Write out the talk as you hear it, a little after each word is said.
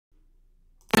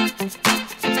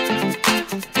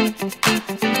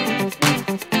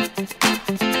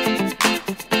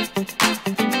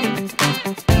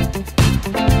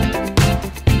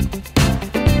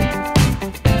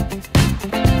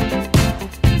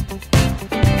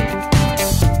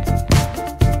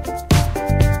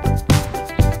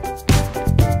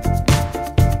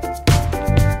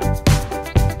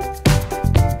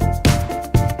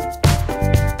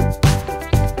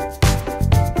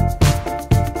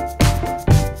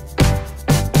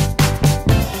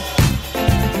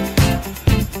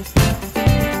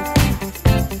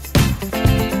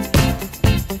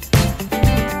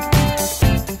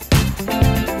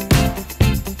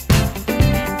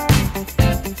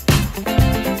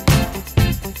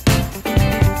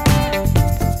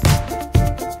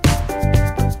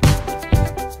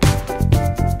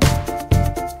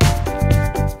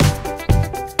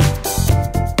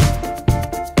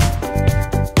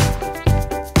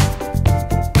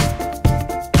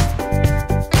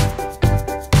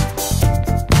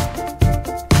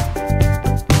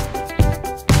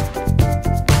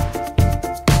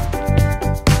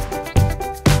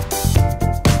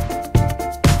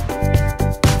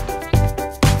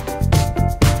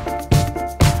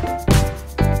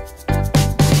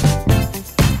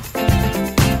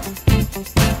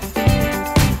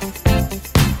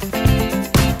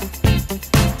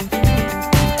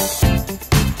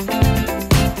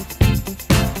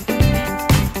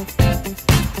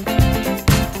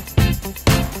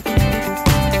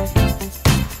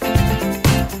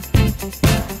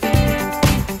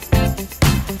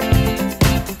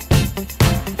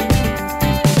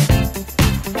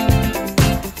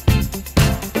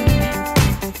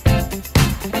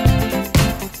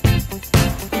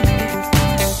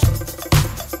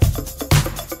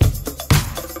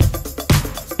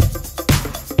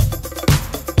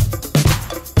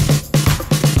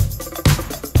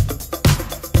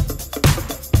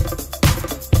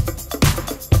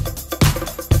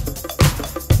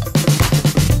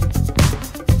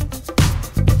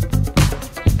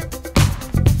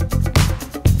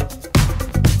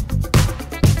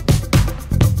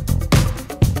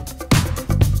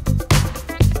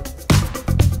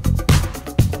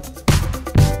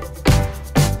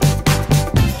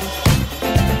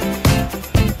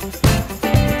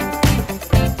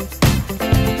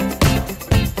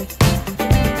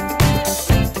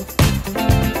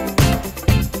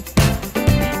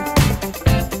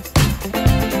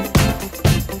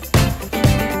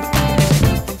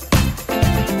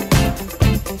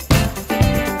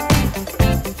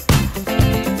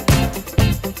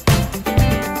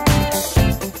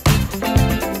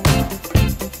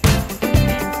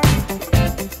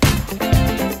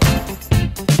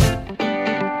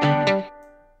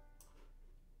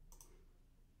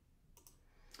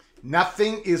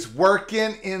Nothing is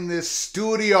working in this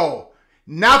studio.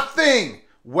 Nothing.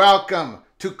 Welcome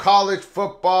to College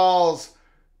Football's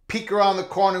Peek Around the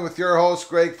Corner with your host,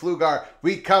 Greg Pflugar.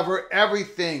 We cover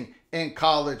everything in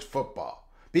college football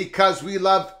because we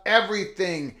love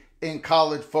everything in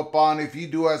college football. And if you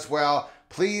do as well,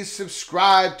 please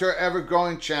subscribe to our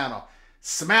ever-growing channel.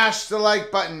 Smash the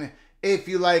like button if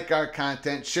you like our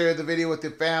content. Share the video with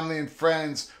your family and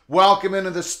friends. Welcome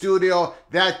into the studio.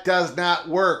 That does not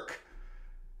work.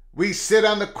 We sit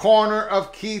on the corner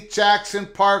of Keith Jackson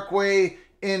Parkway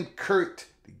in Kurt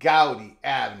Gowdy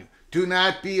Avenue. Do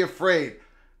not be afraid.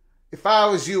 If I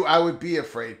was you, I would be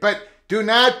afraid. But do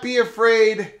not be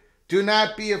afraid. Do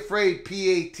not be afraid,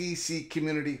 PATC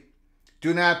community.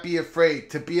 Do not be afraid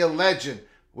to be a legend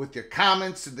with your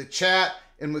comments in the chat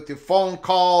and with your phone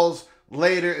calls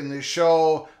later in the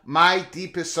show. My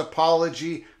deepest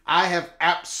apology. I have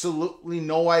absolutely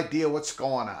no idea what's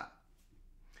going on.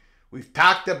 We've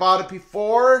talked about it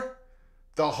before.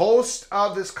 The host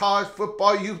of this college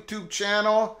football YouTube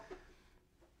channel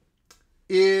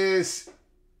is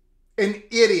an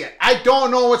idiot. I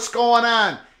don't know what's going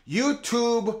on.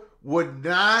 YouTube would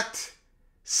not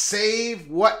save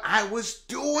what I was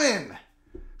doing.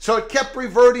 So it kept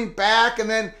reverting back, and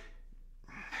then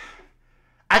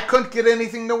I couldn't get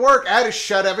anything to work. I had to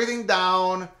shut everything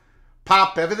down,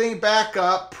 pop everything back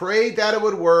up, pray that it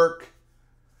would work.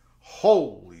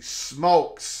 Holy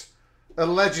smokes. A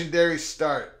legendary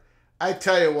start. I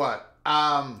tell you what,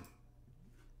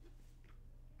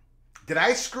 did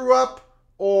I screw up,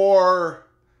 or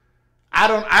I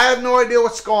have no idea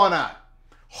what's going on.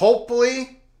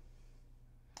 Hopefully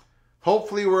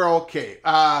we're okay.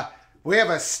 We have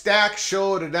a stacked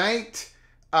show tonight.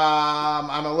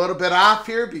 I'm a little bit off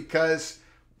here because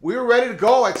we were ready to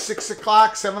go at 6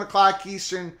 o'clock, 7 o'clock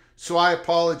Eastern, so I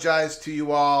apologize to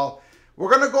you all. We're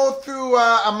going to go through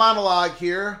a monologue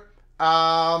here.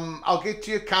 I'll get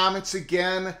to your comments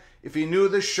again. If you're new to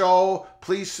the show,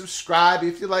 please subscribe.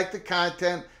 If you like the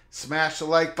content, smash the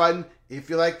like button. If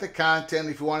you like the content,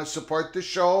 if you want to support the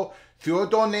show, through a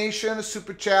donation, a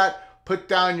super chat, put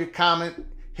down your comment,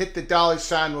 hit the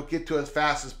 $sign. We'll get to it as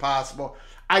fast as possible.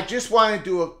 I just want to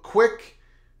do a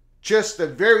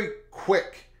very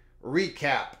quick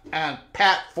recap on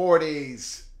Pat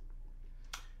Forde's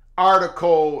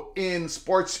article in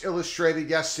Sports Illustrated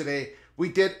yesterday. We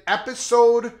did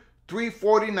episode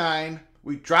 349.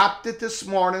 We dropped it this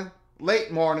morning,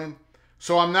 late morning.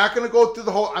 So I'm not going to go through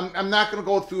the whole, I'm not going to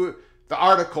go through the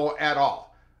article at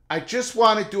all. I just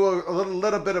want to do a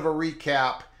little bit of a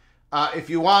recap. If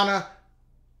you want to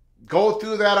go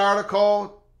through that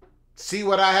article, see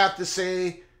what I have to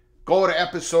say, go to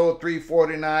episode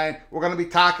 349. We're going to be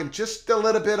talking just a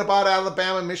little bit about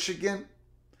Alabama, Michigan.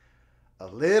 A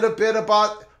little bit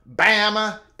about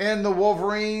Bama and the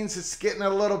Wolverines. It's getting a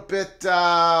little bit,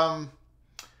 lot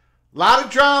of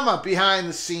drama behind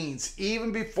the scenes,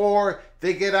 even before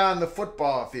they get on the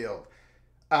football field.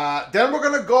 Then we're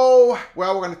going to go,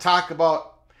 we're going to talk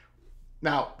about,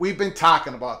 now, we've been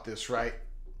talking about this, right?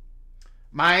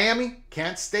 Miami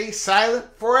can't stay silent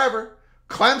forever.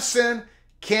 Clemson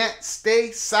can't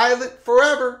stay silent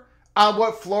forever on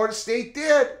what Florida State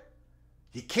did.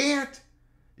 You can't.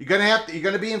 You're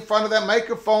going to be in front of that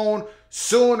microphone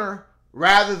sooner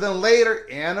rather than later.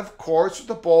 And of course, with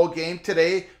the bowl game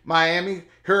today, Miami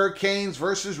Hurricanes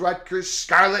versus Rutgers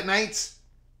Scarlet Knights.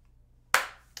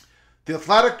 The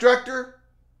athletic director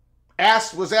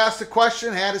was asked a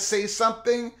question, had to say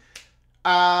something.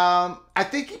 I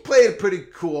think he played it pretty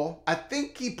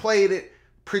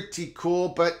cool.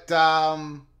 But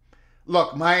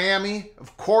look, Miami,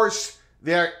 of course,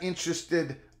 they're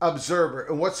interested observer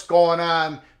in what's going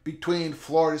on between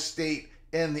Florida State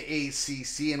and the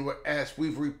ACC. And as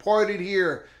we've reported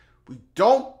here, we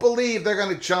don't believe they're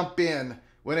going to jump in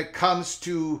when it comes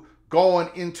to going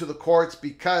into the courts,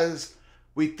 because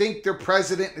we think their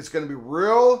president is going to be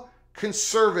real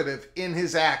conservative in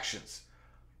his actions.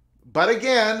 But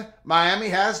again, Miami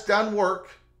has done work,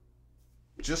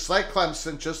 just like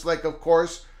Clemson, just like, of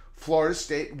course, Florida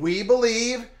State. We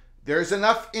believe there's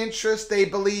enough interest. They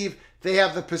believe they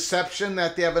have the perception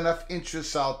that they have enough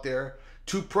interest out there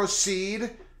to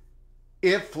proceed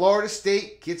if Florida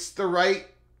State gets the right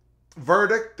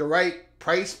verdict, the right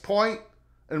price point,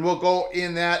 and we'll go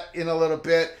in that in a little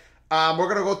bit. We're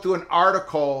going to go through an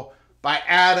article by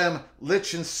Adam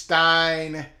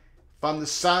Lichtenstein from the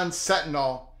Sun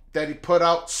Sentinel that he put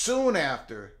out soon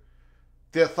after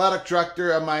the athletic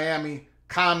director of Miami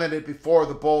commented before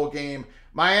the bowl game.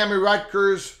 Miami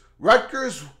Rutgers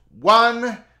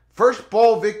won first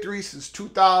bowl victory since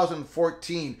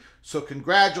 2014. So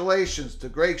congratulations to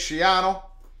Greg Schiano.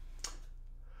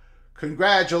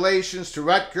 Congratulations to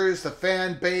Rutgers, the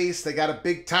fan base. They got a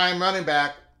big-time running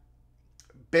back.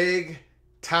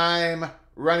 Big-time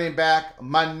running back,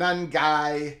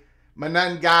 Manungai.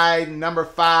 Manungai, number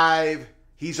 5.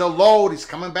 He's a load. He's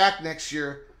coming back next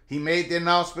year. He made the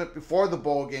announcement before the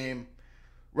bowl game.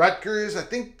 Rutgers, I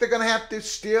think they're going to have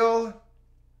to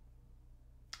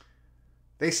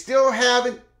they still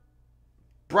haven't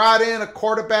brought in a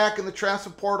quarterback in the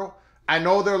transfer portal. I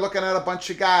know they're looking at a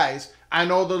bunch of guys. I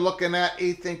know they're looking at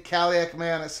Ethan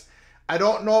Kaliak-Manis. I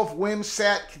don't know if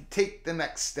Wimsatt can take the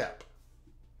next step.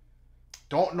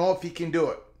 Don't know if he can do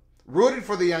it. Rooting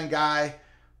for the young guy,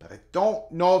 but I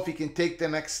don't know if he can take the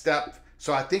next step.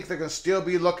 So I think they're going to still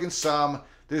be looking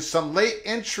there's some late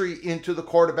entry into the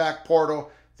quarterback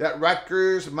portal that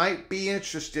Rutgers might be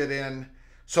interested in.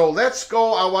 So let's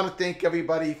go. I want to thank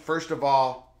everybody, first of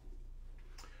all,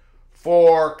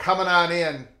 for coming on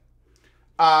in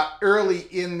early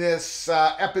in this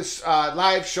episode,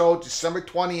 live show, December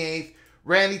 28th.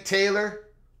 Randy Taylor,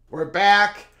 we're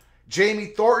back. Jamie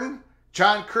Thornton,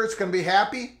 John Kurt's going to be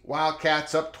happy.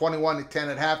 Wildcats up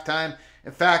 21-10 at halftime.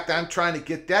 In fact, I'm trying to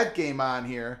get that game on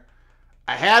here.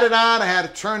 I had it on. I had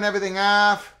to turn everything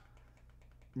off.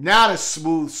 Not a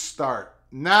smooth start.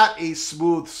 Not a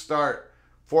smooth start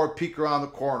for a peek around the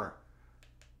corner.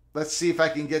 Let's see if I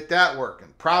can get that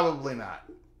working. Probably not.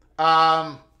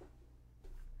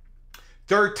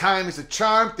 Third time is a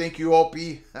charm. Thank you,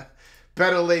 Opie.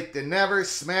 Better late than never.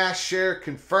 Smash, share,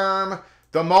 confirm.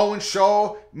 The Moen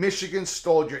Show. Michigan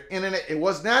stole your internet. It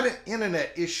was not an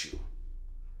internet issue.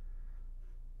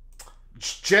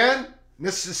 Jen,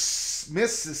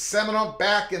 Mrs. Seminole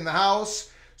back in the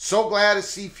house. So glad to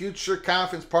see future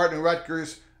conference partner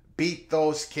Rutgers beat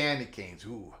those candy canes.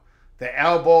 Ooh, the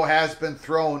elbow has been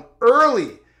thrown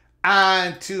early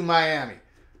onto Miami.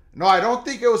 No, I don't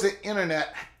think it was an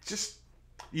internet. Just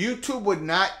YouTube would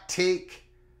not take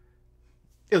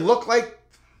It looked like,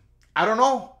 I don't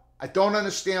know. I don't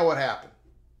understand what happened.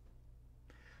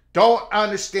 Don't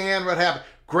understand what happened.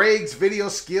 Greg's video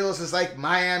skills is like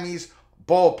Miami's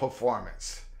bowl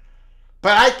performance.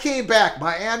 But I came back.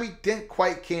 Miami didn't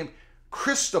quite came.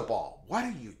 Cristobal, what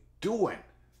are you doing?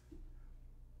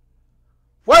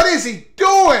 What is he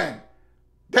doing?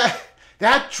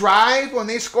 That drive when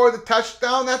they scored the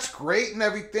touchdown, that's great and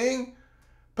everything.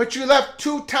 But you left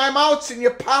 2 timeouts in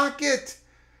your pocket.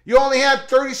 You only had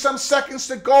 30-some seconds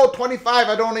to go, 25,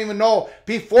 I don't even know,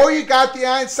 before you got the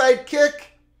onside kick.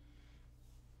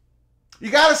 You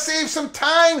got to save some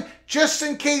time just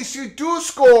in case you do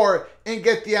score and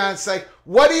get the onside.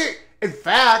 In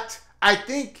fact, I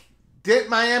think, didn't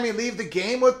Miami leave the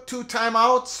game with 2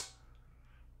 timeouts?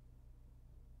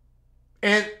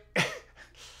 And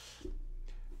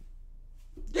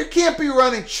you can't be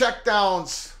running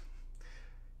checkdowns.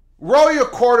 Roll your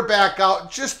quarterback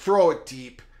out. Just throw it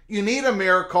deep. You need a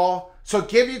miracle. So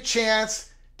give you a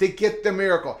chance to get the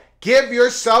miracle. Give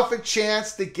yourself a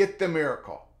chance to get the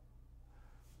miracle.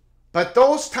 But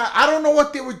those times, I don't know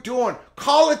what they were doing.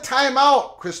 Call a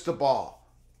timeout, Cristobal.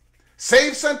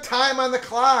 Save some time on the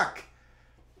clock.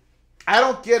 I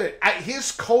don't get it.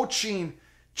 His coaching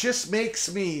just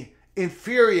makes me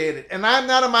infuriated. And I'm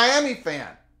not a Miami fan.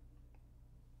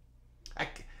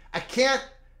 I can't.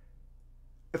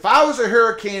 If I was a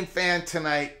Hurricane fan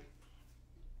tonight,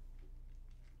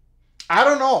 I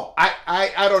don't know.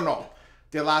 I don't know.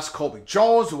 They lost Colby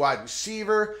Jones, the wide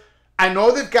receiver. I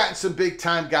know they've gotten some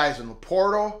big-time guys in the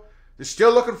portal. They're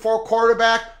still looking for a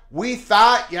quarterback. We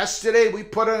thought yesterday, we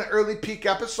put in an early peak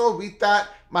episode, we thought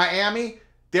Miami,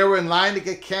 they were in line to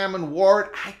get Cameron Ward.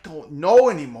 I don't know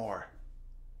anymore.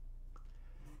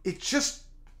 It just,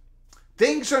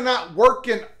 things are not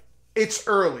working. It's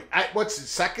early. What's the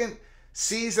second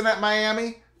season at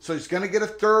Miami? So he's going to get a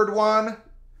third one.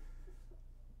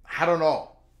 I don't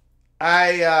know.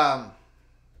 I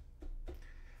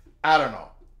don't know.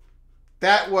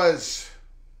 That was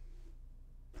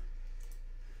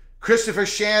Christopher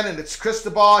Shannon. It's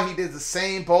Cristobal. He did the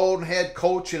same Bolden head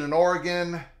coach in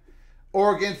Oregon.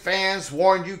 Oregon fans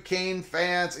warned you, Kane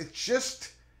fans. It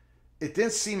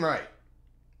didn't seem right.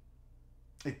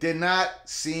 It did not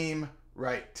seem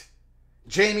right.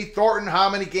 Jamie Thornton, how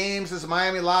many games has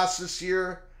Miami lost this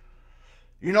year?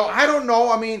 I don't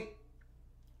know. I mean,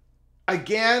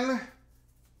 again,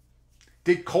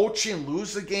 did coaching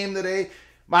lose the game today?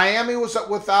 Miami was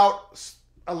without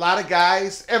a lot of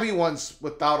guys. Everyone's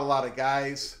without a lot of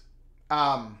guys.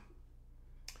 But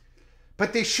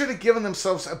they should have given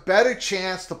themselves a better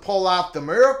chance to pull off the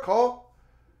miracle.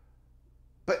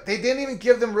 But they didn't even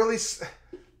give them really.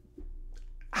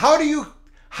 How do you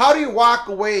walk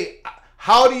away?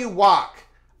 How do you walk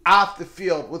off the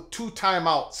field with 2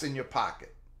 timeouts in your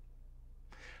pocket?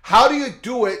 How do you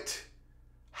do it?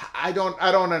 I don't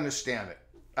understand it.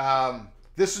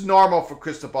 This is normal for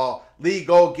Cristobal. Lee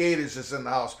Go Gators is in the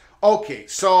house. Okay,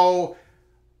 so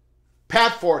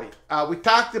Pat Forty. We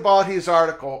talked about his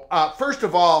article. First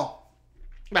of all,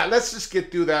 now let's just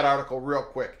get through that article real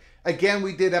quick. Again,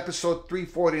 we did episode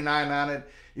 349 on it.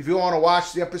 If you want to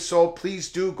watch the episode,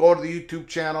 please do go to the YouTube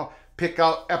channel, pick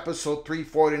out episode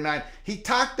 349. He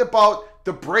talked about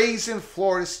the brazen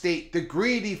Florida State, the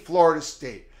greedy Florida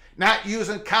State, not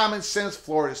using common sense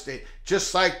Florida State,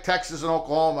 just like Texas and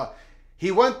Oklahoma.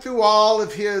 He went through all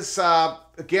of his,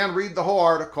 again, read the whole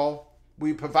article.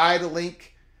 We provide a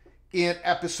link in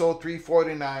episode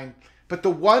 349. But the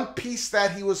one piece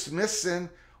that he was missing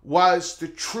was the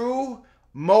true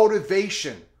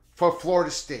motivation for Florida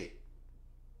State.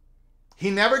 He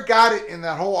never got it in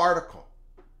that whole article.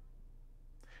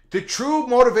 The true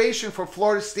motivation for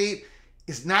Florida State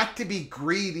is not to be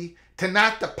greedy,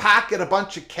 not to pocket a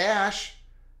bunch of cash.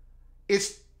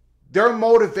 It's their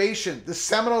motivation, the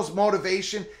Seminoles'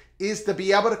 motivation, is to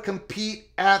be able to compete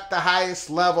at the highest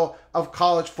level of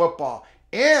college football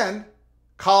and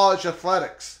college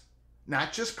athletics.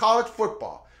 Not just college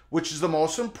football, which is the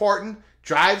most important,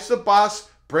 drives the bus,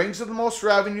 brings in the most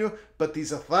revenue, but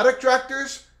these athletic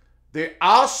directors, they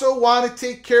also want to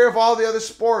take care of all the other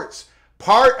sports.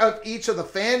 Part of each of the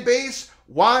fan base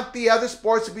want the other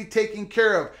sports to be taken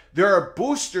care of. There are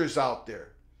boosters out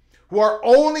there who are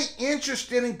only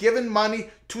interested in giving money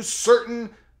to certain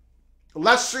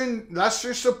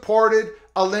lesser supported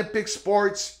Olympic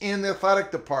sports in the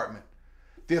athletic department.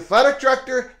 The athletic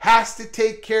director has to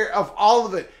take care of all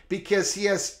of it because he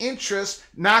has interest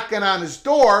knocking on his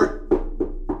door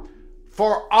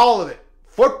for all of it.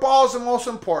 Football is the most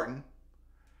important,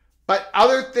 but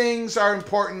other things are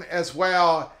important as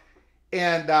well.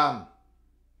 And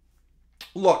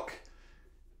look,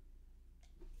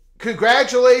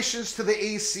 Congratulations to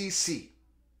the ACC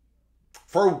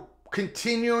for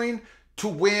continuing to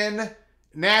win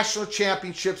national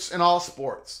championships in all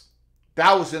sports.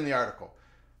 That was in the article.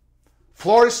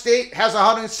 Florida State has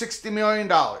 $160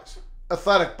 million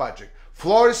athletic budget.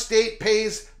 Florida State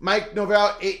pays Mike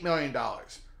Norvell $8 million.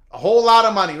 A whole lot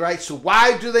of money, right? So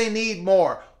why do they need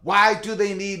more? Why do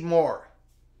they need more?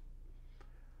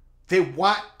 They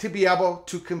want to be able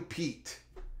to compete.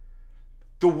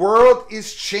 The world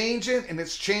is changing, and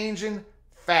it's changing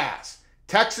fast.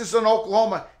 Texas and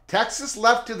Oklahoma. Texas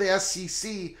left to the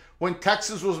SEC when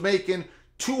Texas was making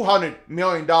 $200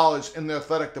 million in the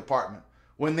athletic department.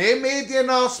 When they made the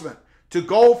announcement to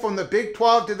go from the Big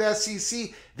 12 to the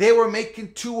SEC, they were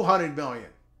making $200 million.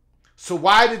 So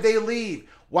why did they leave?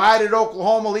 Why did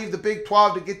Oklahoma leave the Big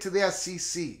 12 to get to the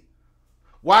SEC?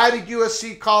 Why did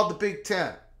USC call the Big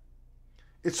 10?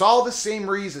 It's all the same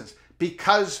reasons.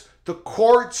 Because the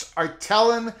courts are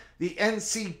telling the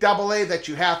NCAA that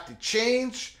you have to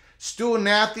change. Student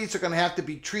athletes are going to have to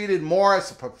be treated more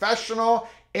as a professional.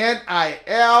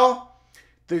 NIL.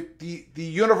 The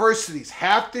universities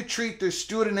have to treat their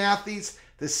student athletes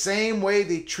the same way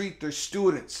they treat their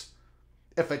students.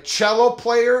 If a cello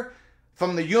player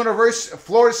from the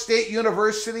Florida State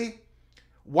University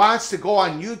wants to go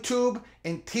on YouTube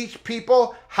and teach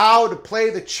people how to play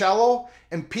the cello,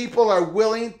 and people are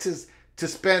willing to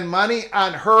spend money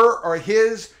on her or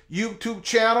his YouTube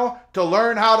channel to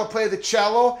learn how to play the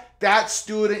cello, that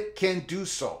student can do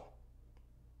so.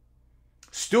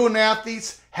 Student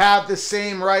athletes have the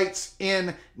same rights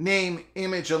in name,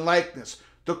 image, and likeness.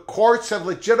 The courts have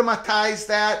legitimatized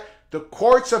that. The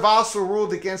courts have also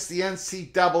ruled against the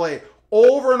NCAA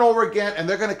over and over again, and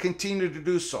they're going to continue to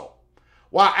do so.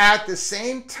 While at the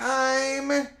same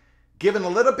time, giving a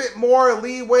little bit more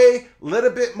leeway, a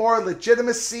little bit more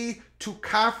legitimacy to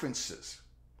conferences.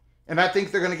 And I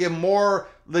think they're going to give more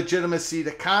legitimacy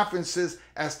to conferences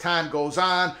as time goes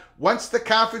on. Once the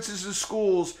conferences and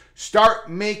schools start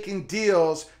making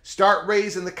deals, start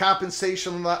raising the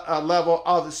compensation level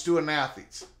of the student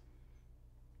athletes.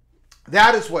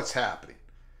 That is what's happening.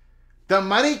 The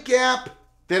money gap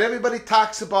that everybody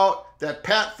talks about, that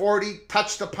Pat Forty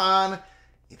touched upon,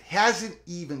 it hasn't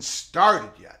even started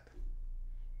yet.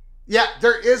 Yeah,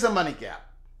 there is a money gap.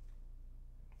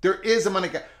 There is a money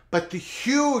gap. But the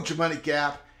huge money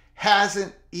gap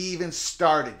hasn't even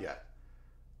started yet.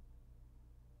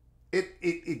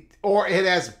 It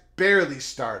has barely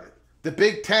started. The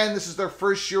Big Ten, this is their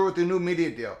first year with the new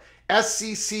media deal.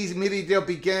 SEC's media deal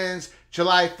begins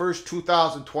July 1st,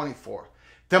 2024.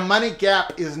 The money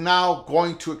gap is now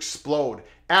going to explode,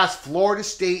 as Florida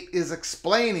State is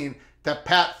explaining to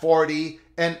Pat Forty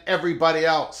and everybody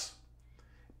else.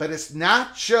 But it's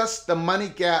not just the money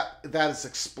gap that is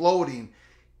exploding.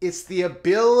 It's the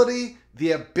ability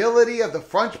of the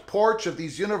front porch of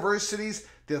these universities,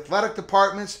 the athletic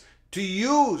departments, to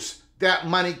use that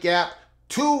money gap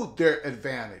to their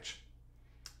advantage.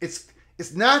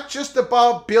 It's not just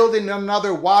about building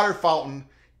another water fountain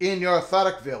in your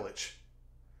athletic village.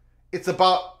 It's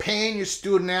about paying your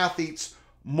student athletes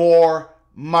more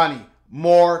money,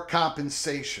 more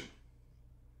compensation.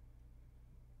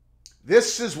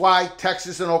 This is why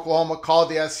Texas and Oklahoma called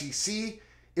the SEC.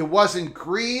 It wasn't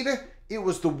greed. It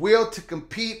was the will to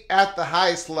compete at the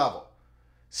highest level.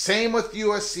 Same with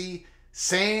USC.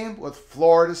 Same with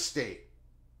Florida State.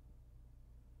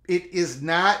 It is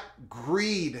not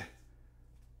greed.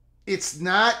 It's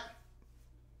not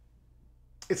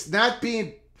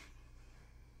being...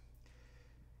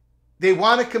 They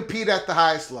want to compete at the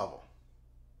highest level.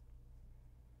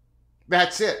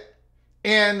 That's it.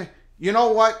 And you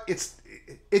know what?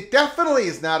 It definitely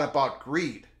is not about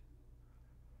greed.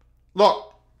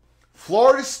 Look,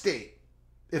 Florida State,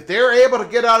 if they're able to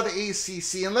get out of the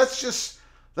ACC, and let's just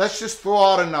throw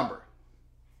out a number.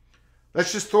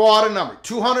 Let's just throw out a number.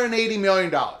 $280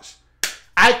 million.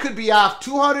 I could be off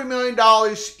 $200 million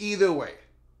either way.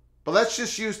 But let's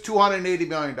just use $280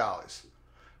 million.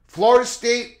 Florida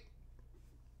State,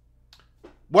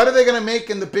 what are they going to make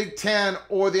in the Big Ten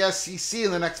or the SEC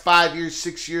in the next 5 years,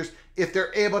 6 years, if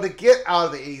they're able to get out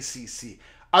of the ACC?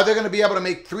 Are they going to be able to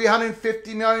make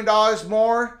 $350 million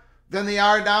more than they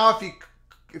are now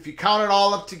if you count it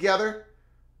all up together?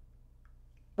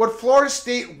 What Florida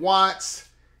State wants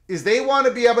is they want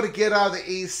to be able to get out of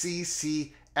the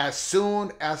ACC as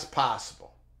soon as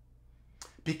possible.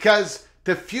 Because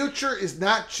the future is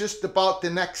not just about the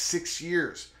next 6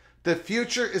 years. The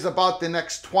future is about the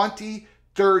next 20,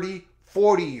 30,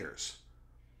 40 years.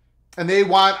 And they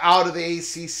want out of the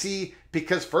ACC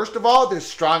because, first of all, there's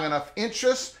strong enough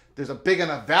interest. There's a big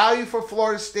enough value for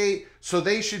Florida State, so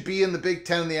they should be in the Big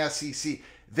Ten and the SEC.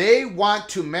 They want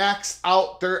to max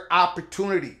out their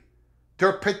opportunity,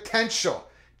 their potential,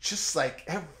 just like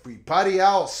everybody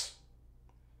else.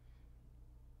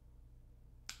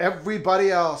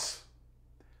 Everybody else.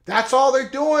 That's all they're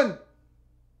doing.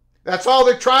 That's all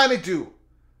they're trying to do.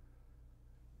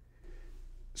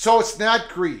 So it's not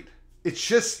greed. It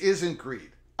just isn't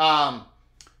greed. Brett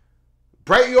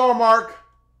Yormark,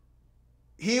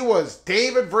 he was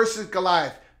David versus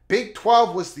Goliath. Big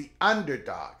 12 was the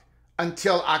underdog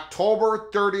until October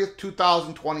 30th,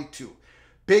 2022.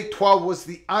 Big 12 was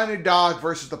the underdog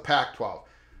versus the Pac-12.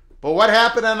 But what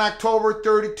happened on October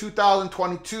 30,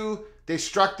 2022? They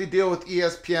struck the deal with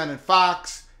ESPN and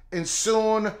Fox. And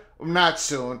soon, not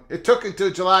soon, it took until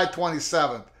July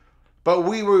 27th. But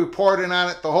we were reporting on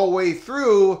it the whole way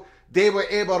through. They were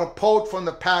able to poach from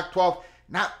the Pac-12,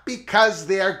 not because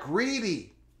they are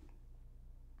greedy.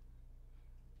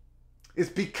 It's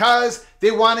because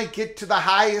they want to get to the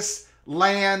highest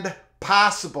land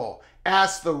possible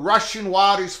as the Russian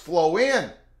waters flow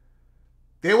in.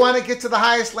 They want to get to the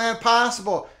highest land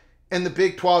possible. And the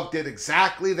Big 12 did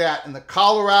exactly that. In the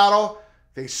Colorado,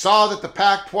 they saw that the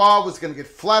Pac-12 was going to get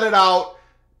flooded out.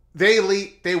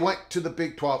 They went to the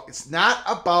Big 12. It's not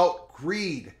about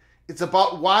greed. It's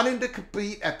about wanting to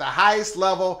compete at the highest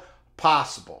level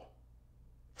possible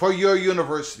for your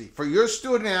university, for your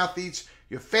student athletes,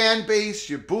 your fan base,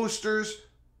 your boosters.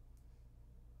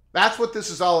 That's what this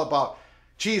is all about.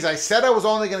 Geez, I said I was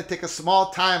only going to take a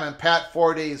small time on Pat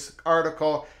Forday's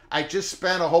article. I just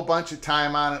spent a whole bunch of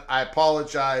time on it. I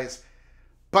apologize.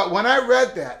 But when I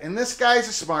read that, and this guy's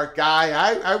a smart guy,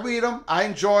 I read him, I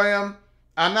enjoy him.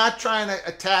 I'm not trying to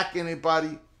attack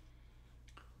anybody.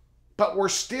 But we're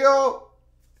still,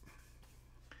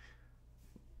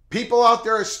 people out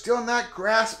there are still not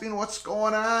grasping what's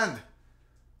going on.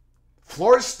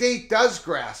 Florida State does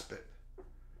grasp it.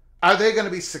 Are they going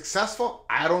to be successful?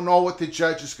 I don't know what the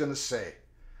judge is going to say.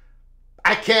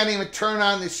 I can't even turn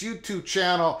on this YouTube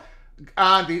channel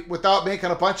without making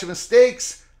a bunch of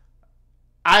mistakes.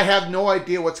 I have no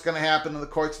idea what's going to happen in the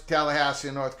courts of Tallahassee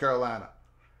and North Carolina.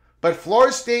 But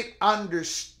Florida State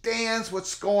understands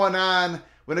what's going on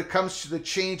when it comes to the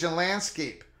change in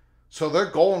landscape. So they're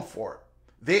going for it.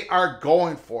 They are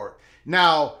going for it.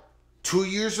 Now, 2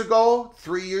 years ago,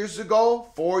 3 years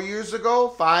ago, 4 years ago,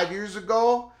 5 years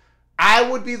ago, I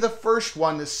would be the first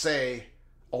one to say,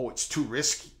 oh, it's too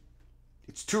risky.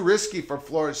 It's too risky for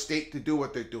Florida State to do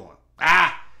what they're doing.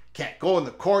 Can't go in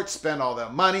the court, spend all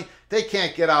that money. They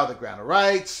can't get out of the grant of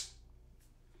rights.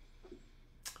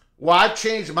 Well, I've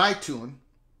changed my tune.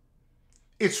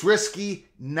 It's risky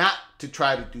not to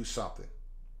try to do something.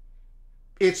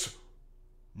 It's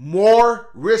more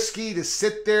risky to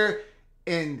sit there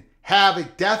and have a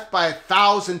death by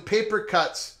 1,000 paper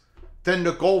cuts than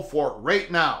to go for it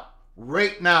right now,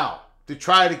 to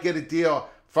try to get a deal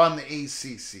from the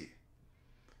ACC.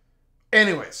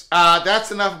 Anyways,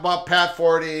 that's enough about Pat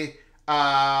Forday.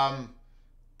 I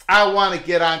want to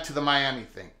get on to the Miami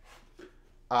thing.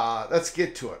 Let's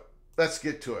get to it.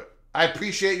 I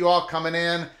appreciate you all coming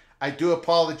in. I do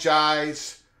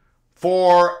apologize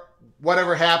for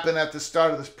whatever happened at the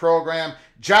start of this program.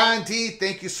 John D.,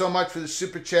 thank you so much for the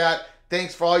super chat.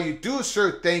 Thanks for all you do,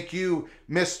 sir. Thank you,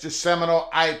 Mr. Seminole.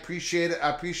 I appreciate it. I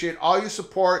appreciate all your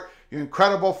support, your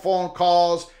incredible phone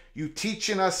calls, you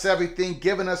teaching us everything,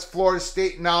 giving us Florida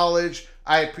State knowledge.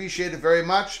 I appreciate it very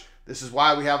much. This is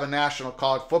why we have a national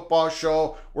college football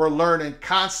show. We're learning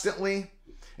constantly.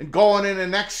 And going into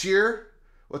next year,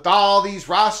 with all these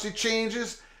roster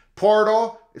changes,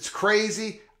 portal, it's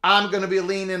crazy. I'm going to be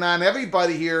leaning on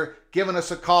everybody here, giving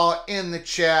us a call in the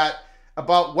chat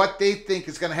about what they think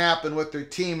is going to happen with their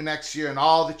team next year and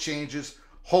all the changes.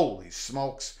 Holy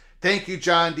smokes. Thank you,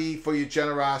 John D., for your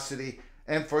generosity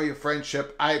and for your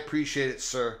friendship. I appreciate it,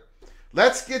 sir.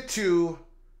 Let's get to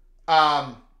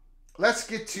it.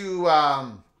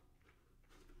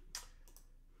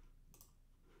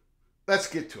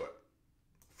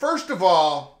 First of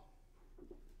all,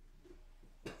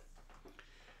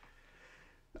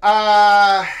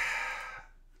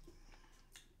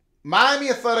 Miami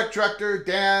Athletic Director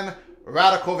Dan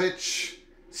Radakovich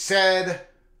said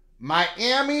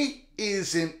Miami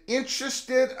is an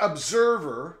interested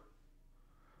observer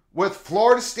with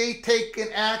Florida State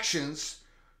taking actions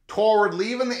toward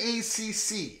leaving the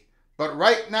ACC. But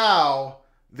right now,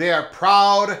 they are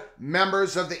proud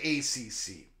members of the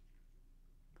ACC.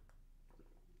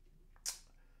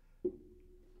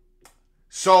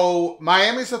 So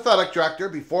Miami's athletic director,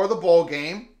 before the bowl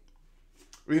game,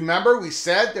 remember we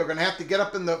said they're going to have to get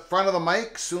up in the front of the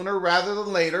mic sooner rather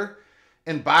than later.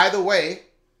 And by the way,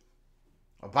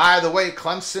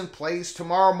 Clemson plays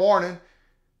tomorrow morning.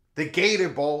 the Gator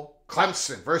Bowl,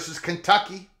 Clemson versus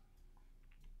Kentucky.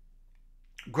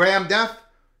 Graham Neff,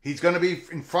 he's going to be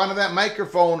in front of that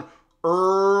microphone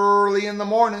early in the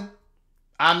morning.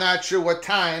 I'm not sure what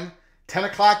time. 10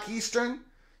 o'clock Eastern,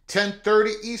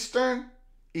 10:30 Eastern,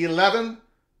 11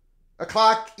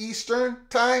 o'clock Eastern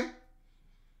time.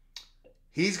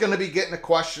 He's going to be getting a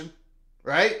question,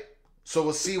 right? So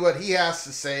we'll see what he has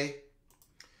to say.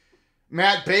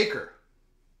 Matt Baker.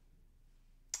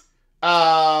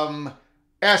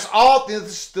 As all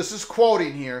this is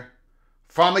quoting here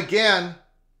from, again,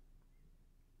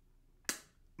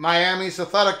 Miami's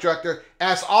athletic director,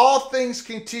 as all things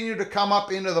continue to come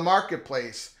up into the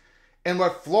marketplace and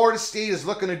what Florida State is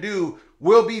looking to do,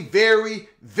 will be very,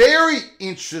 very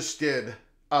interested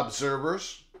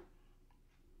observers.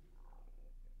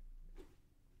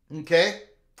 Okay?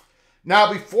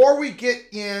 Now, before we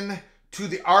get into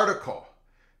the article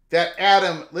that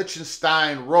Adam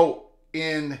Lichtenstein wrote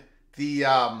in the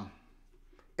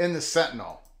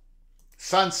Sentinel,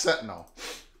 Sun Sentinel,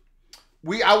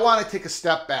 I want to take a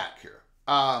step back here.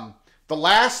 The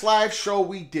last live show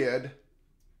we did,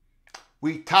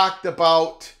 we talked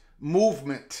about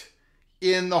movement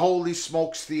in the Holy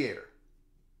Smokes Theater.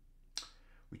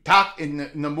 We talked, and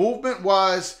the movement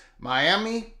was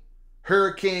Miami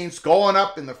Hurricanes going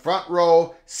up in the front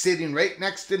row, sitting right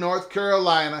next to North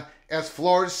Carolina, as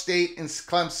Florida State and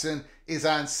Clemson is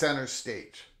on center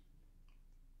stage.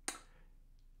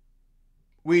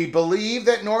 We believe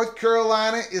that North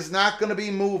Carolina is not going to be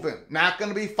moving, not going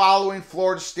to be following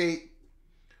Florida State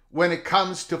when it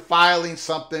comes to filing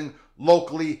something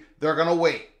locally. They're going to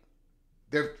wait.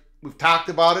 We've talked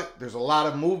about it. There's a lot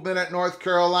of movement at North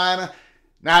Carolina.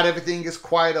 Not everything is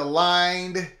quite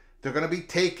aligned. They're going to be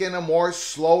taking a more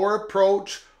slower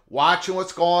approach, watching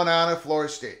what's going on at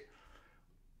Florida State.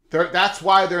 That's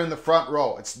why they're in the front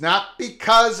row. It's not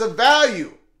because of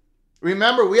value.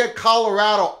 Remember, we had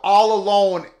Colorado all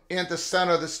alone at the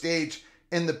center of the stage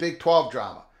in the Big 12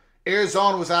 drama.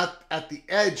 Arizona was at the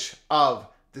edge of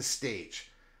the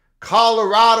stage.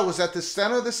 Colorado was at the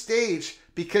center of the stage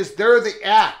because they're the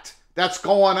act that's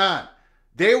going on.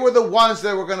 They were the ones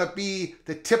that were going to be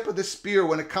the tip of the spear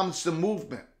when it comes to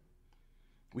movement.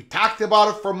 We talked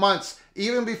about it for months,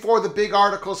 even before the big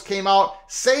articles came out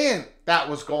saying that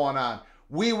was going on.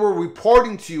 We were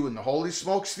reporting to you in the Holy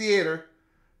Smokes Theater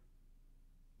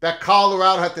that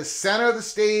Colorado had the center of the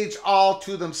stage all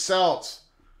to themselves,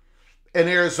 and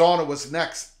Arizona was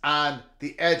next on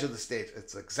the edge of the stage.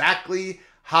 It's exactly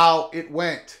how it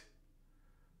went.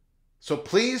 So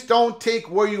please don't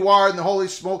take where you are in the Holy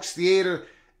Smokes Theater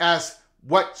as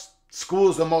what school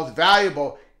is the most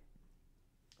valuable.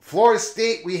 Florida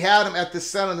State, we had them at the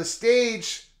center of the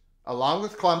stage, along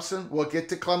with Clemson. We'll get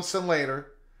to Clemson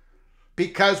later,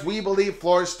 because we believe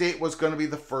Florida State was going to be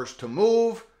the first to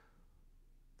move,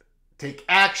 take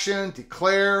action,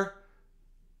 declare,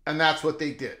 and that's what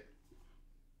they did.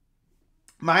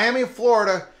 Miami and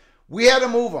Florida, we had to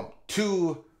move them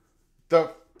to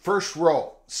the first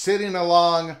row, sitting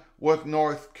along with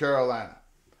North Carolina.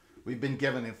 We've been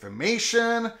given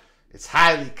information. It's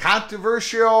highly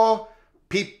controversial.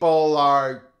 People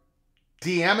are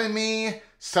DMing me.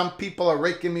 Some people are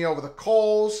raking me over the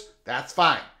coals. That's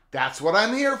fine. That's what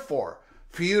I'm here for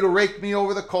you to rake me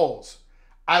over the coals.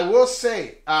 I will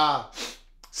say,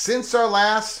 since our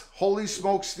last Holy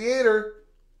Smokes Theater,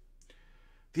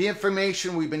 the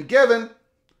information we've been given,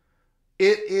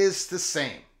 it is the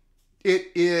same. It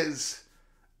is,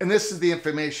 and this is the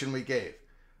information we gave.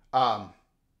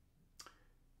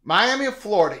 Miami and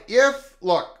Florida,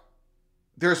 look,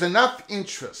 there's enough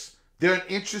interest. They're an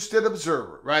interested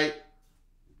observer, right?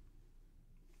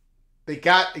 They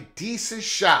got a decent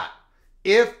shot.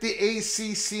 If the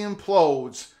ACC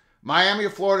implodes, Miami or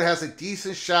Florida has a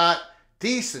decent shot,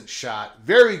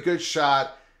 very good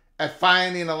shot at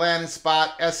finding a landing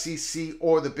spot, SEC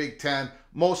or the Big Ten,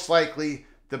 most likely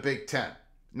the Big Ten.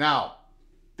 Now,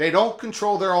 they don't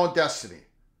control their own destiny,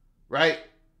 right?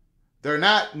 They're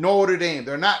not Notre Dame.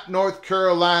 They're not North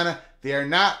Carolina. They are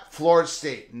not Florida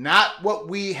State. Not what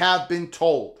we have been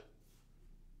told.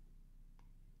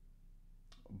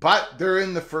 But they're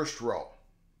in the first row.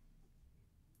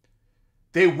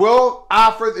 They will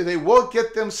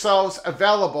get themselves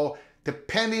available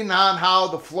depending on how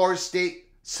the Florida State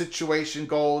situation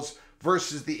goes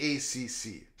versus the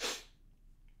ACC.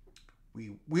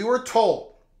 We were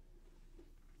told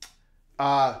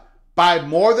by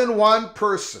more than one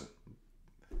person,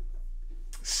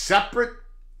 separate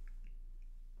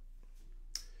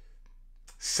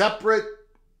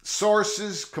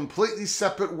sources, completely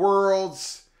separate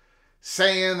worlds,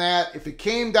 saying that if it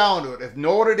came down to it, if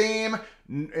Notre Dame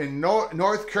and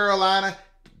North Carolina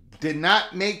did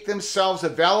not make themselves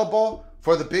available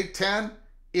for the Big Ten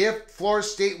if Florida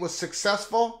State was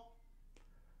successful.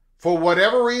 For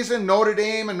whatever reason, Notre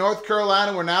Dame and North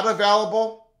Carolina were not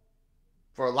available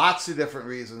for lots of different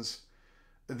reasons.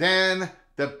 Then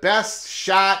the best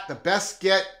shot, the best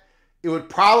get, it would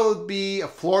probably be a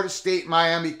Florida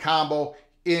State-Miami combo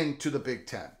into the Big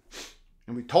Ten.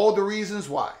 And we told the reasons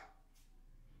why.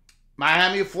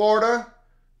 Miami, Florida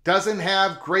doesn't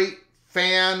have great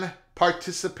fan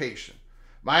participation.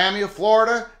 Miami of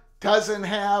Florida doesn't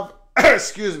have,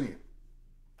 excuse me,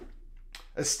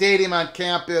 a stadium on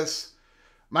campus.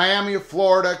 Miami of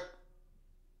Florida,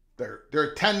 their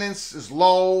attendance is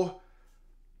low.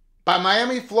 But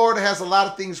Miami, Florida has a lot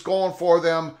of things going for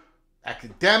them.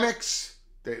 Academics,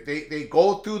 they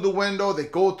go through the window, they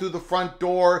go through the front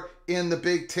door in the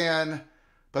Big Ten.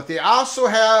 But they also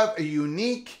have a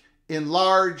unique,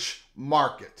 enlarged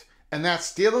market. And that's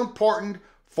still important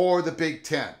for the Big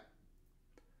Ten.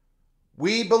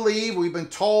 We believe, we've been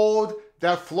told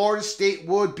that Florida State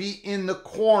would be in the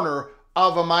corner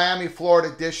of a Miami,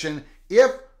 Florida edition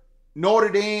if Notre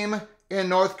Dame and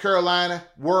North Carolina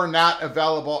were not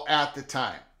available at the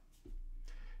time.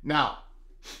 Now,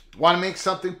 I want to make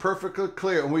something perfectly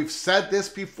clear, and we've said this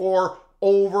before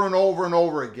over and over and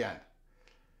over again.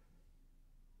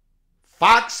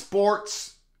 Fox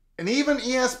Sports and even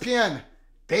ESPN,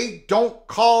 they don't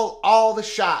call all the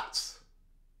shots.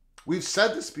 We've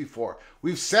said this before.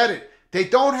 We've said it. They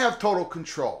don't have total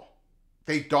control.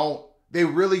 They don't. They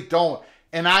really don't.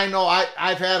 And I know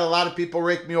I've had a lot of people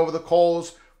rake me over the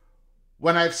coals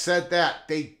when I've said that.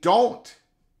 They don't.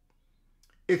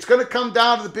 It's going to come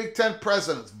down to the Big Ten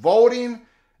presidents voting,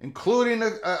 including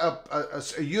a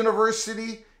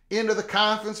university into the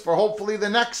conference for hopefully the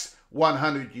next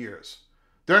 100 years.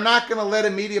 They're not going to let a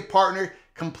media partner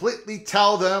completely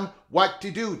tell them what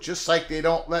to do, just like they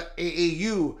don't let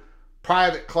AAU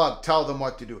private club tell them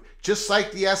what to do. Just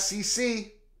like the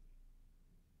SEC.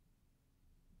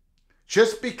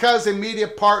 Just because a media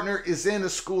partner is in a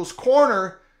school's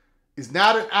corner is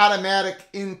not an automatic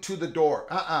into the door.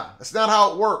 That's not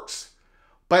how it works.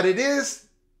 But it is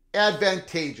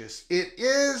advantageous. It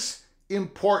is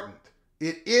important.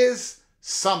 It is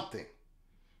something.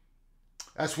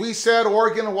 As we said,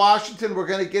 Oregon and Washington, we're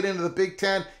going to get into the Big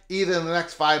Ten either in the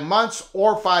next 5 months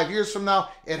or 5 years from now.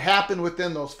 It happened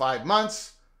within those 5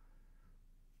 months.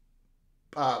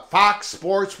 Fox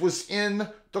Sports was in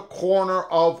the corner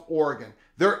of Oregon.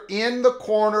 They're in the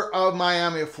corner of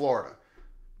Miami, Florida.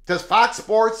 Does Fox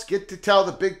Sports get to tell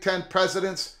the Big Ten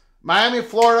presidents, Miami,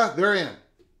 Florida, they're in?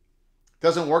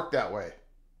 Doesn't work that way.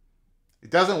 It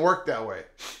doesn't work that way.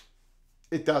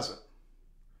 It doesn't.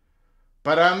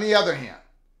 But on the other hand,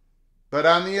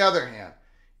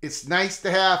 it's nice to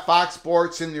have Fox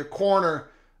Sports in your corner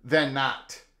than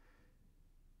not.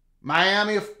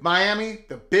 Miami,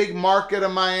 the big market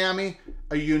of Miami,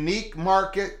 a unique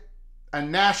market. A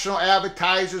national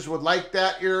advertisers would like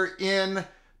that. You're in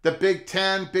the Big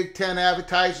Ten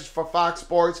advertisers for Fox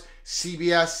Sports,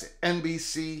 CBS,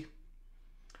 NBC.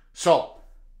 So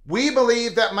we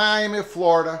believe that Miami,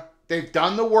 Florida, they've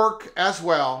done the work as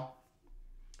well.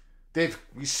 They've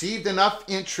received enough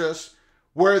interest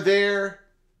where they're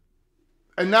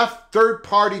enough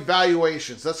third-party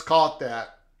valuations, let's call it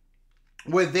that,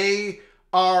 where they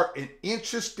are an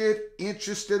interested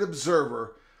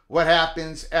observer what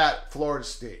happens at Florida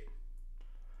State.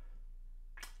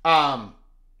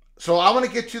 So I want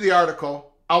to get to the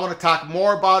article. I want to talk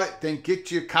more about it, then get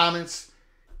to your comments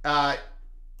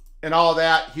and all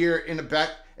that here in a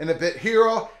bit.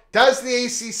 Hero, does the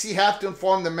ACC have to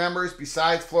inform the members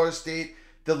besides Florida State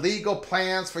the legal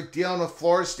plans for dealing with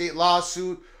Florida State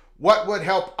lawsuit? What would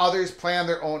help others plan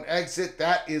their own exit?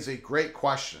 That is a great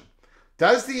question.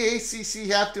 Does the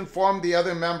ACC have to inform the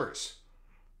other members?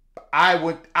 I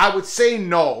would say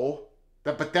no,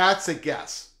 but that's a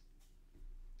guess,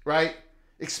 right?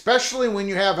 Especially when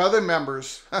you have other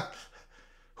members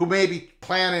who may be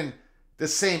planning the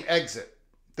same exit,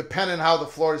 depending on how the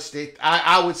Florida State,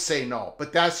 I would say no,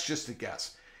 but that's just a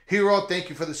guess. Hero, thank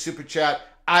you for the super chat.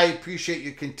 I appreciate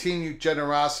your continued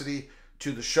generosity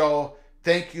to the show.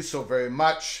 Thank you so very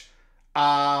much.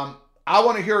 I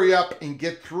want to hurry up and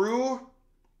get through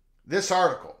this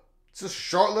article. It's a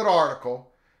short little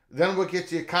article. Then we'll get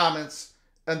to your comments,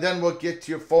 and then we'll get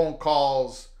to your phone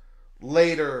calls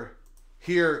later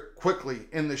here quickly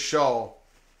in the show.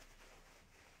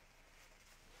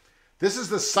 This is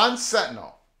the Sun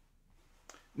Sentinel.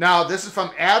 Now, this is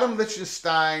from Adam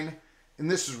Lichtenstein, and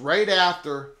this is right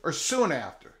after, or soon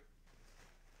after,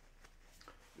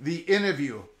 the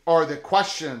interview or the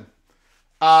question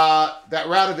that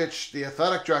Radovich, the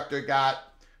athletic director,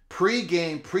 got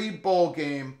pre-bowl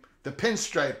game, the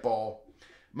Pinstripe Bowl.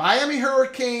 Miami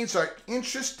Hurricanes are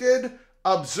interested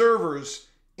observers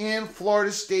in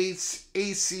Florida State's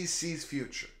ACC's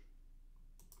future.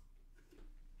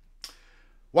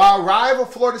 While rival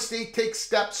Florida State takes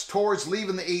steps towards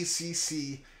leaving the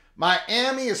ACC,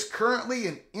 Miami is currently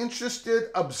an interested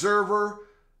observer,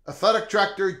 athletic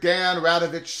director Dan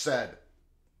Radovich said.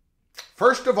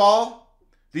 First of all,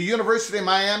 the University of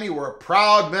Miami were a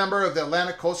proud member of the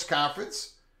Atlantic Coast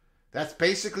Conference. That's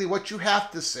basically what you have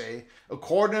to say.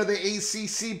 According to the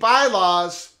ACC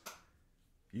bylaws,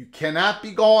 you cannot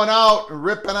be going out and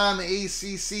ripping on the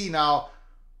ACC now.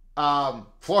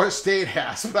 Florida State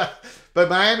has, but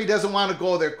Miami doesn't want to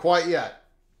go there quite yet.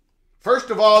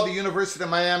 First of all, the University of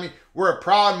Miami, we're a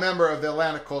proud member of the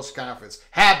Atlantic Coast Conference.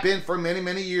 Have been for many,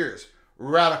 many years,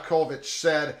 Radakovich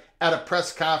said at a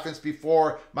press conference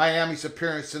before Miami's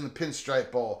appearance in the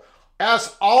Pinstripe Bowl.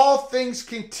 As all things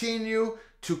continue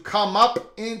to come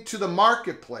up into the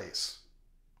marketplace,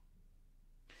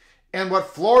 and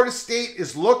what Florida State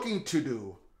is looking to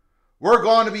do, we're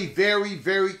going to be very,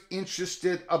 very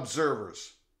interested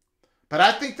observers. But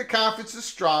I think the conference is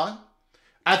strong.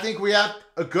 I think we have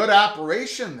a good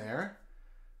operation there.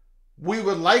 We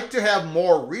would like to have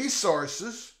more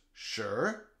resources,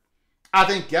 sure. I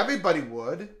think everybody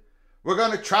would. We're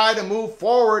going to try to move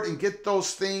forward and get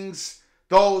those through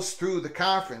the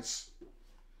conference.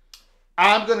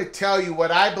 I'm going to tell you what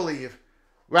I believe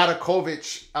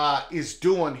Radakovich is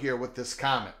doing here with this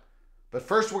comment. But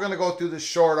first we're going to go through this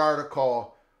short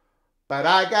article. But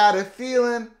I got a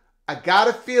feeling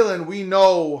we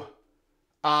know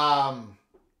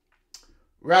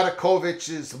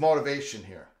Radakovich's motivation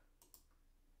here.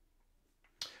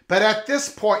 But at this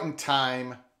point in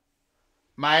time,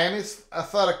 Miami's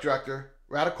athletic director,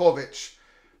 Radakovich,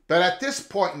 but at this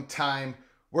point in time,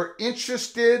 we're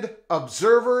interested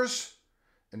observers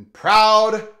and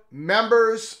proud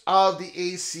members of the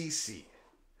ACC.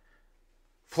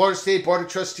 Florida State Board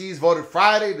of Trustees voted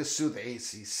Friday to sue the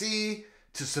ACC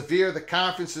to sever the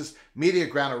conference's media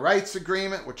grant of rights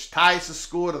agreement, which ties the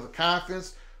school to the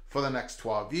conference for the next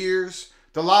 12 years.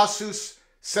 The lawsuit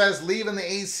says leaving the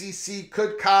ACC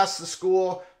could cost the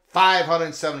school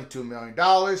 $572 million.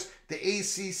 The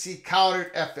ACC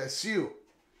countered FSU.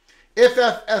 If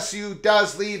FSU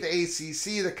does leave the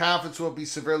ACC, the conference will be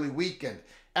severely weakened,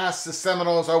 as the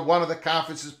Seminoles are one of the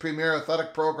conference's premier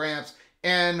athletic programs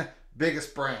and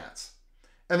biggest brands.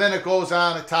 And then it goes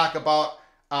on to talk about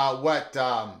what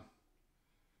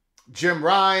Jim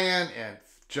Ryan and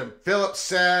Jim Phillips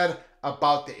said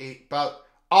about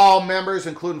all members,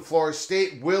 including Florida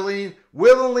State,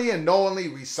 willingly and knowingly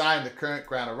re-signed the current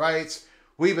grant of rights.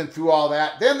 We've been through all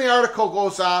that. Then the article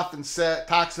goes off and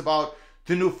talks about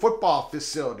the new football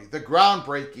facility, the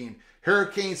groundbreaking.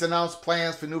 Hurricanes announced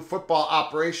plans for new football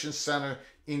operations center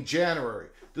in January.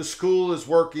 The school is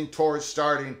working towards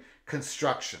starting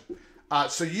construction.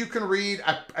 So you can read,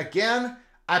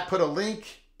 I put a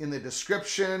link in the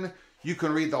description. You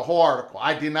can read the whole article.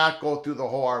 I did not go through the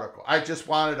whole article. I just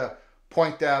wanted to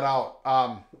point that out.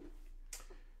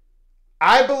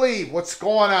 I believe what's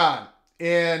going on,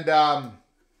 and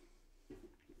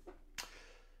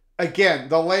again,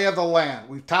 the lay of the land.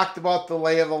 We've talked about the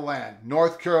lay of the land.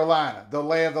 North Carolina, the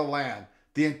lay of the land,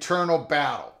 the internal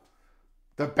battle.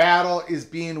 The battle is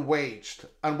being waged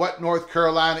on what North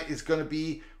Carolina is going to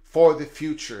be for the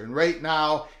future. And right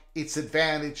now, it's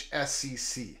advantage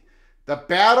SEC. The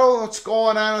battle that's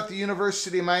going on at the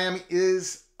University of Miami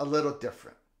is a little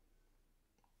different.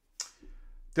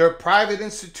 They're a private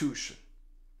institution.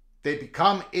 They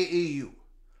become AAU.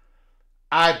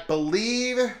 I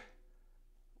believe,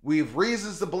 we have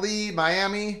reasons to believe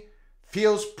Miami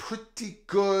feels pretty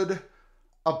good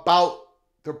about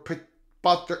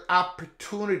their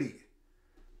opportunity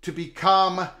to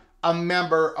become a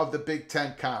member of the Big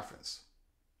Ten Conference.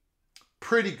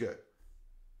 Pretty good.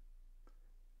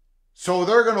 So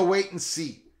they're going to wait and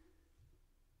see.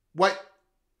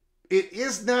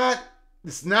 It's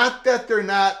not that they're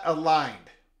not aligned.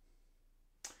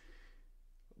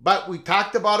 But we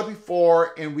talked about it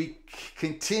before, and we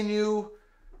continue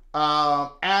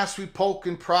as we poke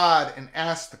and prod and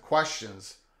ask the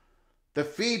questions. The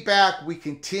feedback we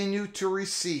continue to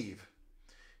receive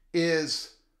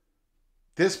is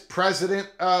this president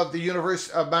of the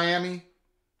University of Miami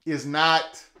is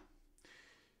not,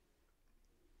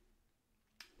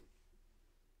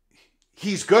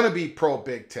 he's going to be pro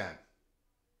Big Ten.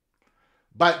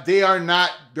 But they are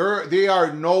not, they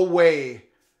are no way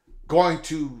going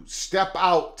to step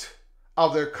out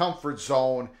of their comfort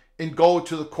zone and go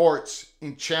to the courts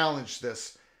and challenge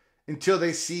this until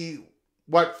they see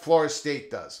what Florida State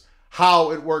does.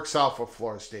 how it works out for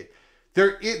Florida State.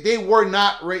 They were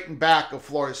not rating back of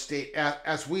Florida State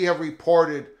as we have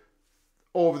reported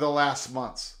over the last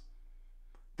months.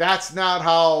 That's not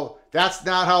how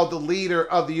the leader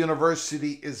of the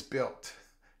university is built.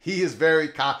 He is very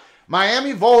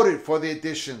Miami voted for the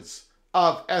additions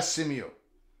of SMU,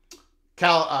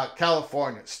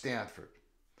 California, Stanford.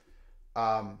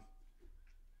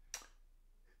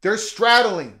 They're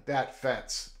straddling that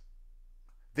fence.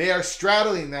 They are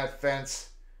straddling that fence.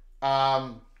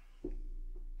 But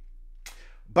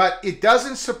it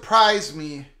doesn't surprise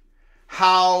me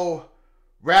how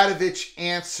Radovich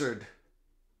answered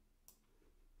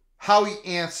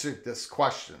this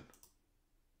question.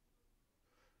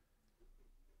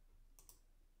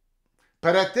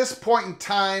 But at this point in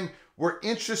time, we're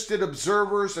interested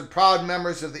observers and proud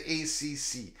members of the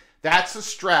ACC. That's a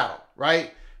straddle,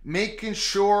 right? Making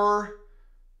sure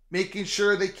they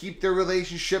keep their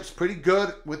relationships pretty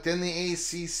good within the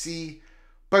ACC,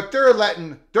 but they're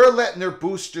letting their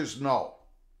boosters know.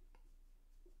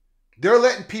 They're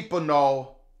letting people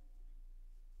know,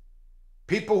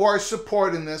 people who are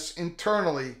supporting this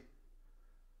internally,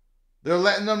 they're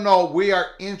letting them know we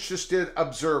are interested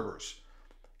observers.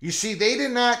 You see, they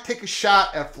did not take a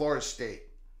shot at Florida State.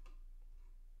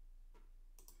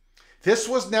 This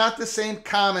was not the same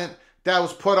comment that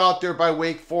was put out there by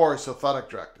Wake Forest athletic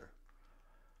director.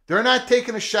 They're not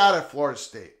taking a shot at Florida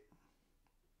State.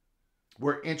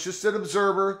 We're interested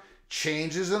observer,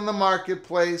 changes in the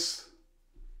marketplace.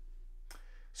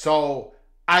 So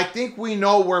I think we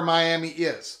know where Miami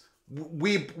is.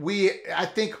 I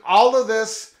think all of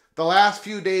this, the last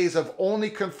few days, have only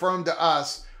confirmed to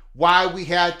us why we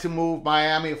had to move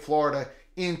Miami of Florida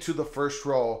into the first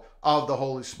row of the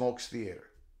Holy Smokes Theater.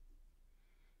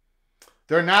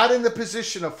 They're not in the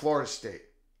position of Florida State.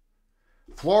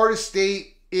 Florida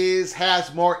State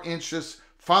has more interest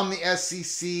from the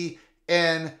SEC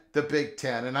and the Big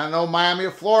Ten. And I know Miami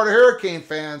of Florida Hurricane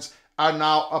fans are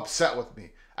now upset with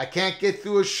me. I can't get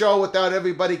through a show without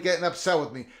everybody getting upset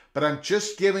with me. But I'm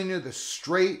just giving you the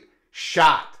straight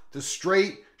shot, the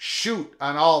straight shoot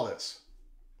on all this.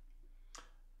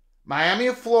 Miami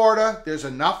of Florida, there's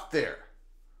enough there.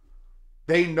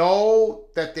 They know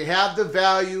that they have the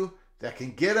value that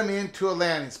can get them into a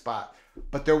landing spot.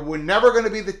 But we're never going to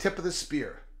be the tip of the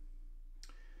spear.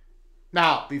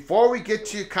 Now, before we get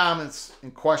to your comments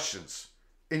and questions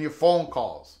and your phone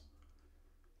calls,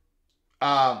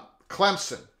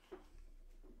 Clemson.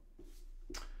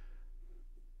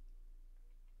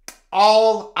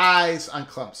 All eyes on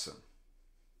Clemson.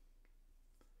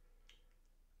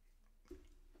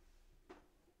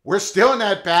 We're still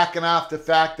not backing off the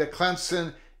fact that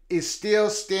Clemson is still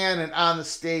standing on the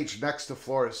stage next to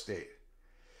Florida State.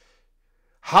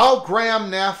 How Graham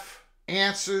Neff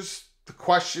answers the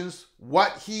questions,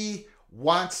 what he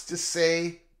wants to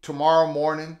say tomorrow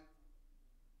morning,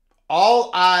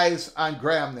 all eyes on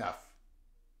Graham Neff.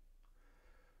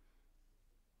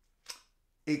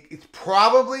 It's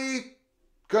probably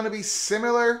going to be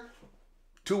similar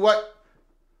to what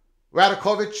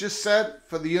Radakovich just said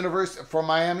for the University, for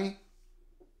Miami.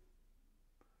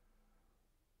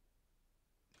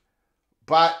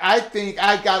 But I think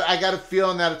I got a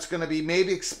feeling that it's going to be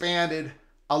maybe expanded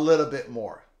a little bit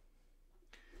more.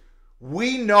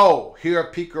 We know here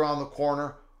at Peek Around the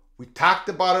Corner, we talked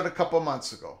about it a couple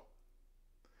months ago.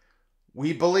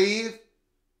 We believe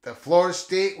that Florida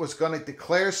State was going to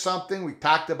declare something. We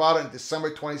talked about it on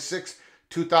December 26,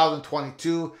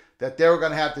 2022, that they were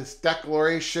going to have this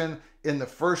declaration in the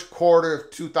first quarter of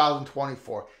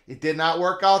 2024. It did not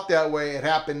work out that way. It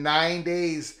happened 9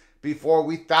 days before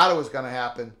we thought it was going to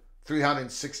happen,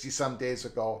 360 some days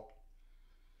ago.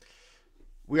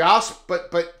 We also,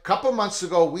 but a couple months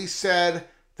ago, we said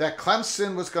that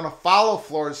Clemson was going to follow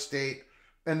Florida State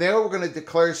and they were going to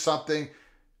declare something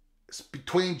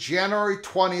between January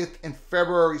 20th and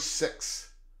February 6th.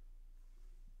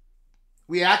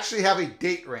 We actually have a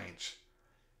date range.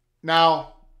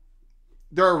 Now,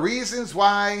 there are reasons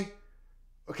why.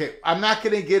 Okay, I'm not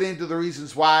going to get into the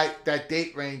reasons why that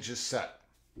date range is set.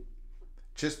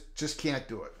 Just can't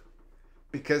do it.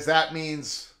 Because that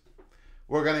means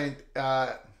we're going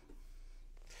to...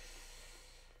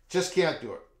 just can't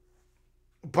do it.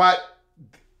 But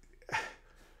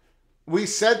we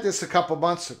said this a couple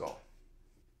months ago.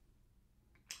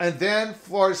 And then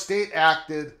Florida State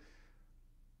acted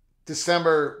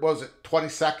December, what was it,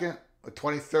 22nd or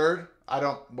 23rd?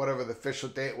 Whatever the official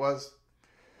date was.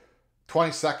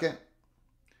 22nd.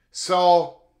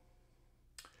 So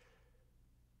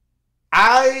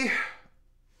I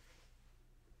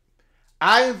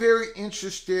am very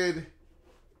interested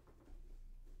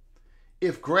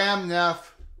if Graham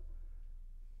Neff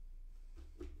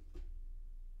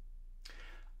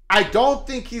I don't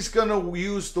think he's going to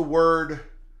use the word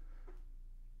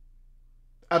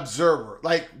observer,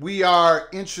 like we are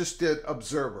interested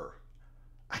observer.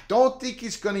 I don't think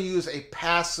he's going to use a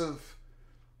passive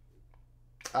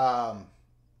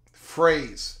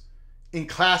phrase in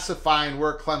classifying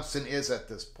where Clemson is at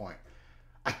this point.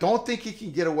 I don't think he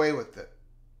can get away with it.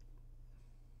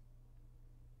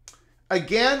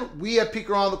 Again, we at Peek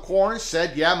Around the Corner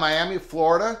said, yeah, Miami,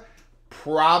 Florida,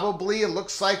 probably it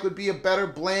looks like would be a better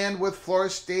blend with Florida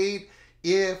State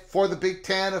if for the Big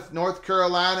Ten if North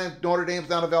Carolina, Notre Dame's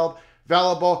not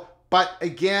available. But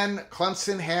again,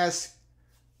 Clemson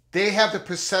they have the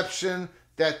perception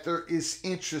that there is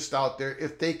interest out there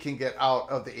if they can get out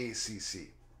of the ACC.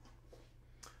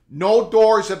 No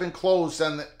doors have been closed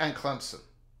on Clemson.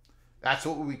 That's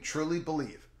what we truly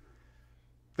believe.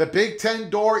 The Big Ten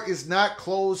door is not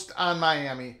closed on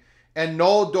Miami, and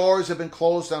no doors have been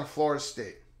closed on Florida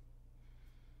State.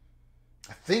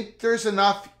 I think there's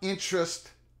enough interest,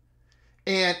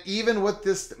 and even with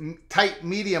this tight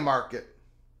media market,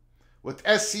 with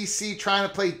SEC trying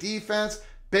to play defense,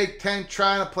 Big Ten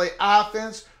trying to play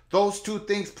offense, those two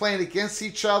things playing against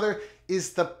each other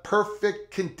is the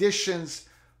perfect conditions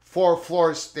for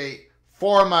Florida State,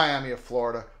 for Miami of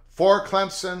Florida, for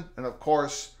Clemson, and of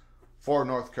course, for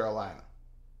North Carolina.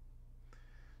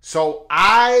 So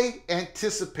I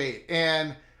anticipate,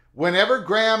 and whenever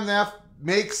Graham Neff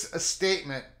makes a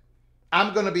statement,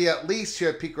 I'm going to be at least here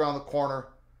at Peek Around the Corner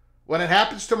when it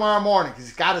happens tomorrow morning, because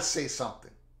he's got to say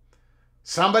something.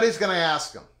 Somebody's going to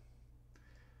ask him.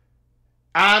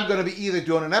 I'm going to be either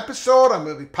doing an episode, I'm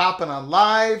going to be popping on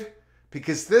live,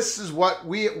 because this is what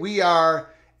we are,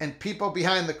 and people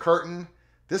behind the curtain,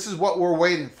 this is what we're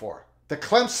waiting for. The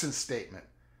Clemson statement.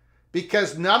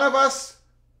 Because none of us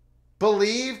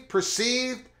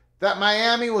perceived that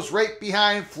Miami was right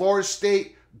behind Florida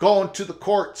State going to the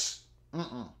courts.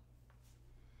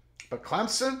 But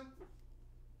Clemson,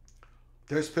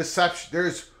 there's perception.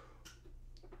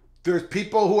 There's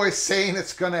people who are saying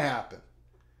it's going to happen.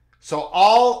 So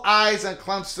all eyes on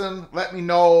Clemson. Let me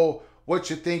know what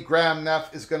you think Graham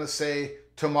Neff is going to say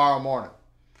tomorrow morning.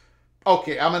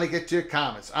 Okay, I'm going to get to your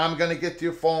comments. I'm going to get to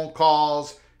your phone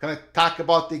calls. Going to talk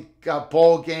about the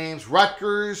bowl games.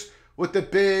 Rutgers with the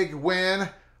big win.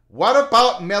 What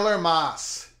about Miller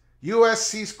Moss,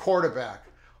 USC's quarterback?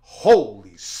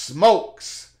 Holy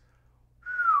smokes.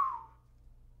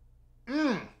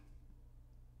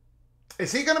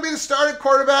 Is he going to be the starting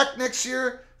quarterback next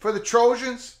year for the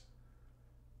Trojans?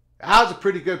 That was a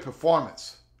pretty good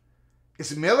performance.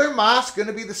 Is Miller Moss going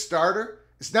to be the starter?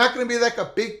 It's not going to be like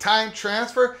a big-time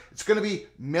transfer. It's going to be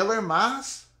Miller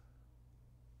Moss.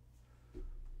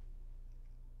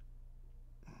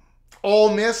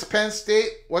 Ole Miss, Penn State,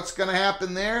 what's going to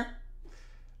happen there?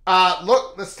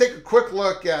 Look, let's take a quick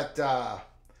look at,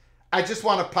 I just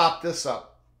want to pop this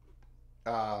up.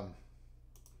 Dan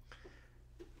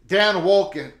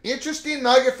Wolken, interesting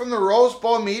nugget from the Rose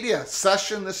Bowl media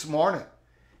session this morning.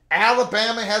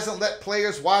 Alabama hasn't let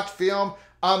players watch film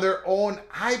on their own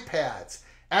iPads,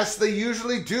 as they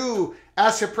usually do,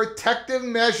 as a protective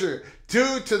measure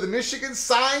due to the Michigan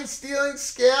sign stealing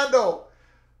scandal.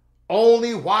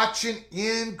 Only watching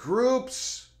in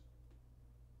groups.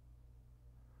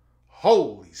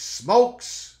 Holy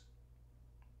smokes.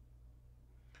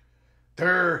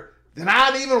 They're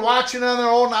not even watching on their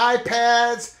own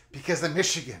iPads because of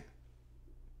Michigan.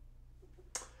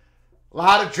 A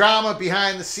lot of drama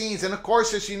behind the scenes. And of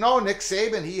course, as you know, Nick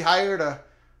Saban, he hired a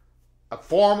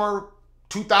former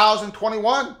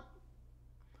 2021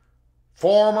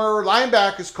 former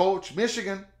linebackers coach,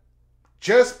 Michigan.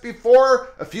 Just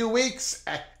before, a few weeks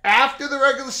after the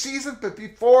regular season, but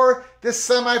before this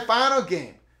semifinal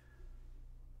game.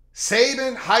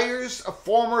 Saban hires a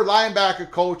former linebacker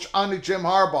coach under Jim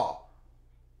Harbaugh.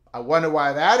 I wonder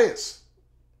why that is.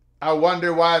 It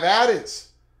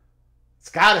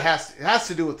has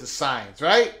to do with the signs,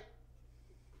 right?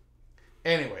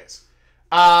 Anyways.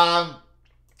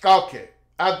 Okay.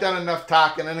 I've done enough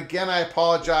talking. And again, I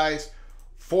apologize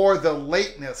for the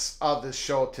lateness of this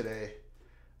show today.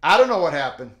 I don't know what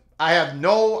happened. I have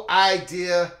no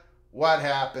idea what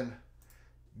happened.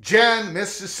 Jen,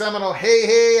 Mr. Seminole,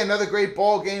 hey, another great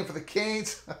ball game for the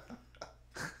Canes.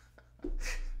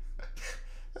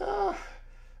 I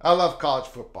love college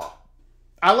football.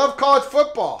 I'm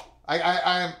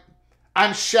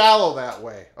shallow that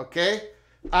way, okay?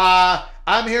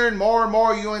 I'm hearing more and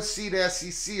more UNC to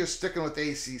SEC are sticking with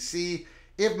ACC.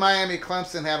 If Miami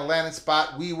Clemson had a landing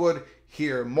spot, we would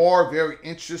hear more. Very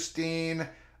interesting.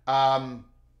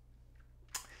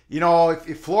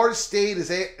 If Florida State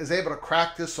is able to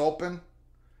crack this open,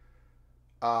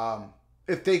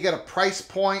 if they get a price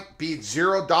point, be it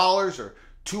 $0 or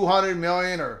 200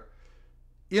 million, or,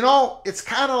 you know, it's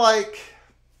kind of like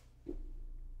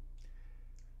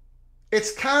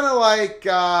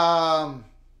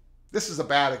this is a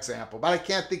bad example, but I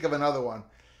can't think of another one.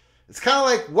 It's kind of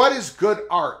like, what is good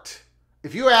art?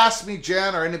 If you ask me,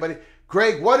 Jen, or anybody,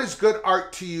 Greg, what is good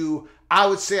art to you? I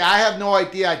would say I have no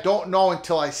idea. I don't know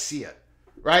until I see it,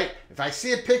 right? If I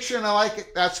see a picture and I like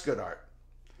it, that's good art.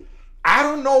 I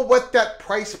don't know what that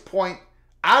price point,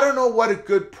 I don't know what a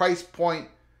good price point,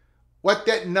 what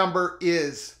that number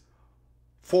is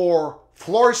for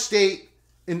Florida State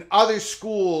and other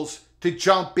schools to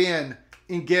jump in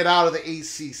and get out of the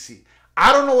ACC.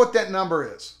 I don't know what that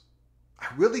number is. I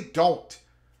really don't.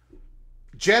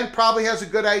 Jen probably has a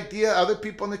good idea, other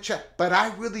people in the chat, but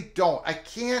I really don't. I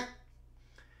can't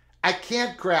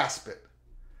grasp it.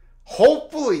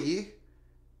 Hopefully,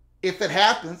 if it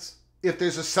happens, if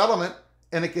there's a settlement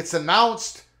and it gets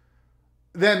announced,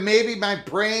 then maybe my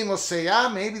brain will say,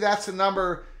 maybe that's a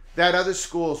number that other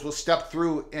schools will step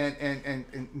through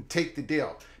and take the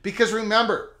deal. Because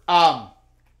remember,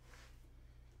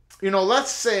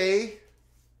 let's say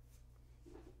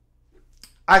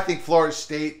I think Florida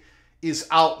State is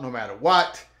out no matter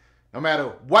what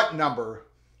number.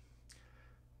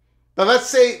 But let's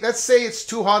say it's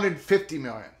 $250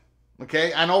 million.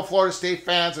 Okay, I know Florida State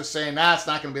fans are saying, it's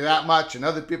not going to be that much, and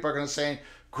other people are going to say,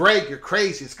 Greg, you're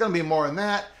crazy. It's going to be more than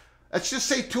that. Let's just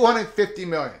say $250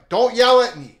 million. Don't yell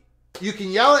at me. You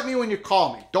can yell at me when you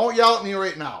call me. Don't yell at me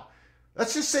right now.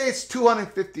 Let's just say it's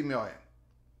 $250 million.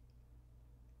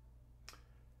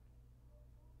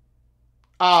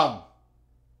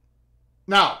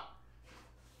 Now,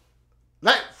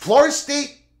 let Florida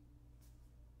State,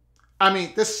 give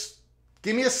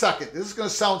me a second. This is going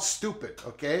to sound stupid,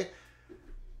 okay?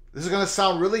 This is going to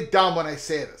sound really dumb when I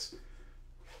say this.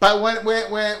 But when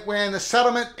the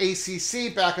settlement,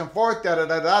 ACC, back and forth, they go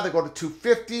to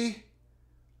 250.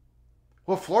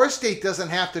 Well, Florida State doesn't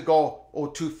have to go,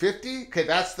 250? Okay,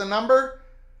 that's the number.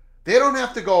 They don't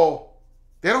have to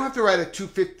write a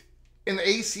 250. In the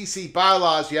ACC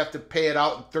bylaws, you have to pay it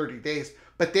out in 30 days.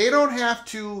 But they don't have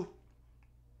to.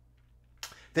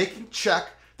 They can check.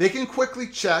 They can quickly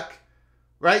check.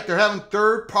 Right? They're having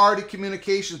third-party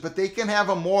communications, but they can have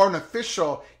an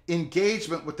official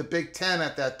engagement with the Big Ten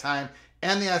at that time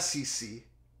and the SEC.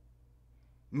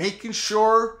 Making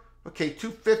sure, okay,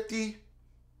 250,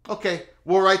 okay,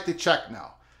 we'll write the check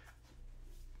now.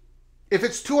 If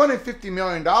it's $250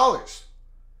 million,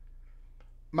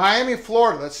 Miami,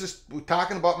 Florida, we're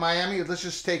talking about Miami, let's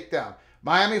just take them.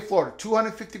 Miami, Florida,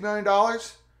 $250 million?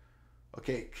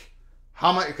 Okay,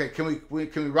 how much? Okay, can we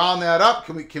round that up?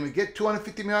 Can we get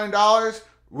 $250 million?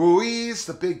 Ruiz,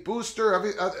 the big booster,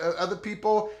 other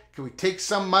people. Can we take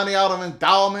some money out of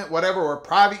endowment, whatever, or a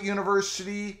private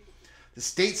university? The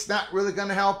state's not really going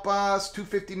to help us.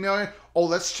 $250 million. Oh,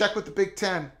 let's check with the Big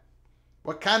Ten.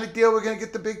 What kind of deal we're going to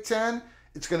get the Big Ten?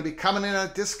 It's going to be coming in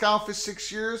at a discount for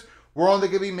 6 years. We're only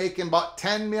going to be making about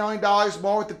 $10 million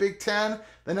more with the Big Ten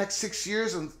the next 6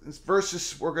 years,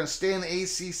 versus we're going to stay in the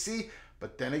ACC.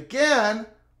 But then again,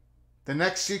 the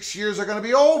next 6 years are going to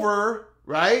be over,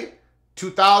 right?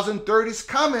 2030 is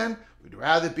coming. We'd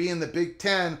rather be in the Big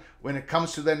Ten when it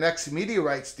comes to the next media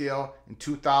rights deal in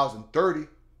 2030.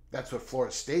 That's what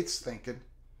Florida State's thinking.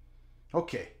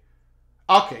 Okay,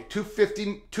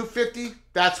 250,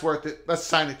 that's worth it. Let's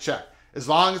sign a check. As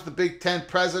long as the Big Ten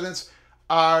presidents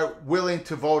are willing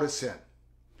to vote us in.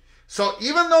 So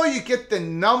even though you get the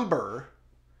number,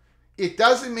 it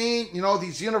doesn't mean,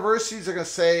 these universities are going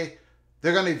to say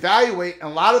they're going to evaluate, and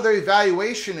a lot of their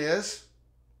evaluation is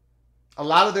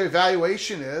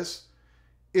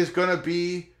going to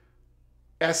be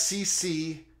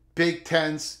SEC, Big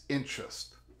Ten's interest.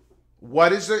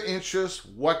 What is their interest?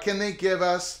 What can they give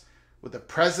us? Would the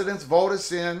presidents vote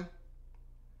us in?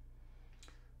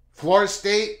 Florida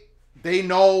State, they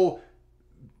know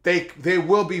they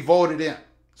will be voted in.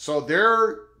 So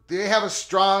they have a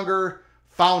stronger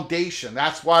foundation.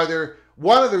 That's why they're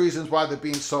one of the reasons why they're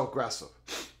being so aggressive.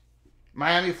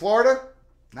 Miami, Florida,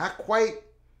 not quite.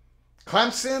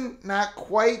 Clemson, not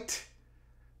quite.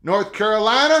 North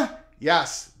Carolina,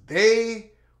 yes,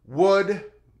 they would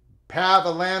have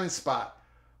a landing spot.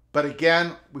 But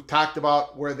again, we talked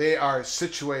about where they are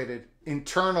situated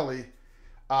internally,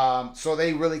 so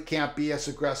they really can't be as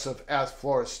aggressive as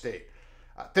Florida State.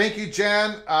 Thank you,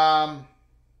 Jen. I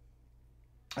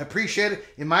appreciate it.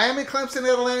 In Miami, Clemson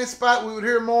at a landing spot, we would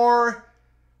hear more.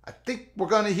 I think we're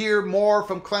going to hear more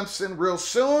from Clemson real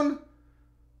soon.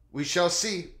 We shall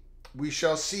see. We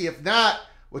shall see. If not,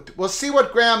 we'll see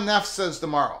what Graham Neff says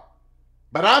tomorrow.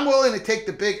 But I'm willing to take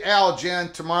the big L,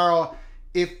 Jen, tomorrow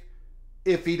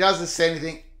if he doesn't say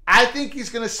anything. I think he's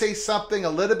going to say something a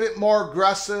little bit more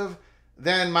aggressive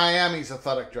than Miami's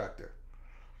athletic director.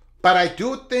 But I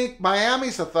do think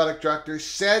Miami's athletic director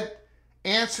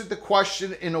answered the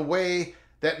question in a way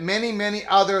that many, many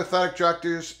other athletic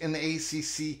directors in the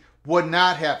ACC would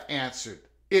not have answered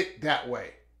it that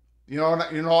way. You know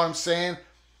what I'm saying?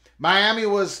 Miami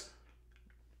was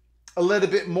a little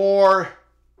bit more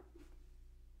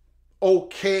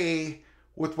okay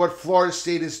with what Florida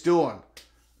State is doing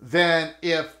than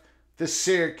if the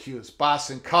Syracuse,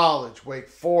 Boston College, Wake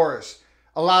Forest,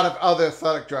 a lot of other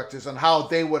athletic directors on how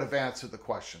they would have answered the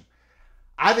question.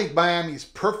 I think Miami's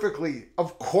perfectly,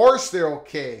 of course they're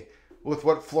okay with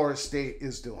what Florida State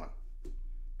is doing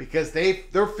because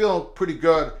they're feeling pretty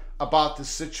good about the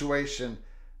situation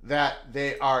that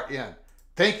they are in.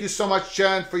 Thank you so much,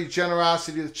 Jen, for your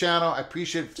generosity to the channel. I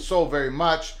appreciate it so very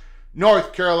much.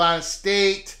 North Carolina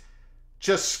State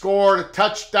just scored a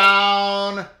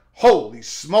touchdown. Holy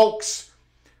smokes.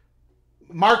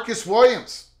 Marcus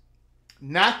Williams.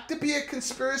 Not to be a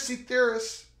conspiracy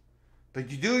theorist, but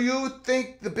do you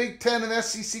think the Big Ten and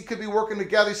SEC could be working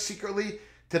together secretly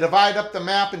to divide up the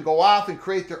map and go off and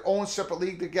create their own separate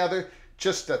league together?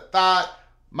 Just a thought.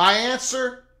 My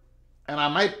answer, and I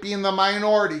might be in the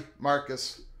minority,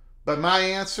 Marcus, but my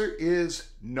answer is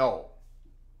no.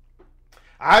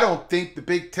 I don't think the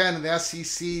Big Ten and the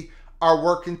SEC are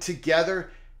working together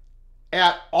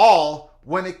at all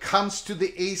when it comes to the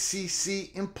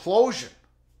ACC implosion.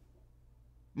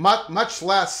 Much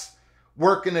less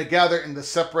working together and to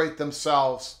separate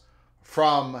themselves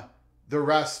from the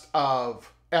rest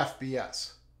of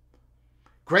FBS.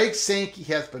 Greg Sankey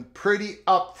has been pretty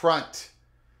upfront.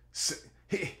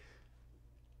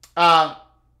 I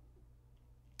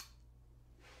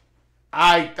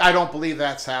don't believe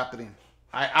that's happening.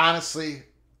 I honestly,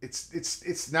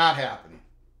 it's not happening.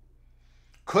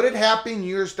 Could it happen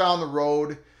years down the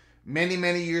road, many,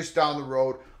 many years down the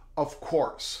road? Of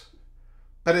course.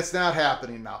 But it's not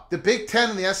happening now. The Big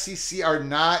Ten and the SEC are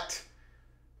not,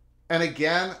 and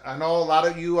again, I know a lot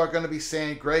of you are going to be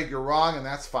saying, Greg, you're wrong, and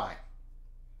that's fine.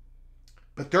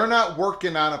 But they're not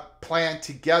working on a plan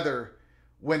together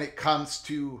when it comes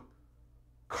to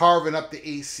carving up the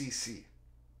ACC.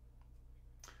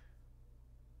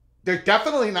 They're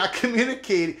definitely not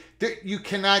communicating. You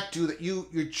cannot do that.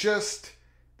 You're just,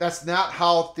 that's not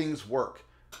how things work.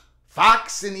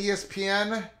 Fox and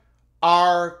ESPN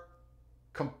are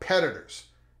competitors.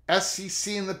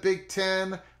 SEC and the Big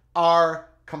Ten are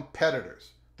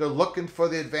competitors. They're looking for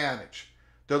the advantage.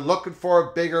 They're looking for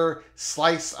a bigger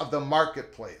slice of the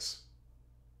marketplace.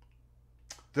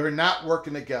 They're not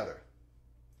working together.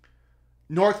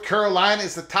 North Carolina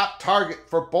is the top target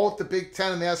for both the Big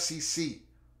Ten and the SEC.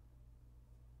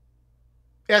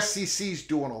 SEC's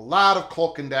doing a lot of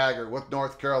cloak and dagger with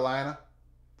North Carolina.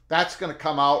 That's going to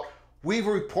come out. We've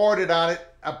reported on it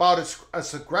about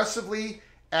as aggressively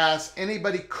as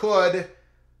anybody could,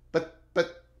 but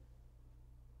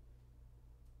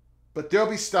there'll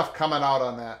be stuff coming out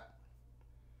on that.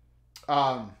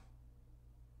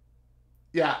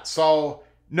 Yeah, so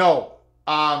no.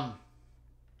 I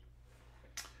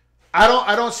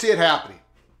don't see it happening.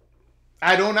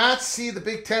 I do not see the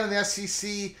Big Ten and the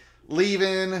SEC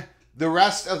leaving the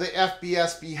rest of the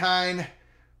FBS behind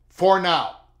for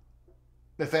now.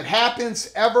 If it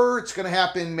happens ever, it's going to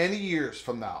happen many years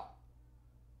from now.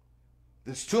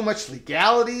 There's too much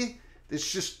legality.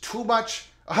 There's just too much.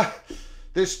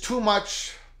 There's too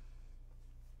much.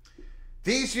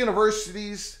 These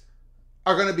universities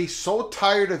are going to be so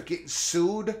tired of getting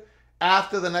sued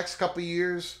after the next couple of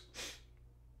years.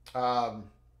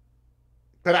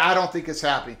 But I don't think it's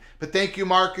happening. But thank you,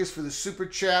 Marcus, for the super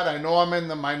chat. I know I'm in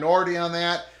the minority on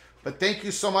that. But thank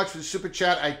you so much for the super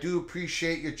chat. I do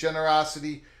appreciate your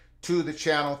generosity to the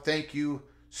channel. Thank you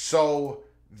so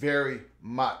very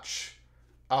much.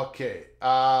 Okay.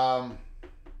 Now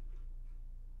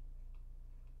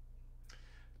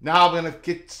I'm going to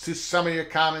get to some of your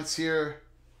comments here.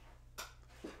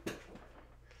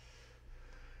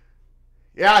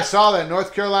 Yeah, I saw that.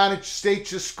 North Carolina State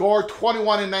just scored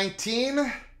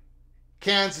 21-19.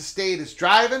 Kansas State is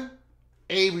driving.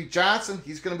 Avery Johnson,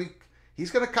 he's going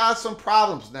to cause some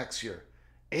problems next year.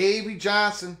 Avery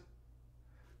Johnson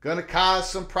going to cause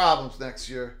some problems next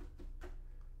year.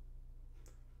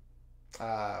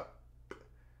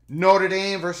 Notre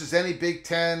Dame versus any Big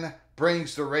Ten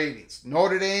brings the ratings.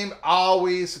 Notre Dame,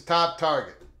 always the top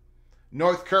target.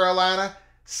 North Carolina,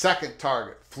 second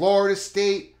target. Florida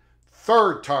State,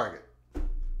 third target.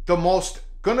 The most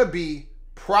going to be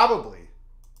probably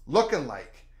looking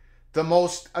like the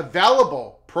most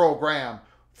available program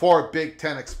for Big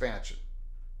Ten expansion.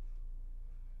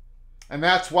 And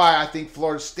that's why I think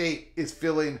Florida State is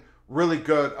feeling really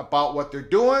good about what they're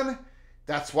doing.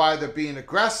 That's why they're being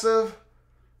aggressive,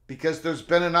 because there's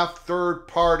been enough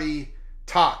third-party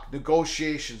talk,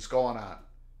 negotiations going on.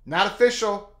 Not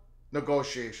official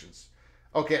negotiations.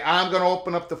 Okay, I'm going to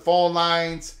open up the phone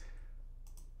lines.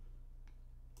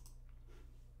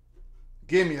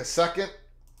 Give me a second.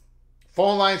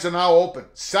 Phone lines are now open.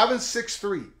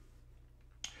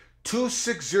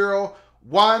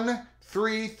 763-260-1333.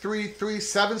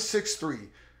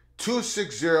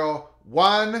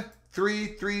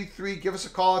 763-260-1333. Give us a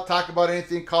call. Talk about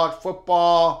anything college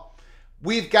football.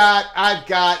 I've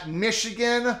got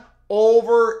Michigan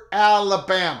over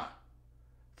Alabama.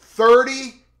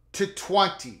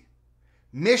 30-20.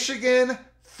 Michigan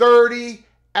 30,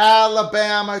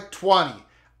 Alabama 20.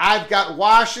 I've got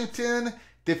Washington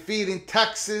defeating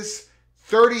Texas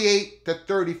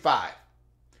 38-35.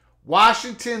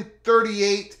 Washington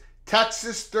 38,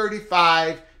 Texas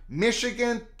 35,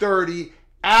 Michigan 30,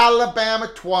 Alabama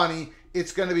 20.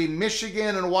 It's going to be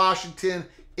Michigan and Washington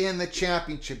in the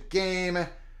championship game.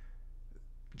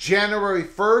 January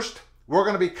 1st, we're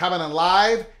going to be coming in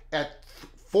live at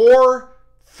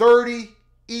 4:30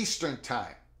 Eastern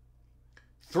Time,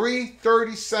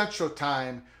 3:30 Central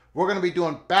Time. We're going to be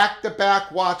doing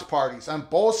back-to-back watch parties on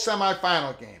both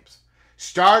semifinal games,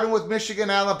 starting with Michigan,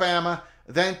 Alabama,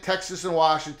 then Texas and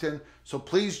Washington. So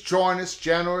please join us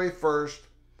January 1st.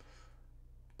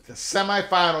 The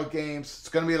semifinal games. It's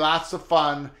going to be lots of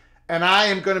fun. And I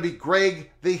am going to be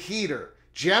Greg the Heater.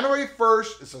 January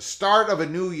 1st is the start of a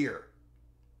new year.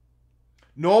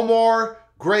 No more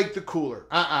Greg the Cooler.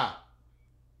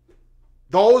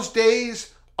 Those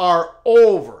days are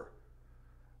over.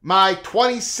 My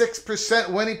 26%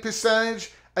 winning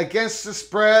percentage against the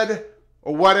spread,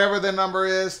 or whatever the number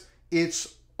is,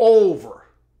 it's over.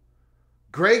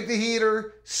 Greg the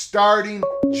Heater starting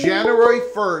January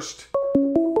 1st.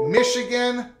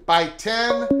 Michigan by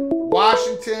 10,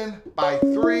 Washington by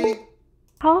 3.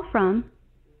 Call from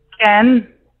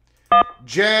Jen.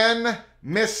 Jen,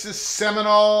 Mrs.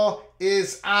 Seminole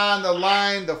is on the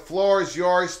line. The floor is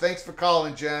yours. Thanks for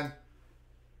calling, Jen.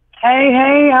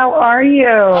 Hey, how are you?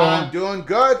 I'm doing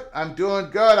good.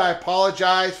 I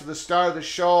apologize for the start of the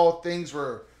show. Things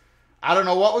were, I don't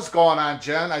know what was going on,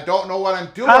 Jen. I don't know what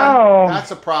I'm doing. Oh. That's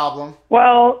a problem.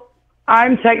 Well,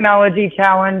 I'm technology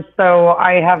challenged, so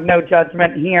I have no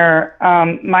judgment here.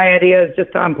 My idea is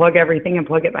just to unplug everything and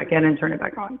plug it back in and turn it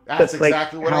back on. That's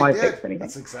exactly like what how I fix did. anything.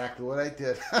 That's exactly what I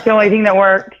did. It's the only thing that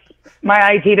works.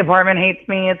 My IT department hates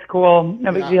me. It's cool.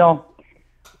 No big deal.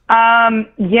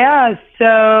 Yeah,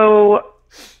 so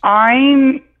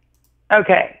I'm,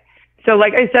 okay. So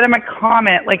like I said in my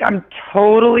comment, like I'm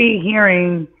totally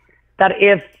hearing that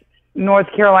if North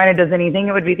Carolina does anything,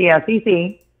 it would be the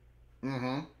SEC.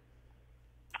 Mm-hmm.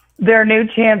 Their new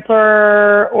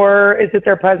chancellor, or is it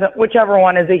their president, whichever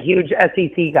one, is a huge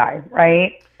SEC guy,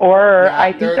 right? Or Yeah,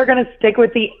 I think they're going to stick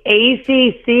with the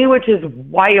ACC, which is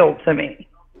wild to me.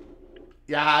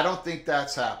 Yeah, I don't think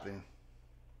that's happening.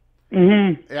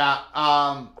 Mm-hmm. Yeah,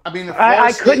 I mean, if Florida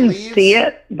I State couldn't leaves, see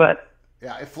it, but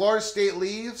yeah, if Florida State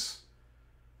leaves,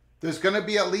 there's going to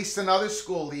be at least another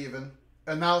school leaving,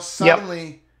 and now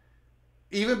suddenly,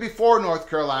 even before North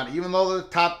Carolina, even though they're the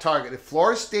top target, if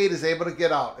Florida State is able to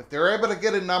get out, if they're able to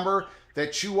get a number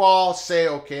that you all say,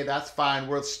 okay, that's fine,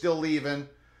 we're still leaving.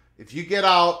 If you get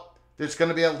out, there's going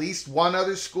to be at least one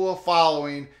other school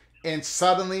following, and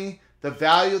suddenly the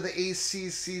value of the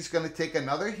ACC is going to take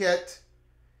another hit.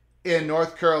 In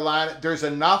North Carolina, there's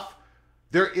enough.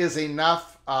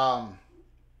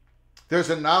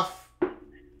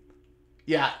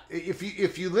 Yeah,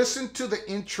 if you listen to the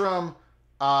interim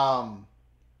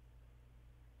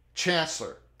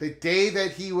chancellor, the day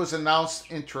that he was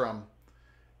announced interim,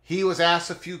 he was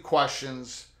asked a few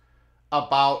questions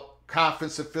about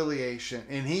conference affiliation,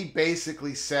 and he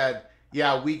basically said,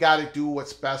 "Yeah, we got to do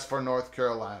what's best for North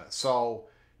Carolina." So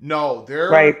no,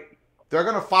 they're right. They're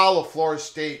going to follow Florida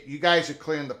State. You guys are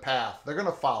clearing the path. They're going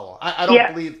to follow. I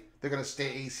don't believe they're going to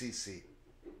stay ACC.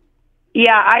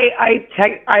 Yeah, I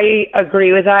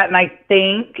agree with that, and I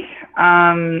think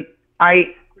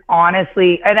I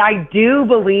honestly, and I do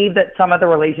believe that some of the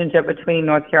relationship between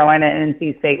North Carolina and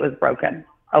NC State was broken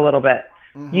a little bit.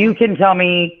 Mm-hmm. You can tell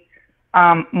me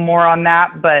more on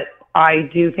that, but I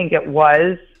do think it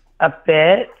was a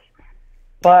bit.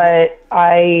 But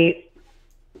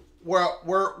Well,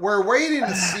 we're waiting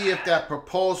to see if that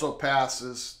proposal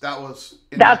passes.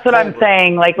 That's what I'm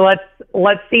saying. Like, let's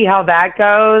see how that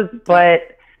goes.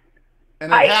 But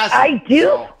and it hasn't, I do.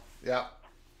 So, yeah.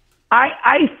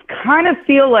 I kind of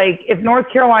feel like if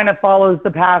North Carolina follows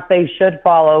the path they should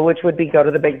follow, which would be go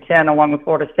to the Big Ten along with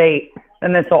Florida State,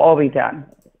 then this will all be done.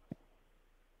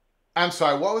 I'm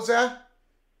sorry, what was that?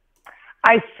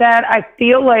 I said I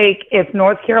feel like if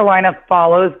North Carolina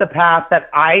follows the path that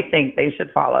I think they should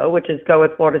follow, which is go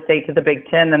with Florida State to the Big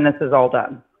Ten, then this is all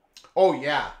done. Oh,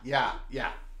 yeah.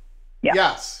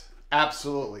 Yes,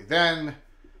 absolutely. Then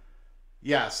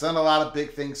a lot of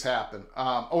big things happen.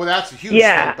 That's a huge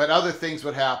thing, but other things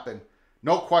would happen.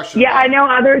 No question. Yeah, I know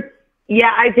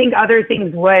I think other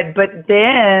things would, but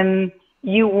then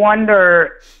you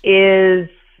wonder and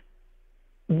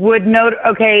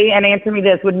answer me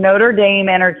this, would Notre Dame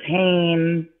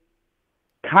entertain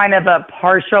kind of a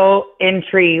partial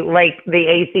entry like the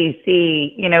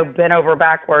ACC, bent over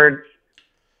backwards,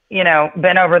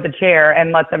 bent over the chair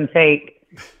and let them take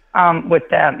with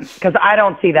them? Because I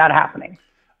don't see that happening.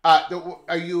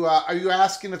 Are you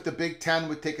asking if the Big Ten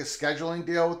would take a scheduling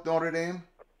deal with Notre Dame?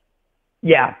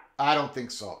 Yeah. I don't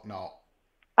think so. No.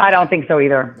 I don't think so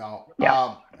either. No.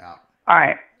 Yeah. No. All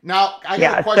right. Now, I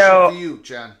got a question for you,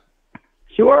 Jen.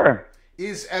 Sure.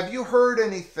 Have you heard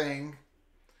anything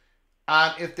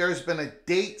on if there's been a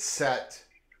date set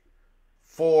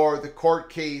for the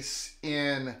court case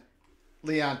in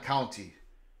Leon County?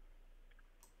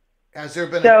 Has there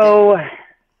been a date?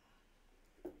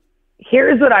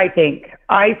 Here's what I think.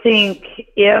 I think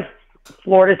if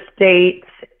Florida State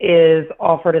is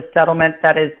offered a settlement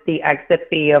that is the exit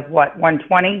fee of what,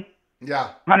 120? Yeah.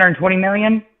 120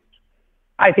 million?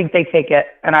 I think they take it,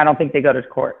 and I don't think they go to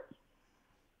court.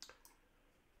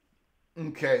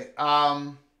 Okay.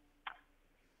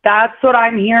 That's what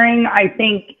I'm hearing. I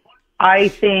think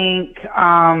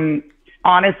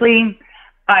honestly,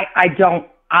 I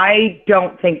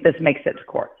don't think this makes it to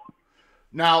court.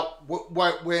 Now,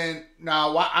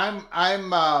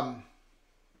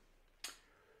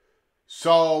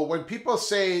 so when people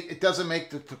say it doesn't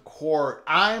make it to court,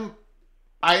 I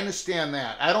understand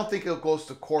that. I don't think it goes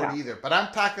to court either, but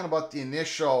I'm talking about the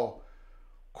initial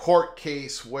court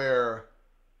case where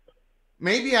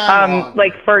maybe I'm wrong.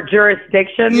 Like for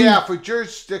jurisdiction? Yeah, for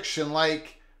jurisdiction, So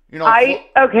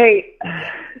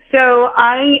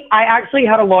I actually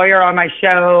had a lawyer on my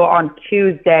show on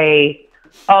Tuesday,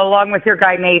 along with your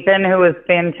guy Nathan, who was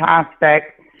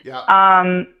fantastic.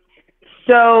 Yeah.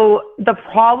 So the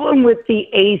problem with the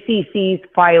ACC's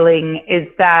filing is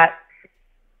that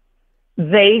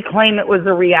they claim it was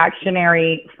a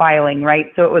reactionary filing,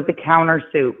 right? So it was a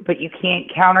countersuit, but you can't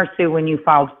countersue when you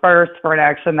filed first for an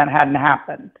action that hadn't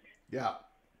happened. Yeah.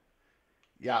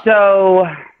 Yeah. So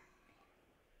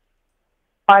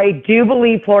I do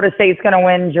believe Florida State's going to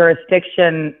win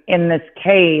jurisdiction in this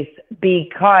case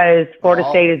because Florida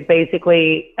State is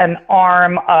basically an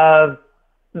arm of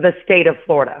the state of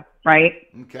Florida, right?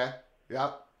 Okay.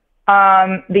 Yeah.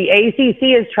 The ACC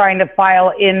is trying to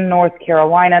file in North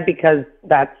Carolina because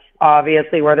that's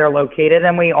obviously where they're located,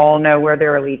 and we all know where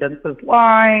their allegiances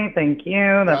lie. Thank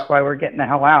you. That's why we're getting the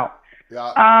hell out.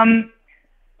 Yeah.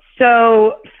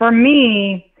 So for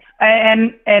me,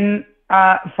 and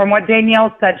from what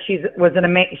Danielle said, she's an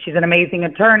amazing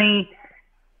attorney.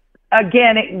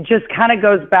 Again, it just kind of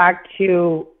goes back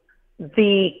to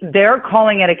they're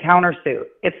calling it a countersuit.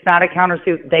 It's not a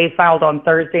countersuit. They filed on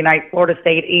Thursday night. Florida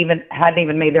State hadn't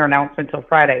even made their announcement until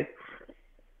Friday.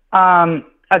 A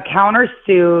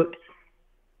countersuit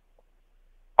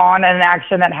on an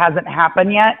action that hasn't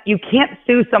happened yet. You can't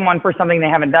sue someone for something they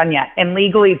haven't done yet. And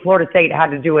legally, Florida State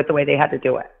had to do it the way they had to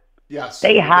do it. Yes.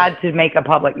 They had to make a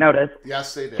public notice.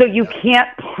 Yes, they did. So you can't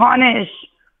punish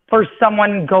for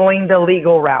someone going the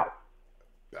legal route.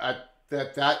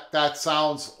 That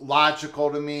sounds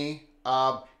logical to me.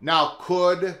 Now,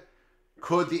 could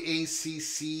the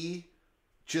ACC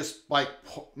just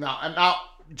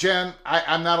Jen?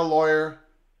 I'm not a lawyer,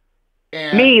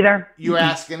 and me either. You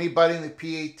ask anybody in the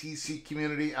PATC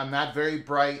community, I'm not very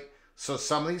bright, so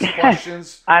some of these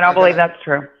questions I don't believe that's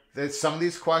true. Some of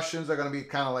these questions are going to be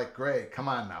kind of like, Greg, come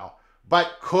on now.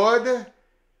 But could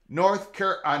North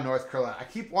Carolina? I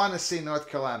keep wanting to say North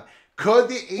Carolina. Could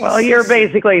the ACC... Well, you're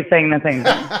basically saying the same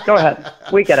thing. Go ahead.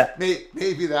 We get it.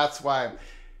 Maybe that's why.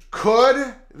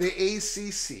 Could the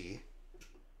ACC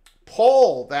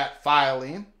pull that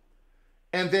filing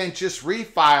and then just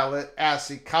refile it as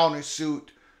a countersuit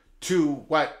to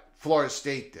what Florida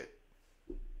State did?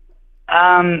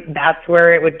 That's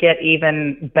where it would get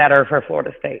even better for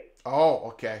Florida State. Oh,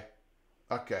 okay.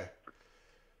 Okay.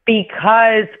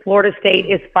 Because Florida State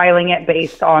is filing it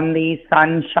based on the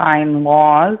sunshine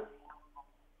laws.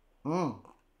 Okay.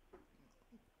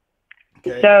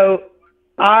 So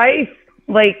I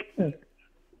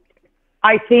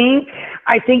think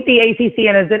I think the ACC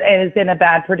is in a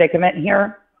bad predicament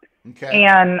here. Okay.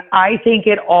 And I think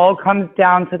it all comes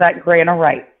down to that grant of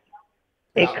rights.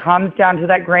 It comes down to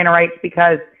that grant of rights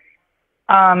because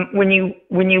when you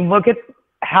look at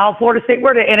how Florida State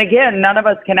worded, and again, none of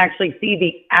us can actually see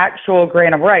the actual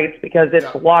grant of rights because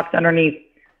it's locked underneath,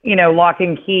 lock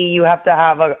and key. You have to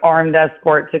have an armed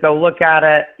escort to go look at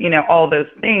it, all those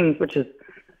things, which is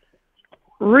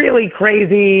really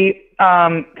crazy.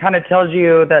 Kind of tells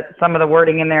you that some of the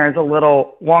wording in there is a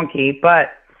little wonky,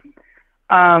 but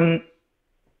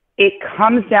it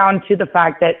comes down to the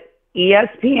fact that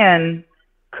ESPN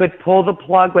could pull the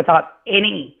plug without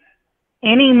any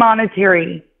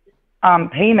monetary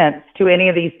payments to any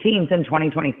of these teams in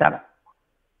 2027.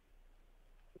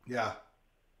 Yeah.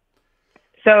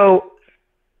 So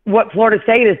what Florida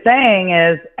State is saying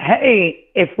is, hey,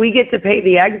 if we get to pay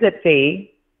the exit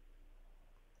fee,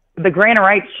 the grant of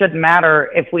rights shouldn't matter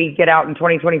if we get out in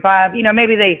 2025.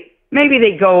 Maybe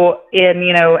they go in,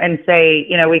 and say,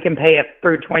 we can pay it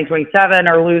through 2027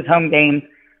 or lose home games,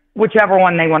 whichever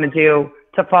one they want to do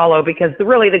to follow, because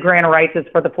really the grant of rights is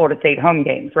for the Florida State home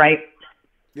games, right?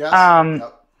 Yes.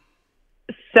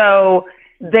 So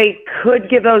they could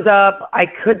give those up. I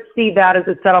could see that as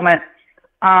a settlement.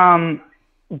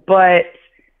 But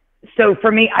so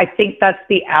for me, I think that's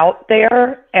the out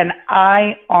there. And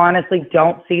I honestly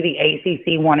don't see the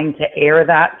ACC wanting to air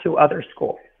that to other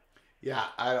schools. Yeah.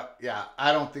 I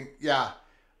don't think,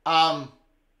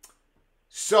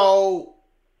 so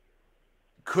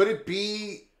could it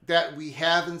be that we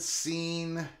haven't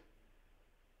seen,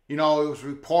 it was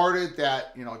reported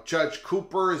that, Judge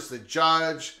Cooper is the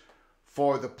judge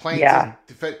for the plaintiff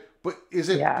defense. But is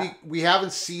it, we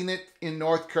haven't seen it in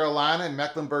North Carolina and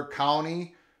Mecklenburg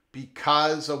County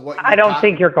because of what I don't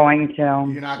think you're going to.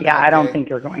 You're not I don't think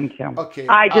you're going to. Okay.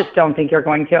 I just don't think you're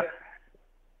going to.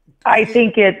 I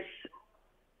think it's,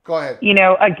 go ahead.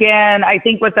 Again, I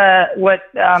think what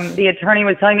the attorney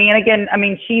was telling me, and again, I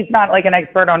mean, she's not like an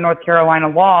expert on North Carolina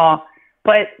law,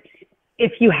 but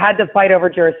if you had to fight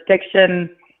over jurisdiction,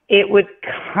 it would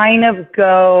kind of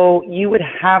go, you would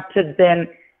have to then,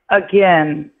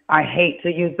 again, I hate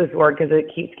to use this word because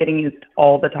it keeps getting used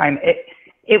all the time.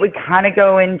 It would kind of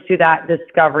go into that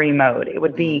discovery mode. It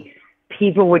would be,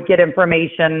 people would get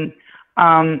information,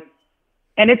 and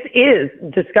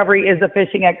discovery is a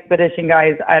fishing expedition,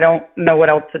 guys. I don't know what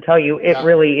else to tell you. It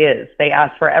really is. They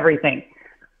ask for everything.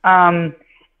 And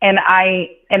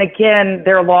again,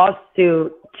 their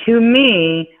lawsuit to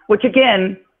me, which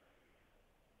again,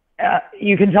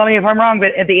 you can tell me if I'm wrong,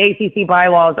 but the ACC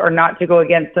bylaws are not to go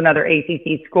against another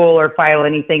ACC school or file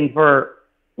anything for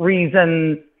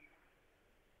reasons.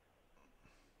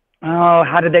 Oh,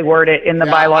 how did they word it in the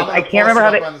bylaws? I can't remember how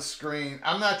they on the screen.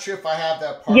 I'm not sure if I have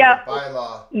that part of the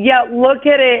bylaw. Yeah, look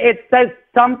at it. It says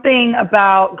something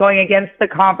about going against the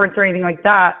conference or anything like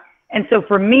that. And so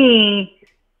for me,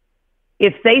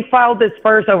 if they filed this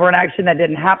first over an action that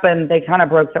didn't happen, they kind of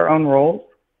broke their own rules.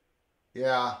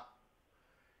 Yeah.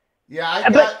 Yeah.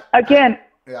 Go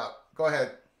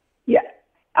ahead. Yeah.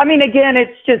 I mean, again,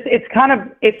 it's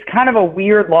kind of a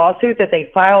weird lawsuit that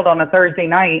they filed on a Thursday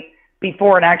night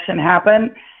before an action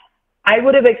happened. I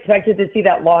would have expected to see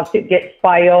that lawsuit get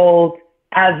filed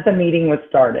as the meeting was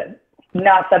started,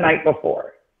 not the night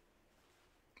before.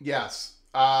 Yes.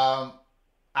 I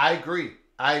agree.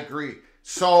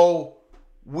 So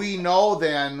we know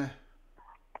then,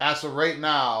 as of right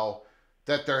now,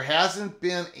 that there hasn't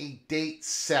been a date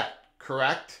set,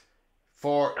 correct?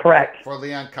 For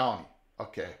Leon County.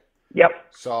 Okay. Yep.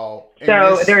 So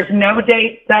there's no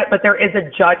date set, but there is a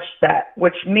judge set,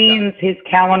 which means his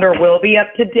calendar will be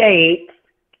up to date.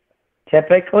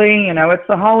 Typically, it's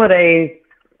the holidays.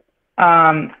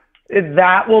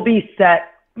 That will be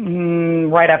set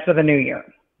right after the new year.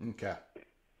 Okay.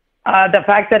 The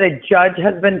fact that a judge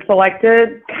has been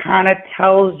selected kind of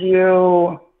tells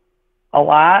you a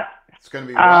lot. It's going to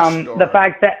be rushed.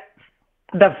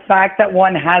 The fact that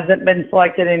one hasn't been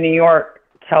selected in New York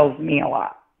tells me a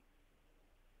lot.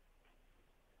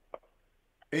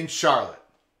 In Charlotte.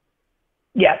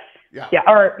 Yes. Yeah. Yeah.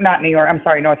 Or not New York. I'm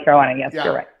sorry, North Carolina. Yes,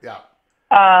 you're right. Yeah.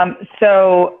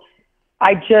 So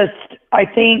I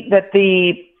think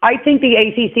the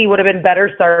ACC would have been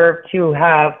better served to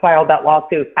have filed that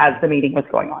lawsuit as the meeting was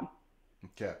going on.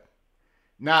 Okay.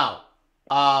 Now,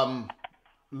 let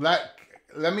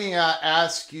me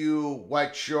ask you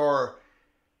what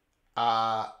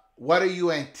are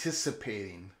you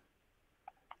anticipating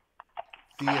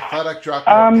the athletic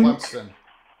director of Clemson?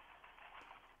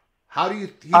 How do you?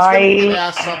 He's going to get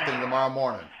asked something tomorrow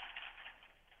morning.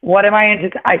 What am I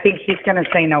anticipating? I think he's going to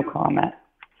say no comment.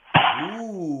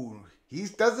 Ooh, He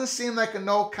doesn't seem like a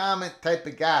no comment type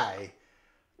of guy.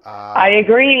 I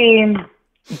agree,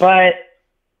 but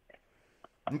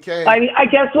okay. I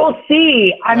guess we'll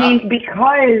see. I mean,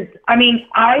 because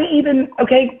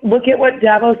look at what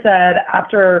Dabo said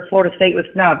after Florida State was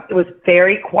snubbed. It was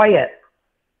very quiet.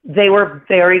 They were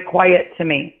very quiet to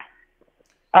me.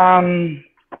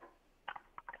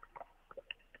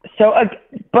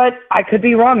 But I could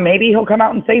be wrong. Maybe he'll come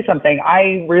out and say something.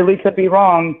 I really could be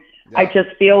wrong. Yeah. I just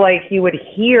feel like you would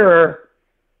hear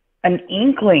an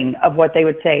inkling of what they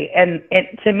would say. And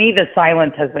to me, the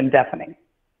silence has been deafening.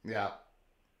 Yeah.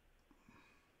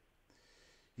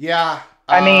 Yeah.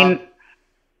 I mean,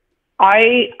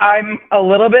 I'm a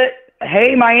little bit,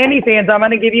 hey, Miami fans, I'm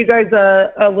going to give you guys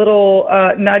a little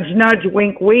nudge, nudge,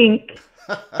 wink, wink.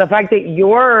 The fact that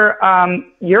your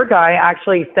guy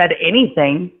actually said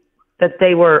anything that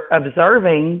they were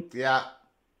observing. Yeah.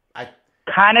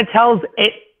 Kind of tells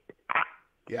it.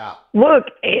 Yeah. Look,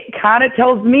 it kind of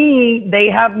tells me they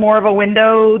have more of a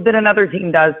window than another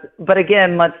team does. But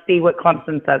again, let's see what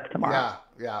Clemson says tomorrow.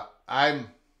 Yeah.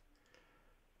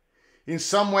 In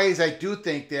some ways, I do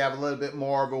think they have a little bit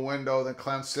more of a window than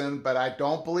Clemson, but I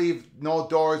don't believe no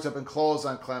doors have been closed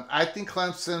on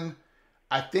Clemson.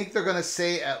 I think they're going to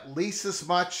say at least as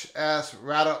much as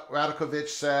Radakovich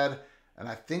said, and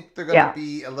I think they're going to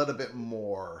be a little bit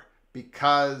more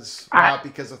because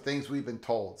of things we've been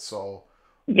told. So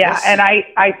yeah, and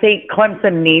I think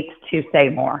Clemson needs to say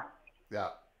more. Yeah.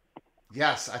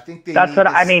 Yes, I think they. That's what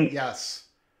I mean. Yes.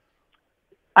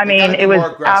 I mean, it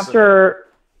was after.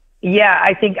 Yeah,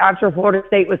 I think after Florida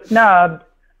State was snubbed,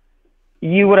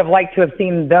 you would have liked to have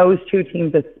seen those two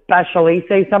teams especially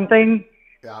say something.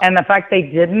 Yeah. And the fact they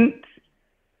didn't,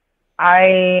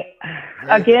 I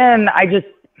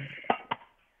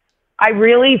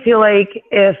really feel like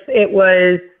if it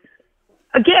was,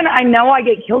 again, I know I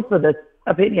get killed for this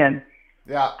opinion.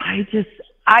 Yeah.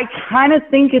 I kind of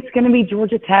think it's going to be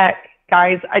Georgia Tech,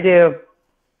 guys. I do.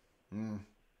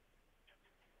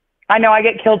 I know I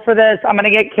get killed for this. I'm going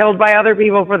to get killed by other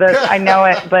people for this. I know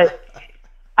it, but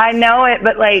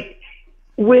like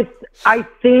I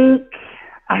think,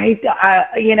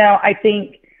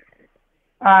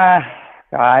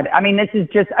 God, I mean,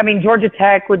 Georgia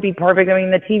Tech would be perfect. I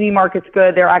mean, the TV market's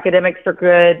good. Their academics are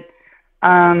good.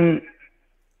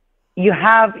 You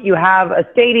have a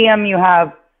stadium. You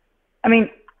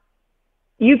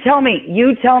tell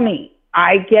me.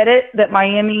 I get it that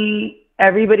Miami,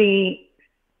 everybody,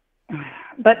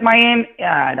 but Miami,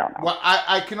 I don't know. Well,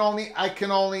 I can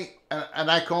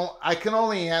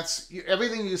only answer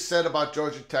everything you said about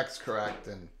Georgia Tech's correct,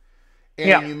 and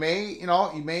you may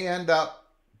end up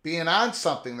being on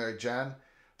something there, Jen.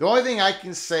 The only thing I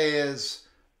can say is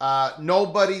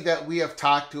nobody that we have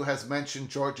talked to has mentioned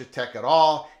Georgia Tech at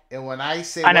all, and when I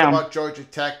say what about Georgia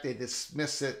Tech, they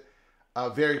dismiss it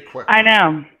very quickly. I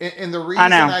know. And the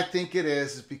reason I think it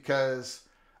is because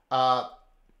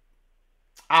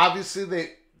obviously the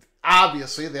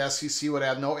SEC would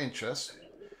have no interest.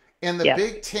 In the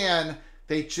Big Ten,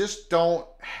 they just don't.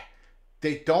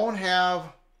 They're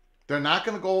not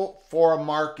going to go for a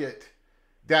market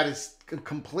that is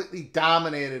completely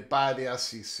dominated by the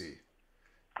SEC,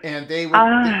 and they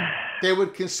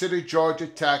would consider Georgia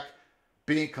Tech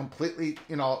being completely.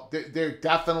 They're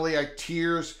definitely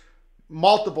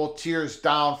multiple tiers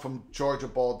down from Georgia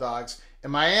Bulldogs.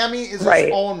 And Miami is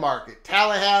its own market.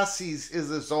 Tallahassee's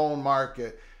is its own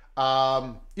market.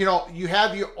 You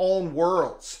have your own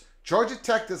worlds. Georgia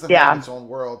Tech doesn't have its own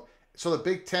world. So the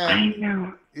Big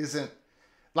Ten isn't.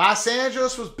 Los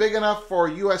Angeles was big enough for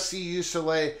USC,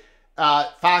 UCLA.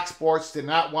 Fox Sports did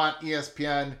not want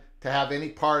ESPN to have any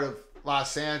part of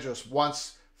Los Angeles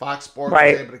once Fox Sports was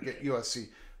able to get USC.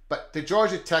 But the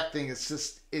Georgia Tech thing is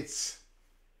just, it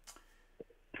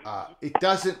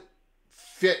doesn't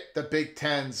fit the Big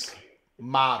Ten's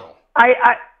model.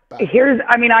 I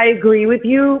agree with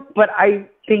you, but I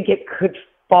think it could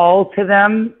fall to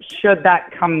them should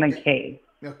that come the case.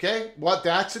 Okay, well,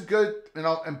 that's a good,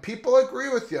 and people agree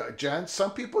with you, Jen.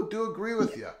 Some people do agree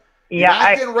with you. You're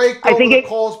not getting raked over the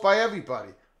coals by everybody.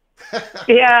 I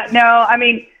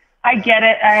get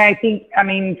it. I think,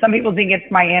 some people think it's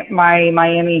my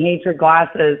Miami hatred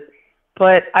glasses,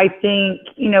 but I think,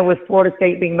 with Florida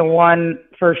State being the one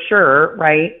for sure,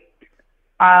 right?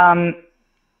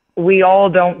 We all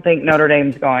don't think Notre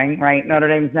Dame's going, right? Notre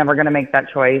Dame's never going to make that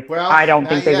choice. Well, I don't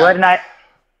think they would. And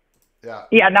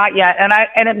not yet.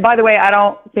 And by the way, I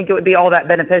don't think it would be all that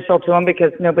beneficial to them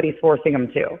because nobody's forcing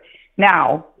them to.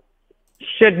 Now,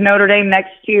 should Notre Dame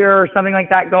next year or something like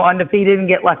that go undefeated and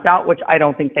get left out, which I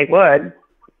don't think they would,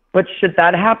 but should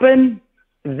that happen,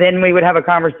 then we would have a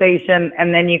conversation,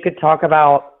 and then you could talk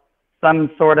about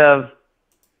some sort of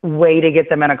way to get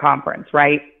them in a conference,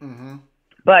 right? Mm-hmm.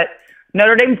 But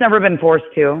Notre Dame's never been forced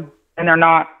to, and they're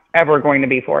not ever going to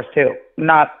be forced to.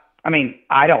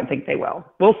 I don't think they will.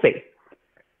 We'll see.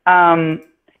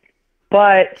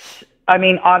 But I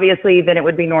mean, obviously, then it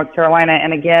would be North Carolina.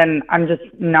 And again, I'm just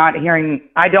not hearing.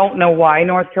 I don't know why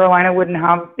North Carolina wouldn't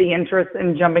have the interest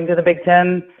in jumping to the Big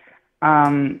Ten.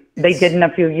 They didn't a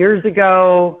few years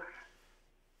ago.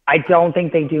 I don't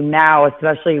think they do now,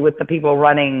 especially with the people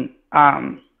running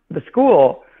the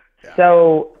school. Yeah.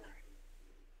 So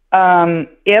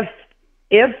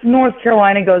if North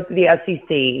Carolina goes to the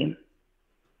SEC,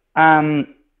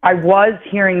 I was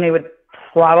hearing they would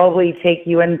probably take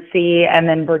UNC and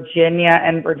then Virginia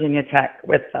and Virginia Tech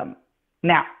with them.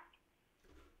 Now,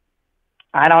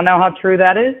 I don't know how true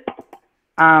that is,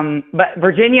 but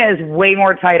Virginia is way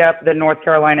more tied up than North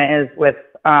Carolina is with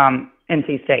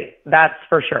NC State. That's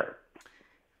for sure.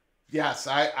 Yes,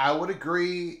 I would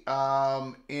agree.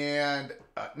 Now,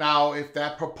 if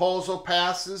that proposal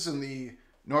passes in the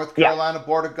North Carolina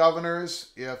Board of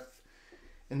Governors, if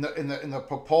in the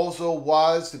proposal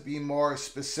was, to be more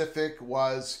specific,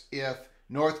 was if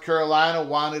North Carolina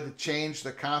wanted to change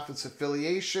the conference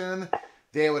affiliation,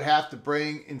 they would have to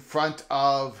bring in front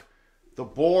of the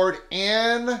board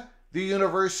and the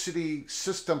university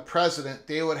system president,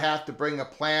 they would have to bring a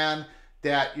plan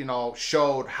that,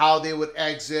 showed how they would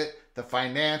exit, the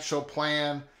financial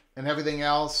plan and everything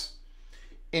else.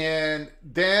 And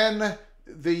then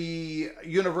the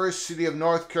University of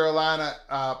North Carolina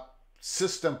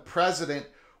system president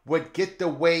would get to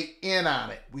weigh in on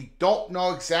it. We don't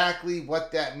know exactly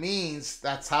what that means.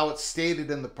 That's how it's stated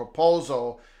in the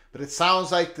proposal. But it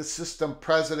sounds like the system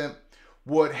president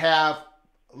would have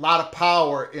a lot of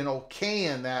power in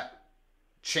okaying that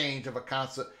change of a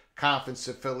conference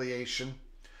affiliation.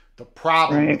 The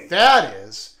problem with that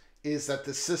is that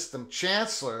the system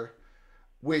chancellor,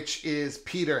 which is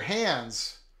Peter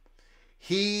Hands,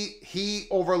 he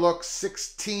overlooks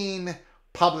 16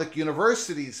 public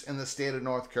universities in the state of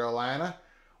North Carolina,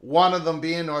 one of them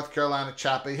being North Carolina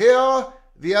Chapel Hill,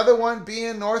 the other one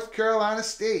being North Carolina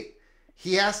State.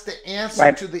 He has to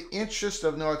answer to the interest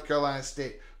of North Carolina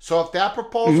State. So if that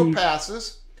proposal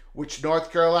passes, which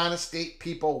North Carolina State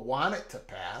people want it to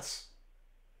pass,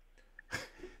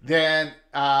 then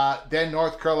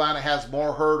North Carolina has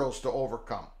more hurdles to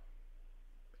overcome.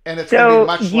 And it's going to be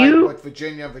much like what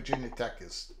Virginia and Virginia Tech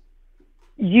is.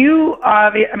 You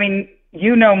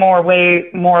know way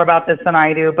more about this than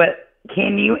I do, but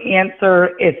can you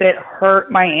answer if it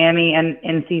hurt Miami and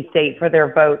NC State for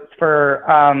their votes for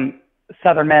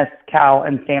Southern Miss, Cal,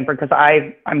 and Stanford? Because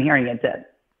I'm hearing it did.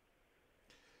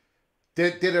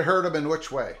 Did it hurt them in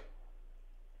which way?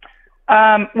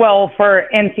 Well, for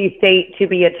NC State to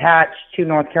be attached to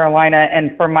North Carolina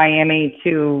and for Miami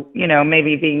to,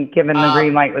 maybe being given the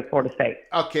green light with Florida State.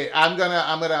 Okay, I'm gonna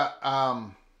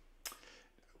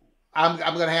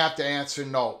have to answer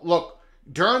no. Look,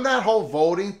 during that whole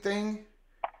voting thing,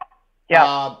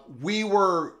 we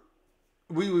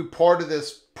reported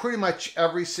this pretty much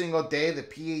every single day. The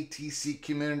PATC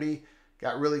community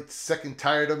got really sick and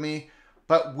tired of me.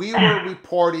 But we were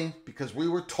reporting, because we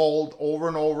were told over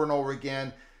and over and over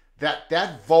again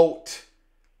that vote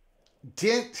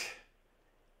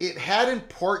it had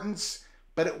importance,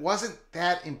 but it wasn't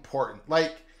that important.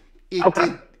 Like it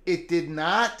wasn't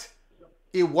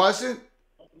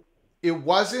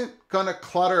going to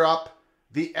clutter up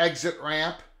the exit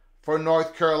ramp for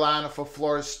North Carolina, for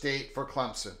Florida State, for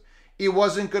Clemson. It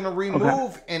wasn't going to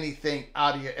remove anything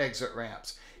out of your exit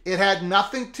ramps. It had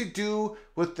nothing to do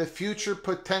with the future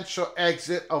potential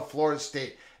exit of Florida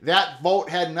State. That vote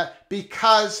had not,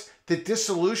 because the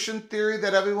dissolution theory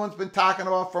that everyone's been talking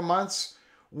about for months,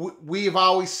 we've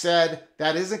always said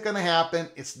that isn't going to happen.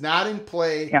 It's not in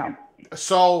play. Yeah.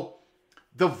 So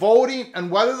the voting, and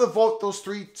whether to vote those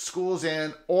three schools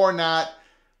in or not,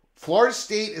 Florida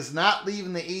State is not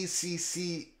leaving the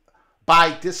ACC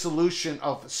by dissolution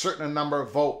of a certain number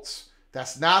of votes.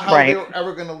 That's not how they were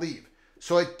ever going to leave.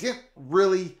 So it didn't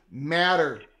really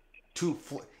matter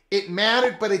it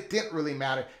mattered, but it didn't really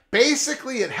matter.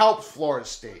 Basically, it helped Florida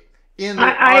State.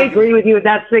 I agree with you.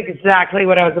 That's exactly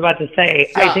what I was about to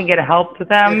say. Yeah. I think it helped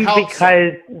them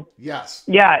because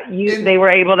they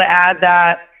were able to add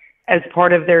that as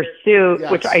part of their suit,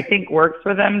 which I think works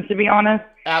for them, to be honest.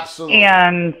 Absolutely.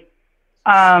 And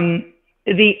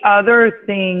the other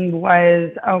thing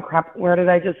was, oh crap, where did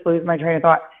I just lose my train of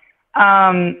thought?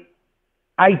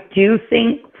 I do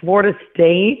think Florida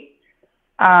State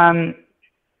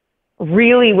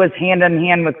really was hand in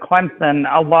hand with Clemson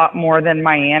a lot more than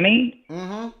Miami.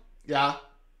 Mm-hmm. Yeah.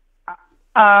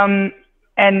 And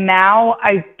And now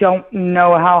I don't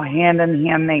know how hand in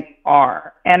hand they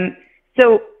are. And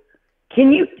so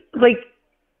can you, like,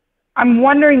 I'm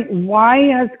wondering, why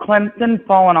has Clemson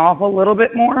fallen off a little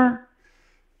bit more?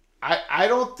 I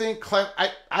don't think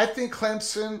I think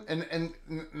Clemson,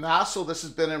 and also this has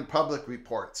been in public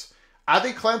reports. I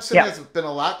think Clemson has been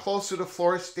a lot closer to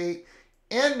Florida State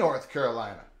and North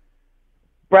Carolina.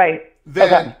 Right.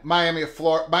 Than Miami.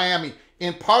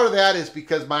 And part of that is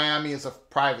because Miami is a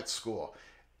private school.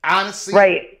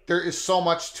 Honestly, there is so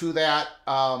much to that.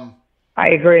 I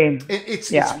agree.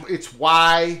 It's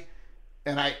why,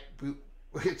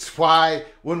 it's why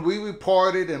when we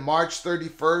reported in March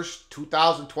 31st,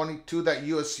 2022, that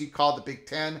USC called the Big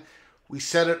Ten, we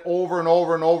said it over and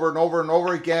over and over and over and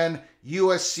over again.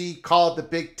 USC called the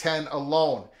Big Ten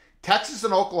alone. Texas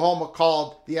and Oklahoma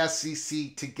called the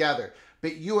SEC together,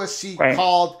 but USC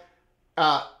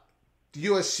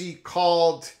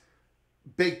called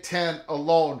Big Ten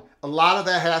alone. A lot of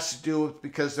that has to do with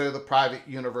because they're the private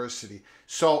university.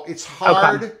 So it's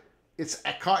hard. Okay. It's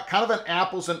kind of an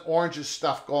apples and oranges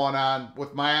stuff going on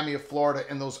with Miami of Florida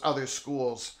and those other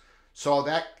schools. So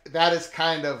that is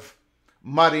kind of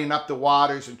muddying up the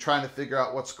waters and trying to figure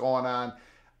out what's going on.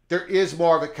 There is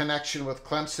more of a connection with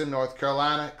Clemson, North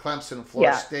Carolina, Clemson, and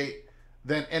Florida State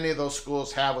than any of those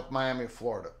schools have with Miami of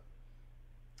Florida.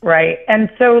 Right.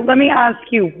 And so let me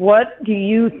ask you, what do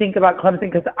you think about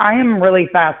Clemson? Because I am really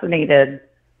fascinated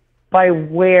by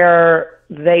where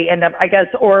they end up, I guess,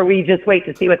 or we just wait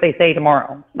to see what they say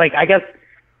tomorrow. Like, I guess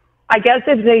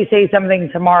if they say something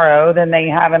tomorrow, then they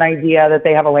have an idea that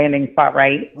they have a landing spot,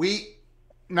 right? We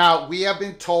have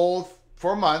been told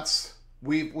for months,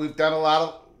 we've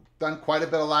done quite a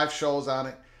bit of live shows on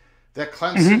it, that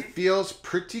Clemson feels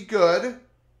pretty good.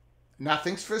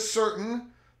 Nothing's for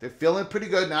certain. They're feeling pretty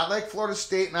good. Not like Florida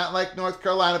State, not like North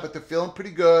Carolina, but they're feeling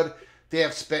pretty good. They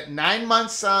have spent 9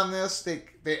 months on this. They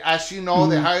as you know,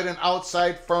 they hired an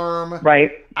outside firm.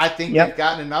 Right. I think they've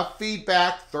gotten enough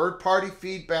feedback, third-party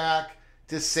feedback,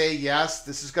 to say, yes,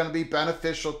 this is going to be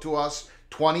beneficial to us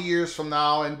 20 years from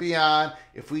now and beyond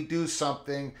if we do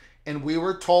something. And we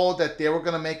were told that they were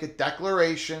going to make a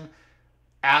declaration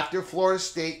after Florida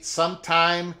State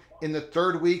sometime in the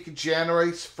third week of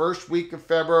January, first week of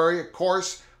February. Of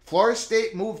course, Florida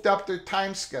State moved up their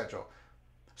time schedule.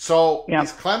 So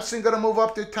is Clemson going to move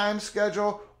up their time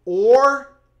schedule,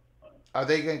 or are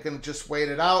they going to just wait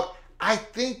it out? I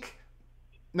think,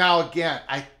 now again,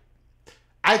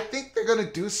 I think they're going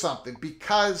to do something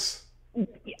because...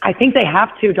 I think they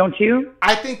have to, don't you?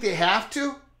 I think they have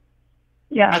to.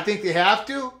 Yeah. I think they have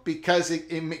to because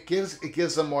it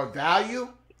gives them more value.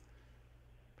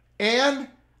 And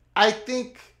I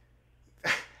think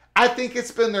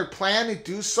it's been their plan to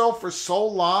do so for so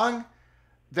long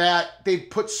that they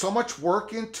put so much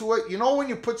work into it. You know, when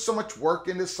you put so much work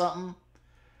into something,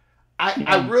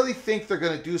 I really think they're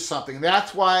going to do something.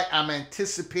 That's why I'm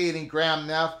anticipating Graham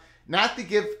Neff, not to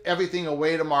give everything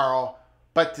away tomorrow,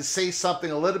 but to say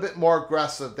something a little bit more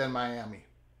aggressive than Miami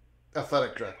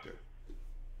athletic director.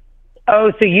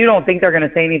 Oh, so you don't think they're going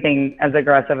to say anything as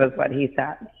aggressive as what he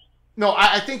said? No,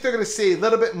 I think they're going to say a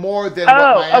little bit more than what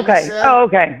Miami said. Oh,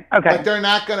 okay. But they're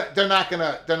not going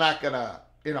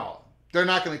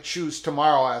to choose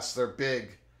tomorrow as their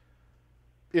big,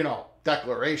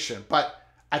 declaration. But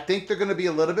I think they're going to be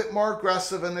a little bit more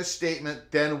aggressive in their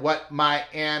statement than what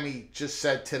Miami just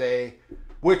said today,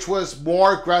 which was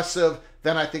more aggressive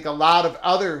than I think a lot of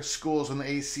other schools in the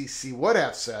ACC would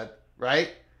have said,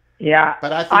 right? Yeah.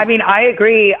 But I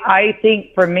agree. I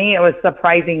think for me, it was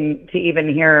surprising to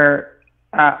even hear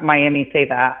Miami say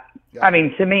that. Yeah. I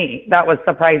mean, to me, that was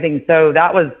surprising. So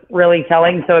that was really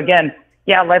telling. So again,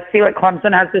 let's see what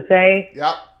Clemson has to say.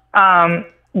 Yeah.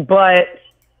 But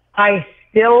I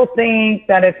still think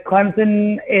that if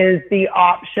Clemson is the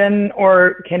option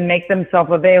or can make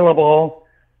themselves available,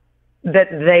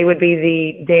 that they would be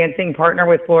the dancing partner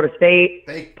with Florida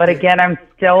State. But again, I'm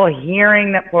still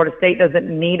hearing that Florida State doesn't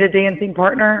need a dancing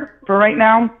partner for right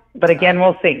now. But again,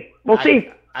 we'll see. We'll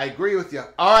see. I agree with you.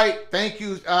 All right. Thank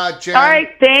you, Jen. All right.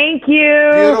 Thank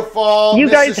you. Beautiful. You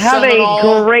guys have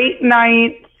a great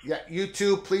night. Yeah, you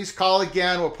too. Please call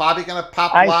again. We're probably going to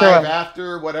pop live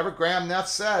after whatever Graham Neff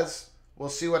says. We'll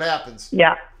see what happens.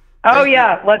 Yeah. Oh,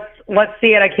 yeah. Let's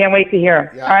see it. I can't wait to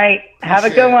hear. Yeah. All right. Have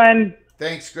a good one.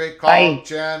 Thanks. Great call, Bye.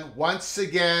 Jen. Once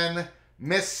again,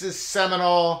 Mrs.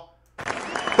 Seminole.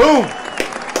 Boom.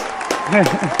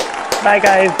 Bye,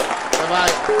 guys.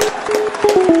 Bye-bye.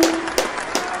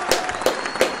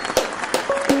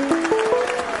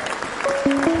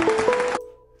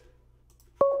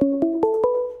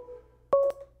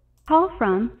 Call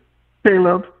from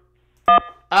Caleb.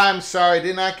 I'm sorry,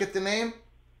 did not get the name?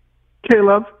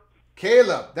 Caleb.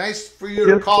 Caleb, nice for you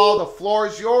to call. The floor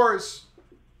is yours.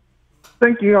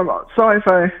 Thank you. I'm sorry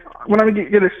if when I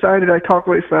get excited, I talk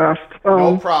way fast.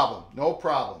 No problem. No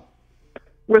problem.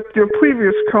 With your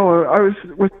previous caller, I was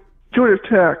with Georgia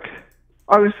Tech.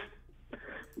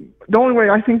 The only way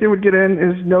I think they would get in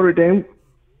is Notre Dame.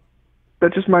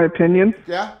 That's just my opinion.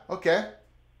 Yeah. Okay.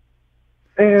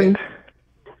 And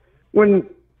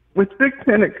with Big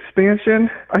Ten expansion,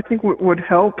 I think what would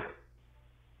help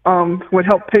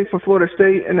pay for Florida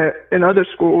State and other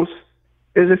schools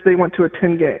is if they went to a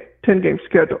 10-game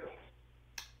schedule.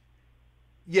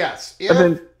 Yes.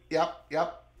 Yep.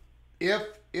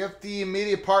 If the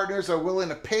media partners are willing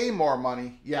to pay more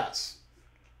money, yes.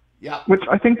 Yep. Which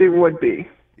I think they would be.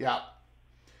 Yeah.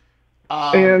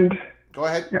 And go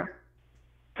ahead. Yeah.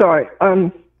 Sorry.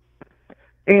 And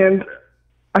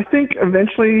I think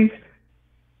eventually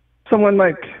someone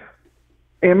like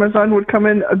Amazon would come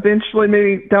in eventually,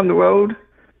 maybe down the road,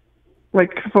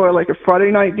 like for like a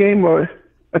Friday night game or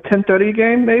a 10:30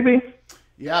 game, maybe.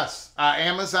 Yes.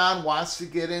 Amazon wants to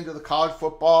get into the college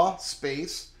football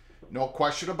space. No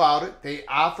question about it. They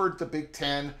offered the Big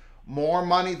Ten more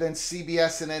money than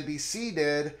CBS and NBC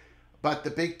did, but the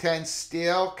Big Ten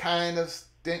still kind of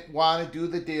didn't want to do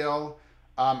the deal.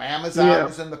 Amazon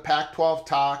was in the Pac-12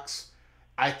 talks.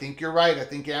 I think you're right. I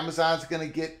think Amazon's going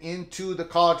to get into the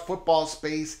college football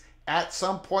space at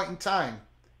some point in time.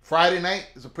 Friday night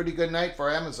is a pretty good night for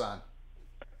Amazon.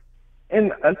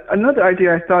 And another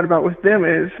idea I thought about with them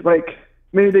is, like,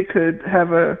 maybe they could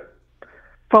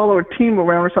follow a team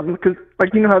around or something, because,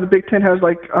 like, you know how the Big Ten has,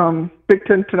 like, Big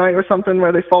Ten Tonight or something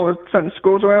where they follow certain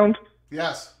schools around?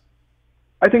 Yes.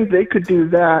 I think they could do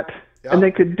that, and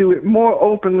they could do it more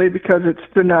openly because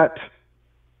they're not,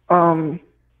 I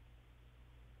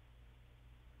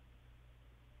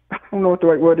don't know what the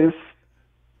right word is.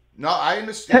 No, I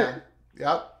understand.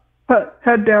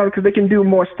 Head down, because they can do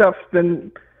more stuff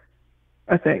than,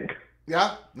 I think.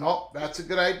 Yeah, no, that's a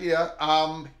good idea.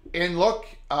 And look,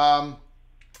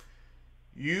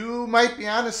 you might be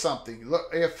onto something. Look,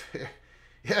 if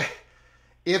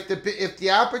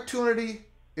the opportunity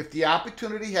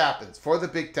happens for the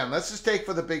Big Ten, let's just take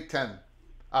for the Big Ten,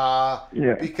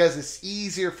 because it's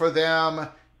easier for them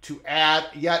to add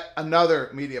yet another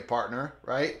media partner,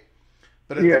 right?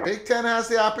 But if the Big Ten has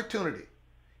the opportunity,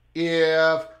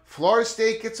 if Florida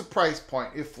State gets a price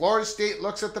point, if Florida State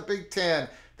looks at the Big Ten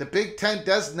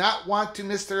does not want to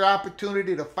miss their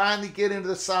opportunity to finally get into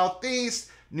the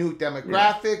Southeast, new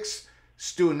demographics,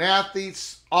 student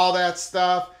athletes, all that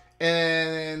stuff,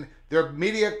 and their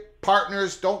media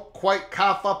partners don't quite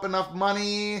cough up enough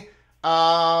money,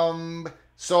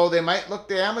 so they might look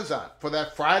to Amazon for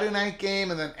that Friday night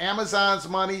game, and then Amazon's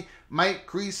money might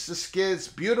grease the skids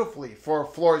beautifully for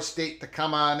Florida State to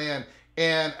come on in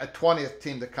and a 20th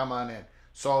team to come on in.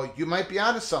 So you might be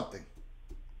onto something.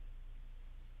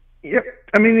 Yep.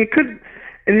 I mean,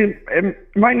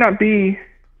 it might not be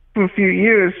for a few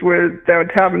years where that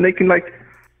would happen. They can, like,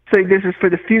 say this is for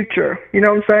the future. You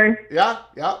know what I'm saying? Yeah.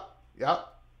 No.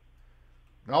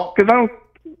 Because I don't.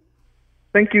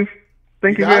 Thank you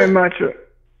very much.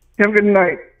 Have a good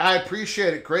night. I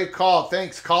appreciate it. Great call.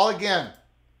 Thanks. Call again.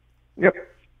 Yep.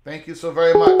 Thank you so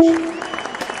very much.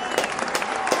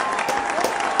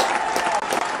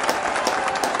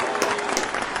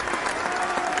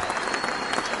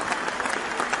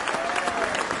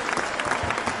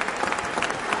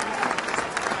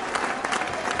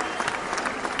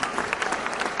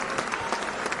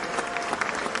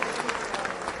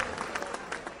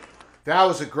 That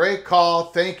was a great call.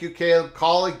 Thank you, Caleb.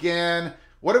 Call again.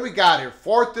 What do we got here?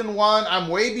 4th and 1. I'm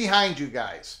way behind you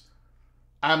guys.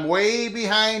 I'm way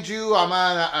behind you.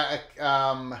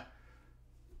 I'm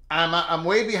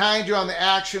way behind you on the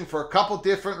action for a couple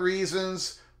different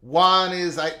reasons. One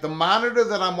is the monitor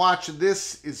that I'm watching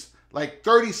this is like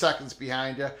 30 seconds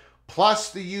behind you,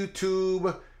 plus the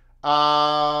YouTube.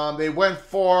 They went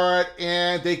for it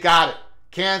and they got it.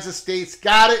 Kansas State's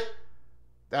got it.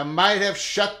 That might have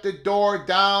shut the door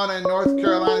down in North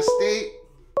Carolina State.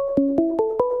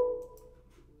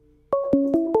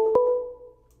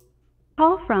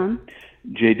 Call from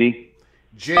JD.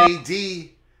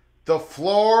 JD, the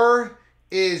floor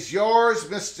is yours,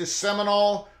 Mr.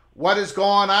 Seminole. What is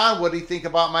going on? What do you think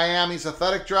about Miami's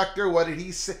athletic director? What did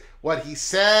he say? What he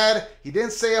said? He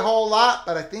didn't say a whole lot,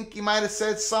 but I think he might have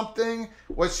said something.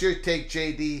 What's your take,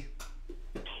 JD?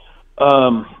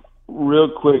 Real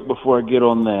quick before I get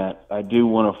on that, I do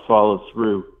want to follow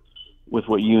through with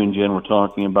what you and Jen were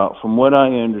talking about. From what I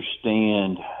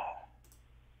understand,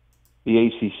 the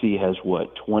ACC has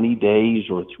 20 days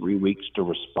or 3 weeks to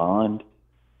respond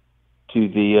to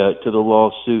the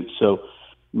lawsuit. So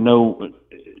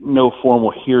no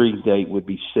formal hearing date would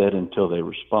be set until they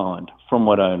respond, from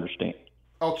what I understand.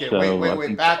 Okay, So,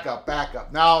 wait. Back up.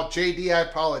 Now, JD, I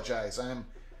apologize.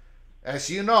 As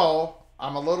you know,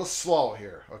 I'm a little slow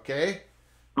here. Okay.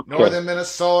 Northern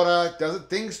Minnesota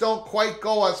things don't quite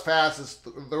go as fast as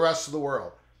the rest of the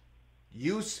world.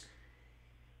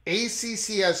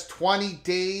 ACC has 20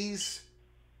 days,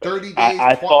 30 days.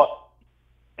 I thought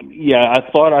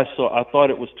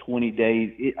it was 20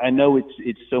 days. I know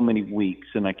it's so many weeks,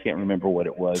 and I can't remember what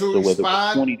it was. So whether it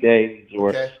was 20 days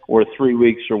or 3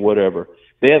 weeks or whatever,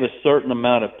 they have a certain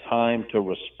amount of time to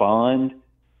respond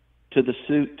to the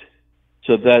suit.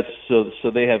 So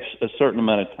they have a certain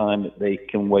amount of time that they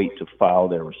can wait to file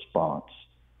their response.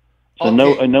 So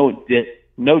no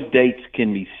dates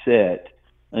can be set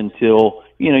until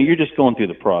you're just going through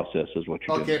the process is what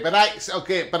you're doing. But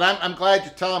I'm glad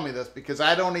you're telling me this because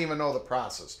I don't even know the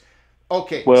process.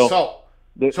 Okay, well,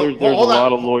 there's a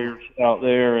lot of lawyers out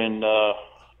there, and I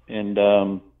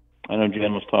know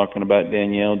Jen was talking about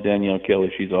Danielle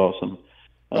Kelly. She's awesome.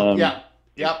 Yep.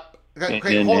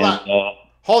 Okay,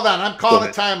 hold on. I'm calling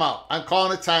a timeout.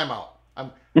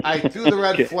 I threw the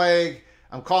red flag.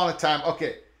 I'm calling a time.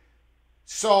 Okay.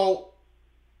 So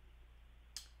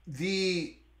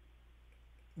the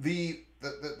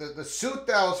suit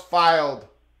that was filed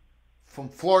from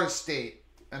Florida State,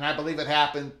 and I believe it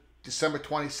happened December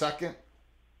 22nd.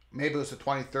 Maybe it was the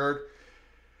 23rd.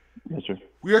 Yes, sir.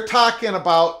 We are talking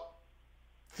about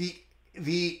the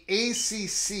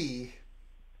ACC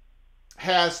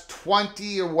has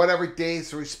 20 or whatever days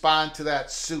to respond to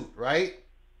that suit, right?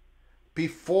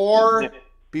 Before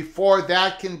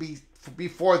that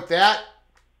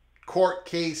court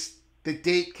case, the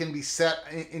date can be set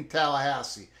in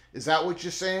Tallahassee. Is that what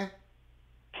you're saying?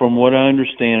 From what I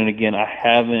understand, and again, I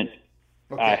haven't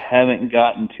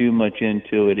gotten too much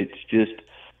into it. It's just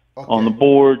on the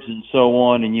boards and so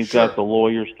on, and you've got the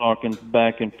lawyers talking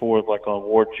back and forth like on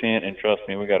War Chant, and trust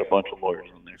me, we got a bunch of lawyers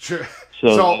in there. Sure.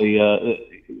 So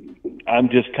I'm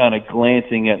just kind of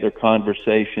glancing at their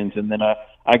conversations, and then I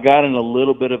got in a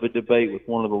little bit of a debate with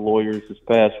one of the lawyers this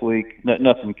past week.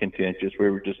 Nothing contentious. We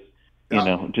were just,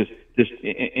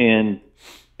 and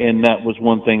that was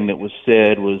one thing that was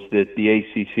said was that the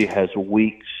ACC has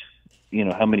weeks,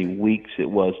 how many weeks it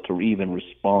was to even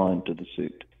respond to the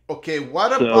suit. Okay,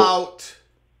 what about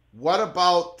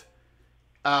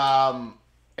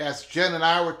as Jen and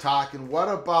I were talking, what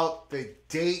about the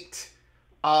date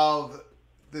of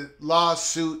the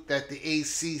lawsuit that the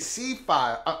ACC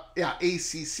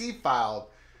filed?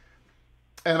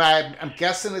 And I'm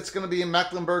guessing it's going to be in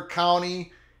Mecklenburg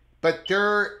County, but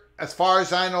as far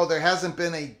as I know, there hasn't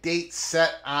been a date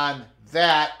set on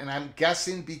that, and I'm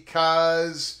guessing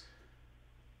because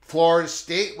Florida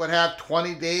State would have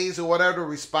 20 days or whatever to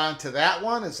respond to that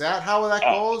one. Is that how that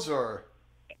goes, or?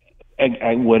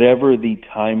 Whatever the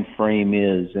time frame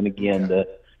is, and again,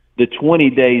 the 20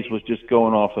 days was just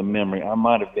going off of memory. I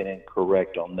might have been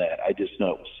incorrect on that. I just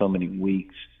know it was so many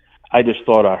weeks. I just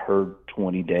thought I heard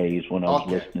 20 days when I was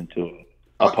listening to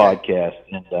a podcast,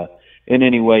 and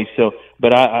anyway,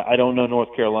 but I don't know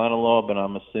North Carolina law, but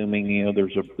I'm assuming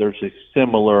there's a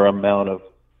similar amount of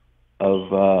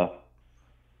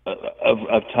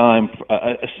time,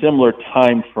 a similar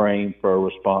time frame for a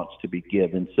response to be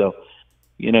given. So,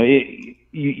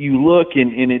 you look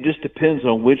and it just depends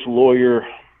on which lawyer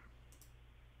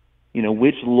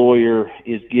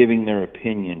is giving their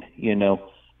opinion.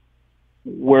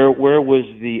 Where was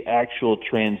the actual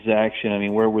transaction? I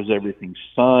mean, where was everything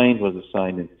signed? Was it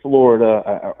signed in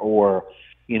Florida, or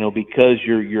because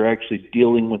you're actually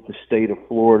dealing with the state of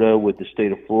Florida? Would the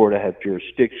state of Florida have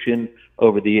jurisdiction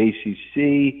over the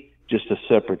ACC, just a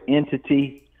separate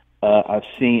entity?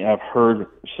 I've heard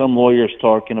some lawyers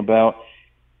talking about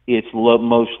it's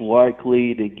most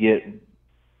likely to get,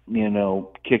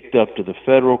 kicked up to the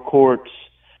federal courts.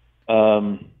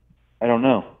 I don't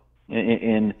know.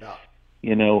 And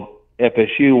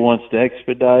FSU wants to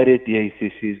expedite it. The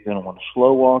ACC is going to want to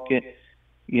slow walk it.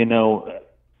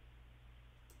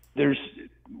 There's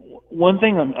one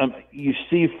thing you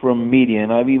see from media,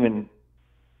 and I've even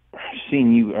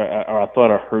seen you, or I thought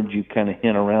I heard you kind of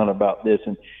hint around about this,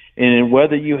 and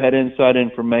whether you had inside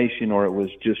information or it was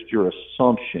just your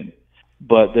assumption,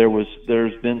 but there's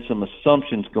been some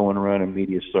assumptions going around in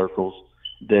media circles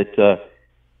that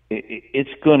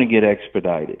it's going to get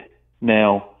expedited.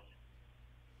 Now,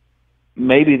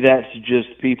 maybe that's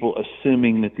just people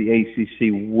assuming that the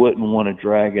ACC wouldn't want to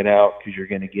drag it out because you're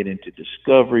going to get into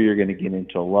discovery, you're going to get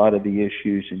into a lot of the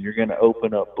issues, and you're going to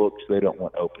open up books they don't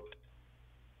want opened.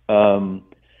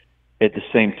 At the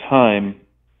same time,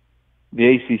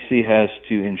 the ACC has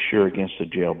to insure against a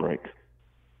jailbreak.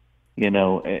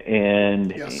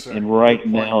 and Yes, sir. and right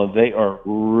Good point. now they are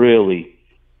really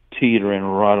teetering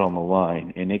right on the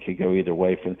line, and it could go either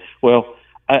way. Well,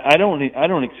 I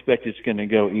don't expect it's going to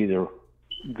go either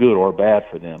good or bad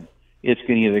for them. It's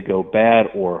going to either go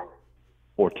bad or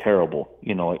terrible.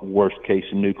 Like worst case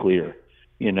nuclear.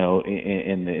 And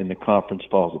the conference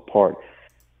falls apart.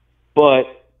 But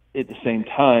at the same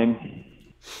time,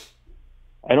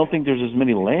 I don't think there's as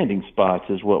many landing spots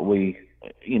as what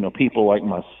people like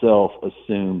myself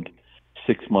assumed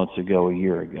 6 months ago, a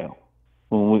year ago,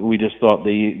 when we just thought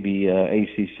the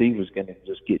ACC was going to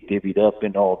just get divvied up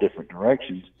in all different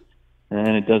directions,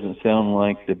 and it doesn't sound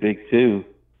like the Big Two,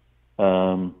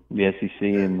 the SEC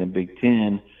and the Big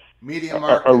Ten, Media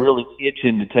market are really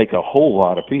itching to take a whole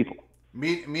lot of people.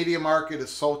 Media market is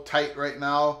so tight right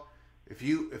now. If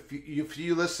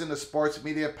you listen to sports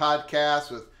media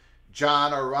podcasts with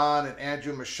John or Ron and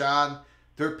Andrew Michon,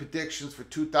 their predictions for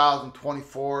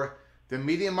 2024, the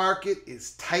media market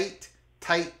is tight.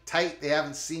 They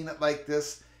haven't seen it like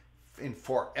this in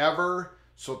forever.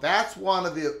 So that's one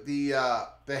of the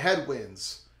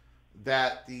headwinds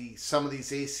that some of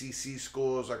these ACC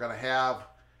schools are going to have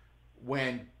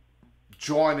when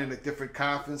joining a different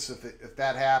conference. If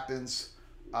that happens,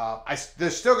 they're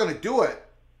still going to do it,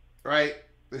 right?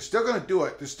 They're still going to do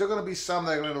it. There's still going to be some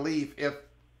that are going to leave if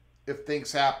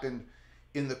things happen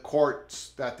in the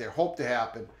courts that they hope to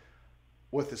happen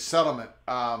with the settlement.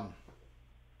 But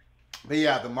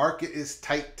yeah, the market is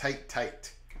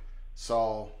tight.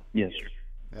 So yes, sir.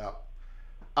 Yeah.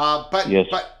 Yes.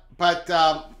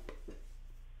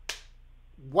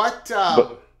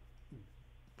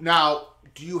 Now,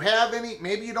 do you have any,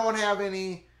 maybe you don't have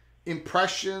any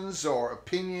impressions or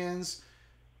opinions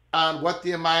on what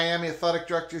the Miami athletic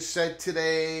director said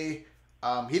today?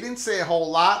 He didn't say a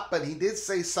whole lot, but he did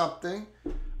say something.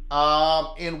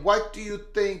 And what do you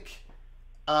think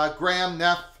Graham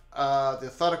Neff, the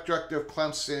athletic director of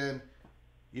Clemson,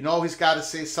 he's got to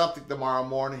say something tomorrow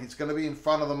morning. He's going to be in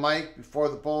front of the mic before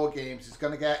the bowl games. He's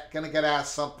going to get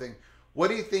asked something. What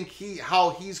do you think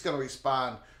how he's going to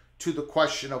respond to the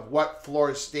question of what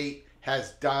Florida State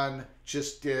has done,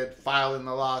 just did, filing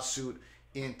the lawsuit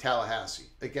in Tallahassee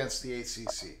against the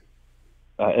ACC?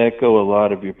 I echo a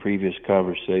lot of your previous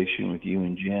conversation with you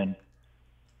and Jen.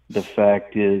 The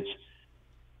fact is,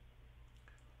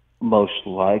 most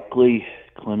likely,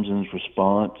 Clemson's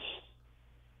response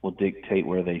will dictate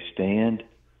where they stand.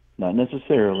 Not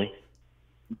necessarily,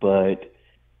 but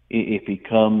if he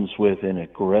comes with an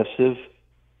aggressive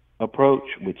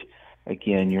approach, which,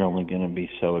 again, you're only going to be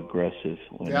so aggressive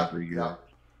whenever you have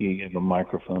a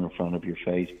microphone in front of your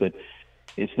face. But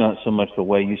it's not so much the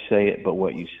way you say it, but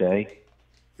what you say.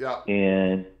 Yeah.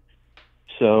 And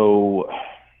so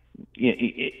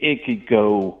it could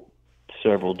go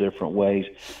several different ways.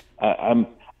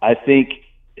 I think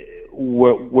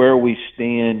where we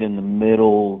stand in the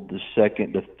middle, the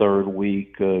second to third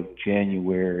week of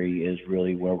January is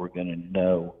really where we're going to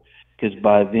know, because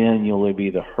by then you'll have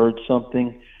either heard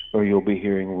something or you'll be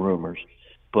hearing rumors.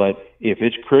 But if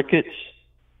it's crickets,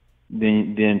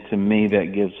 then to me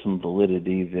that gives some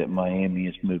validity that Miami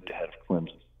has moved ahead of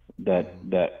Clemson. That's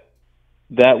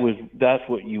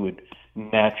what you would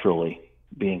naturally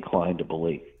be inclined to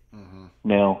believe. Mm-hmm.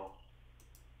 Now,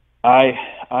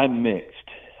 I'm mixed.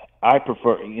 I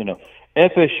prefer,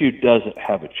 FSU doesn't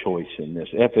have a choice in this.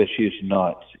 FSU is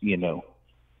not,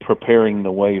 preparing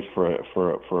the way for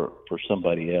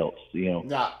somebody else.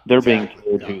 They're being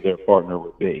told who their partner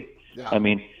would be. Yeah. I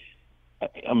mean,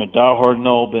 I'm a diehard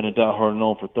Knoll, been a diehard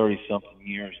Knoll for 30-something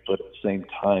years, but at the same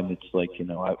time, it's like,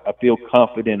 I feel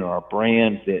confident in our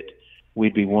brand that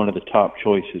we'd be one of the top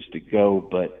choices to go.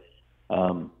 But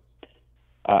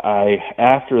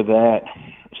after that,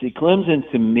 see,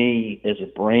 Clemson to me as a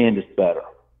brand is better.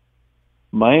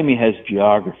 Miami has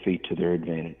geography to their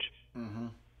advantage, mm-hmm.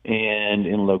 and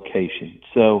in location.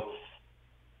 So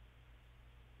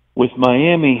with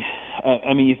Miami,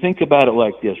 I mean, you think about it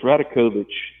like this.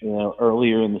 Radakovich,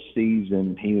 earlier in the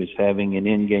season, he was having an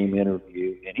in-game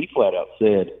interview, and he flat out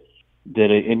said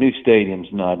that a new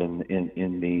stadium's not in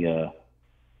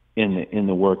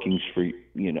the workings for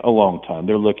a long time.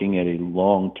 They're looking at a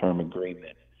long-term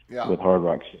agreement with Hard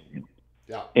Rock Stadium.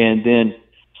 Yeah. And then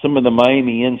some of the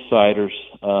Miami insiders,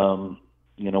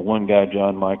 one guy,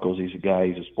 John Michaels, he's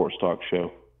a sports talk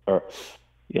show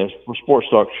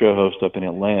host up in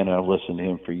Atlanta. I've listened to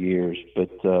him for years,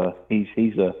 but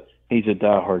he's a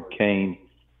diehard Cane.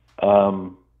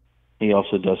 He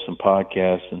also does some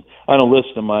podcasts, and I don't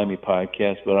listen to Miami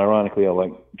podcasts, but ironically, I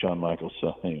like John Michaels.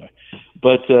 So anyway,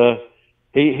 but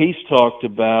he's talked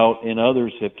about, and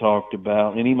others have talked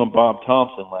about, and even Bob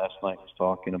Thompson last night was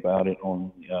talking about it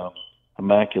on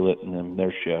Immaculate and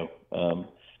their show.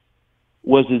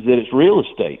 Is that it's real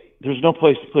estate. There's no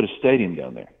place to put a stadium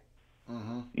down there.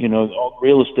 Mm-hmm. You know, all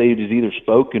real estate is either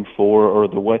spoken for or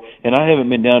the way. And I haven't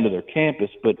been down to their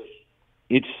campus, but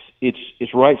it's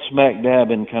right smack dab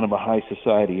in kind of a high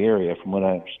society area, from what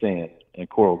I understand, in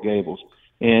Coral Gables.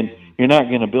 And you're not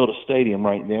going to build a stadium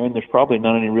right there, and there's probably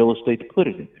not any real estate to put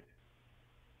it in there.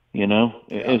 You know,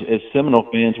 as Seminole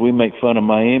fans, we make fun of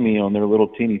Miami on their little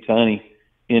teeny tiny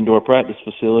indoor practice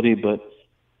facility, but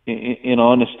in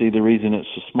honesty, the reason it's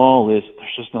so small is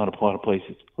there's just not a lot of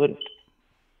places to put it.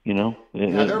 You know,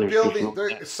 they're building.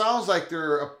 It sounds like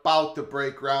they're about to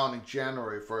break ground in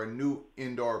January for a new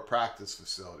indoor practice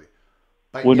facility.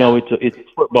 But no, it's a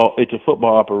football. It's a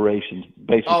football operations,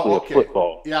 basically a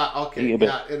football. Yeah, okay,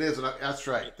 yeah, it is. That's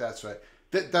right.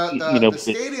 The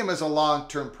stadium is a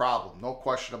long-term problem, no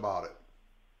question about it.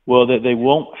 Well, they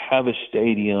won't have a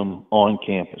stadium on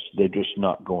campus. They're just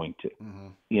not going to. Mm-hmm.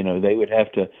 You know, they would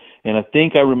have to. And I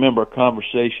think I remember a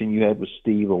conversation you had with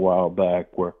Steve a while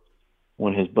back where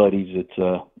one of his buddies is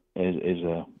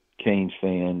a Canes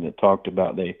fan that talked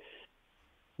about they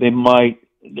might,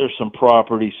 there's some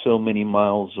property so many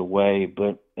miles away,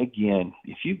 but again,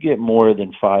 if you get more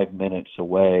than 5 minutes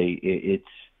away,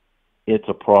 it's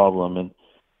a problem. And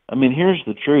I mean, here's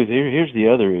the truth. Here's the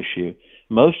other issue.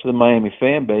 Most of the Miami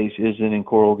fan base isn't in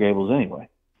Coral Gables anyway.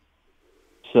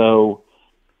 So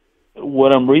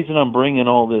reason I'm bringing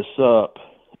all this up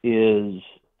is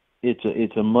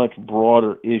it's a much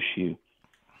broader issue.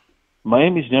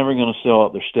 Miami's never going to sell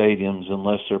out their stadiums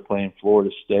unless they're playing Florida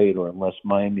State or unless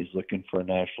Miami's looking for a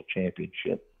national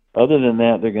championship. Other than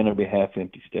that, they're going to be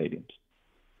half-empty stadiums.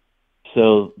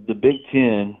 So the Big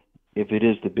Ten, if it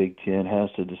is the Big Ten, has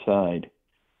to decide,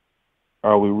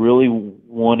 are we really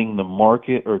wanting the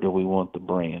market or do we want the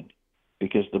brand?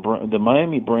 Because the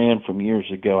Miami brand from years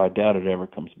ago, I doubt it ever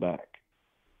comes back.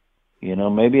 You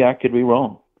know, maybe I could be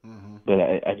wrong, but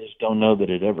I just don't know that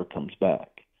it ever comes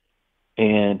back.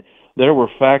 And there were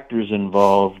factors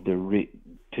involved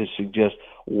to suggest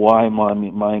why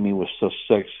Miami was so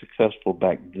successful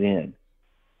back then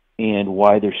and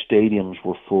why their stadiums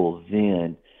were full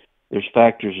then. There's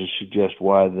factors that suggest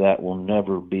why that will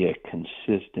never be a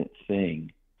consistent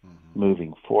thing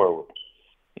moving forward.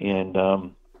 And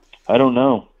I don't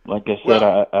know. Like I said,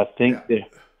 I think that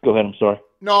 – go ahead, I'm sorry.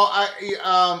 No,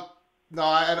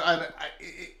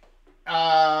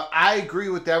 I agree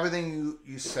with everything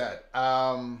you said.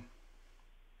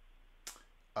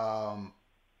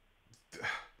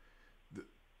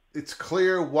 It's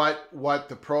clear what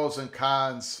the pros and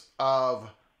cons of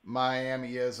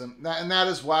Miami is, and that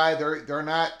is why they're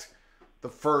not the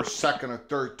first, second, or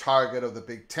third target of the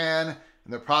Big Ten, and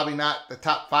they're probably not the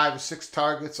top 5 or 6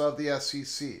 targets of the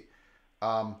SEC.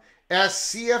 As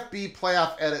CFB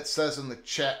Playoff Edit says in the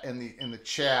chat,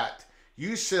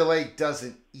 UCLA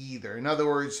doesn't either. In other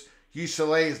words,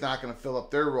 UCLA is not going to fill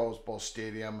up their Rose Bowl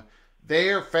stadium.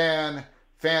 Their fan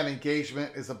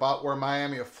engagement is about where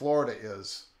Miami or Florida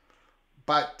is.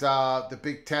 But the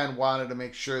Big Ten wanted to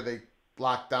make sure they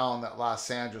locked down that Los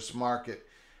Angeles market.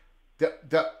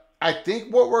 I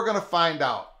think what we're going to find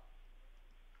out,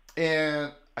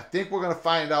 and I think we're going to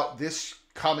find out this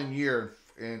coming year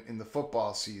in the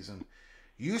football season,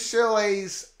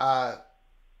 UCLA's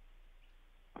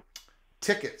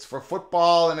tickets for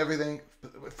football and everything,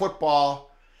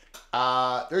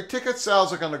 their ticket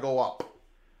sales are going to go up.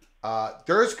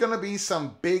 There's going to be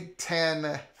some Big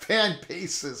Ten fan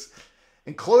bases,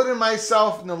 including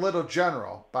myself and the Little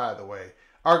General, by the way,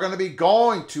 are going to be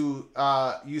going to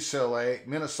UCLA.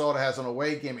 Minnesota has an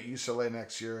away game at UCLA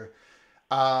next year.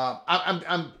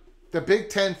 The Big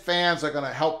Ten fans are going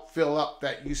to help fill up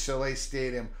that UCLA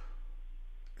stadium.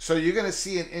 So you're going to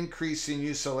see an increase in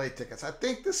UCLA tickets. I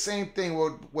think the same thing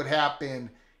would happen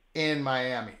in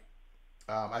Miami.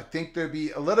 I think there'd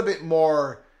be a little bit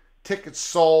more tickets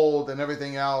sold and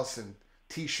everything else, and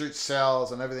T-shirt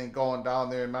sales and everything going down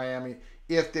there in Miami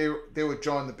if they would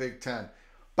join the Big Ten.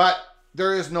 But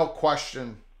there is no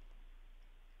question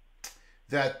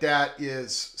that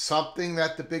is something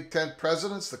that the Big Ten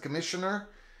presidents, the commissioner,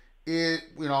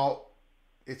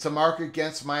 it's a mark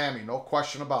against Miami, no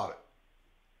question about it.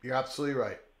 You're absolutely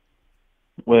right.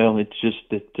 Well, it's just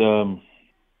that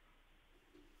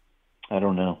I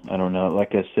don't know.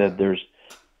 Like I said, there's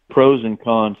pros and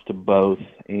cons to both,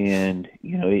 and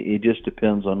it just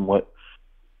depends on what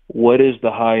is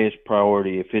the highest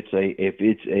priority. If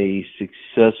it's a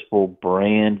successful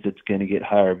brand that's going to get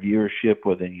higher viewership,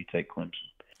 well, then you take Clemson.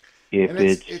 If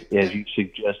it's as you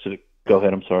suggested Go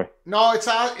ahead. I'm sorry. No, it's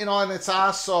and it's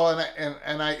also it,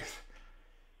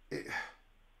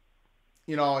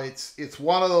 it's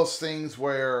one of those things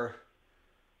where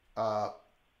I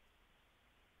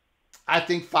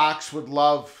think Fox would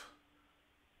love,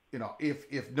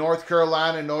 if North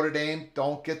Carolina and Notre Dame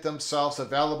don't get themselves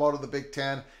available to the Big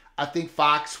Ten, I think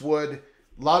Fox would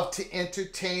love to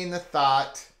entertain the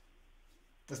thought,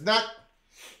 it's not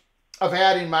of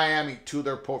adding Miami to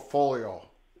their portfolio,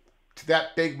 to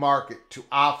that big market to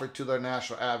offer to their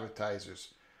national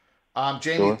advertisers.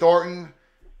 Jamie Thornton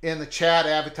in the chat,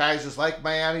 advertisers like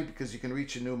Miami because you can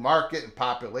reach a new market and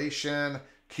population,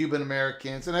 Cuban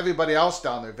Americans and everybody else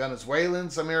down there,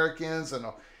 Venezuelans, Americans. And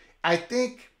I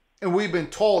think, and we've been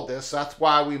told this, that's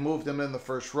why we moved them in the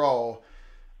first row.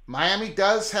 Miami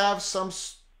does have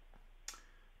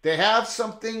they have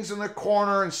some things in their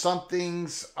corner and some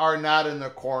things are not in their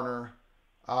corner.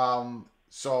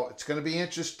 So it's going to be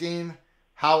interesting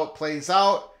how it plays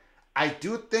out. I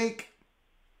do think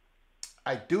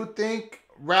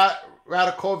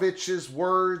Radakovich's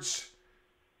words,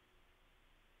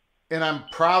 and I'm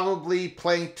probably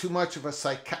playing too much of a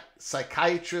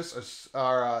psychiatrist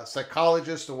or a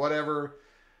psychologist or whatever,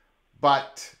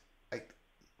 but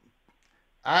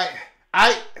I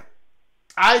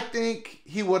think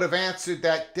he would have answered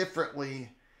that differently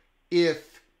because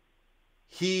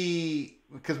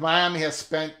Miami has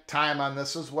spent time on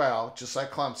this as well, just like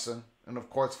Clemson and of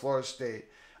course Florida State.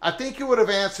 I think he would have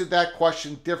answered that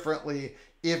question differently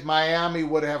if Miami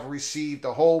would have received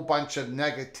a whole bunch of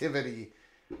negativity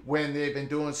when they've been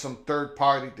doing some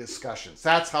third-party discussions.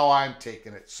 That's how I'm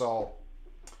taking it. So,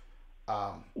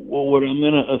 well, what I'm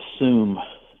going to assume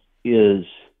is,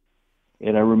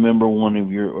 and I remember one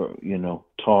of your,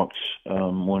 talks,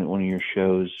 one of your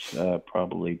shows,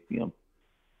 probably, 2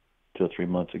 or 3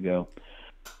 months ago,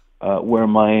 where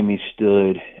Miami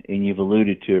stood, and you've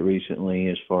alluded to it recently,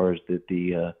 as far as that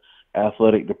the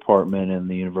athletic department and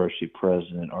the university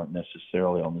president aren't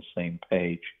necessarily on the same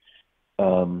page.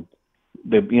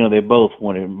 They both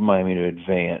wanted Miami to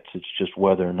advance. It's just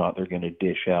whether or not they're going to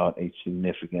dish out a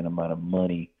significant amount of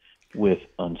money with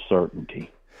uncertainty,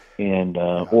 and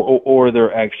or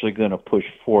they're actually going to push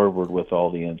forward with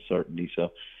all the uncertainty.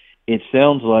 So it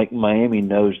sounds like Miami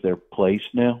knows their place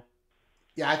now.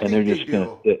 Yeah, I think and they're just going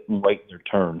to sit and wait their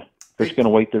turn. They're just going to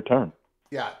wait their turn.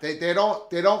 Yeah, they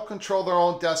don't control their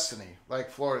own destiny like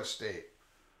Florida State,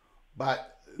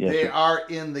 but they are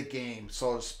in the game,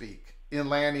 so to speak, in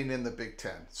landing in the Big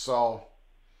Ten. So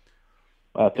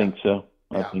I think so.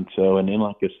 I think so. And then,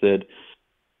 like I said,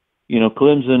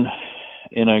 Clemson,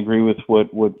 and I agree with what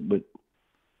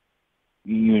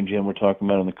you and Jim were talking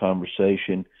about in the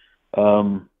conversation.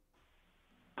 Clemson,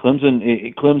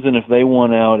 if they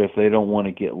want out, if they don't want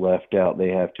to get left out,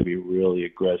 they have to be really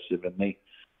aggressive, and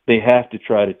they have to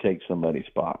try to take somebody's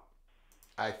spot.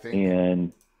 I think.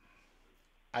 And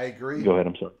I agree. Go ahead.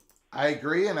 I'm sorry. I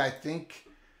agree, and I think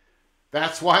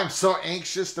that's why I'm so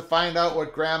anxious to find out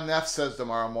what Graham Neff says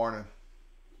tomorrow morning.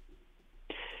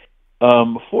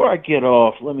 Before I get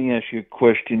off, let me ask you a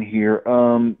question here.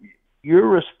 Your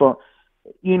response,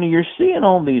 you're seeing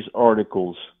all these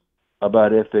articles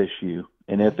about FSU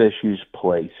and FSU's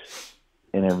place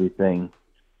and everything.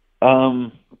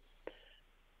 And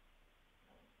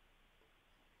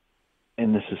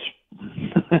this is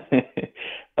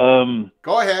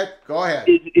Go ahead.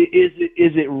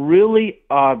 Is it really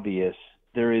obvious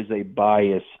there is a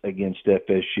bias against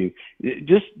FSU?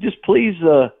 Just please,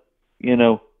 as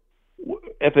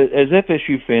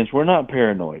FSU fans, we're not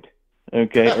paranoid.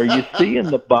 Okay, are you seeing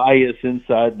the bias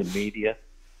inside the media?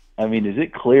 I mean, is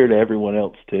it clear to everyone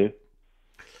else too?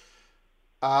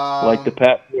 Like the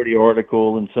Pat Forty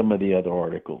article and some of the other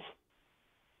articles.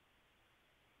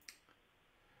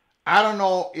 I don't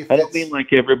know if I don't mean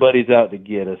like everybody's out to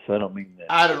get us. I don't mean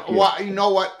that. I don't know. Well, you know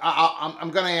what?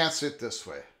 I'm going to answer it this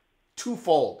way.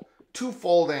 Twofold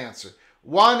answer.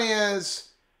 One is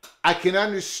I can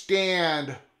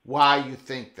understand why you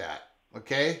think that.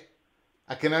 Okay?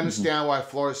 I can understand why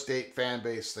Florida State fan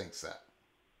base thinks that.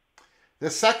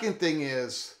 The second thing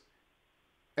is,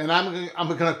 and I'm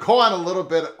going to go on a little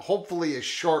bit, hopefully a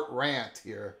short rant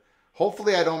here.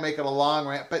 Hopefully I don't make it a long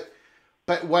rant, but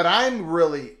what I'm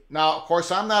really, now of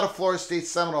course I'm not a Florida State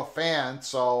Seminole fan,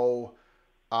 so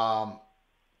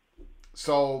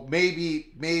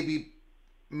maybe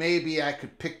I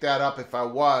could pick that up if I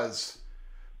was.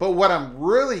 But what I'm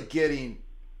really getting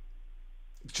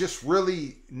just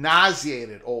really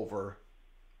nauseated over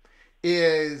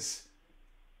is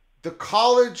the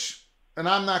college, and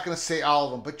I'm not going to say all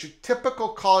of them, but your typical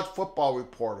college football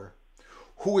reporter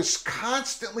who is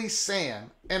constantly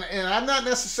saying, and I'm not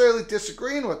necessarily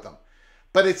disagreeing with them,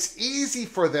 But it's easy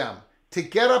for them to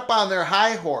get up on their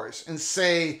high horse and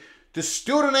say the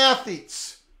student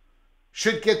athletes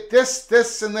should get this,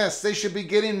 this, and this. They should be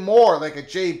getting more, like a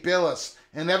Jay Billis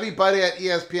and everybody at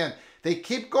ESPN. They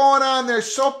keep going on their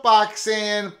soapbox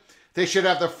saying they should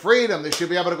have the freedom. They should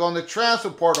be able to go in the transfer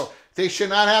portal. They should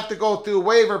not have to go through a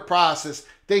waiver process.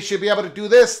 They should be able to do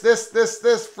this, this, this,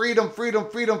 this. Freedom, freedom,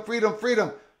 freedom, freedom,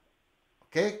 freedom.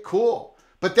 Okay, cool.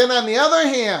 But then on the other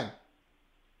hand,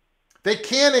 they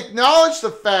can't acknowledge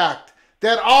the fact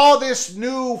that all this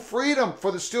new freedom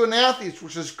for the student athletes,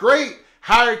 which is great,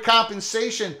 higher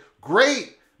compensation,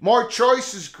 great, more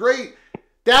choices, great,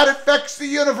 that affects the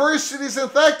universities and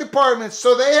athletic departments.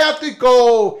 So they have to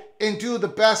go and do the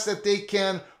best that they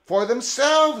can for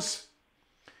themselves.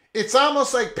 It's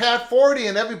almost like Pat Forty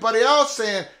and everybody else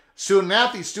saying, student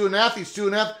athletes, student athletes,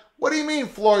 student athletes. What do you mean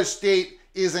Florida State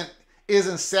isn't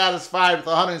satisfied with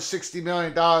a $160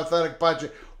 million athletic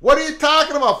budget? What are you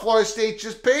talking about? Florida State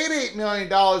just paid $8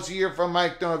 million a year from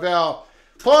Mike Norvell.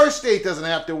 Florida State doesn't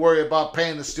have to worry about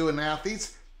paying the student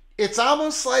athletes. It's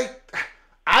almost like,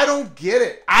 I don't get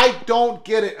it. I don't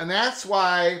get it. And that's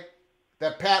why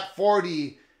that Pat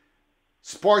Forty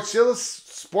Sports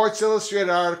Illustrated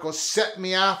article set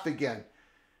me off again.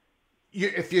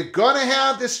 If you're going to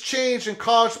have this change in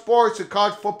college sports and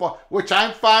college football, which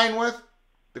I'm fine with,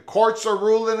 the courts are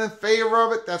ruling in favor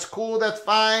of it. That's cool. That's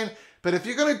fine. But if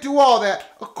you're going to do all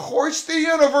that, of course the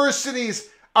universities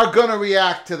are going to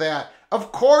react to that.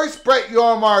 Of course Brett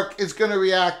Yormark is going to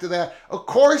react to that. Of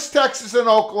course Texas and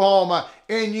Oklahoma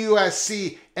and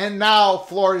USC and now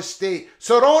Florida State.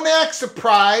 So don't act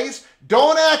surprised.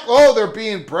 Don't act, oh, they're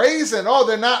being brazen. Oh,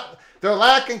 they're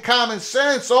lacking common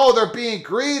sense. Oh, they're being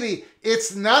greedy.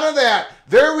 It's none of that.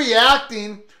 They're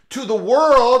reacting to the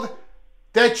world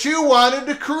that you wanted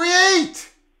to create.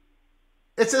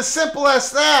 It's as simple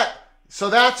as that. So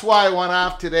that's why I went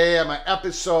off today on my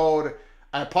episode.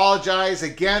 I apologize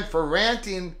again for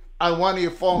ranting on one of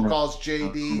your phone calls,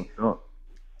 JD. Don't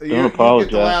You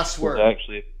apologize. get the last word.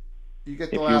 Actually, You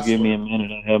get the if last you give word. me a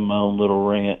minute, I have my own little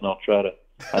rant, and I'll try to.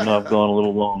 I know I've gone a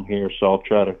little long here, so I'll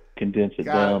try to condense it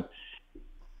Got down. it.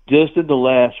 Just in the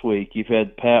last week, you've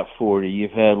had Pat Forty,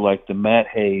 you've had like the Matt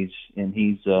Hayes, and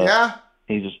he's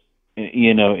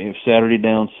if Saturday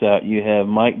Down South, you have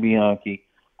Mike Bianchi,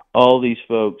 all these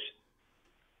folks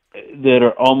that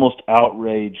are almost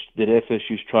outraged that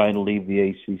FSU's trying to leave the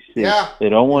ACC. Yeah. They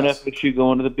don't want Yes. FSU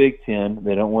going to the Big Ten.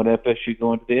 They don't want FSU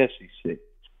going to the SEC.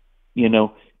 You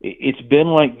know, it's been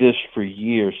like this for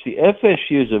years. See,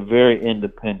 FSU is a very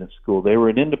independent school. They were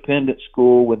an independent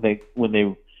school when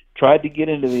they tried to get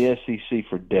into the SEC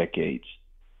for decades.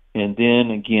 And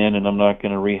then again, and I'm not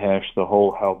going to rehash the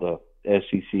whole how the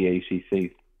SEC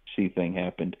ACC thing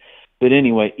happened. But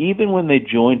anyway, even when they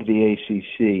joined the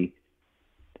ACC,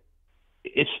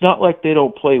 it's not like they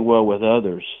don't play well with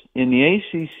others. In the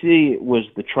ACC, it was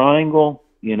the triangle,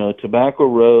 Tobacco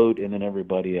Road, and then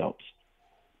everybody else.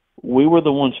 We were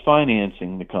the ones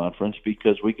financing the conference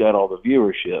because we got all the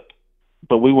viewership,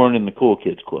 but we weren't in the cool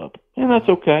kids club, and that's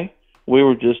okay. We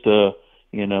were just a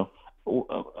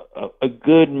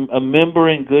member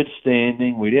in good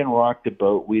standing. We didn't rock the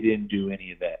boat. We didn't do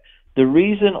any of that. The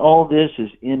reason all this is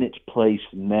in its place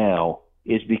now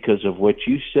is because of what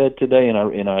you said today,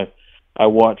 and I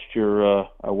watched your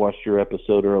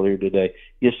episode earlier today.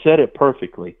 You said it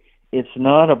perfectly. It's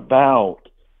not about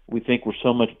we think we're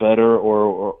so much better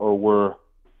or we're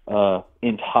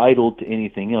entitled to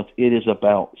anything else. It is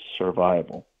about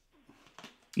survival.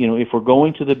 If we're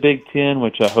going to the Big Ten,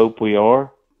 which I hope we are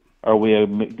we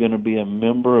going to be a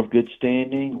member of good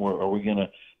standing, or are we going to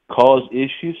cause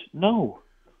issues? No,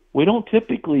 we don't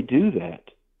typically do that.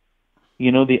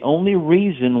 The only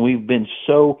reason we've been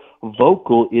so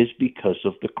vocal is because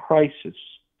of the crisis.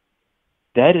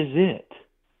 That is it.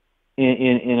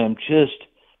 And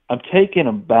I'm taken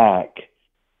aback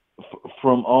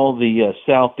from all the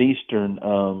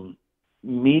Southeastern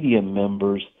media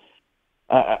members.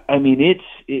 I mean,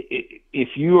 if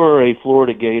you are a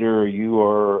Florida Gator or you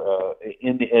are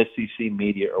in the SEC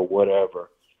media or whatever,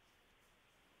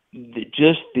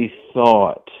 just the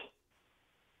thought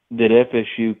that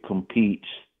FSU competes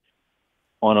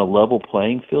on a level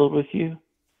playing field with you,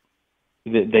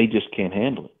 that they just can't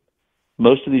handle it.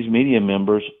 Most of these media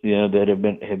members, that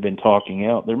have been talking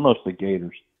out, they're mostly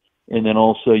Gators, and then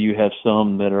also you have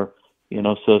some that are,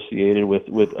 associated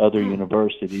with other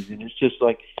universities, and it's just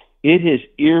like it has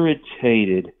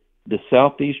irritated the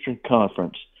Southeastern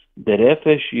Conference that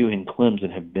FSU and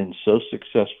Clemson have been so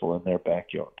successful in their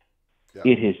backyard. Yeah.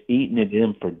 It has eaten it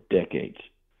in for decades.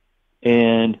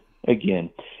 And again.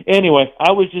 Anyway,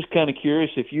 I was just kind of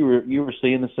curious if you were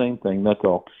seeing the same thing. That's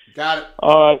all. Got it.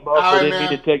 All right, Buff. All I right, didn't man.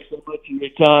 mean to take so much of your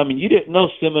time, and you didn't know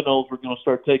Seminoles were going to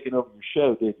start taking over your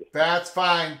show, did you? That's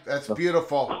fine. That's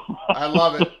beautiful. I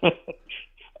love it.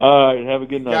 All right, have a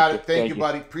good night. Got it. Sir. Thank you,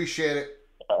 buddy. Appreciate it.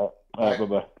 All right,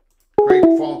 bye-bye. Great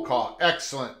phone call.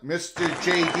 Excellent. Mr.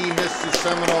 JD, Mr.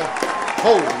 Seminole.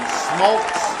 Holy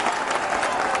smokes.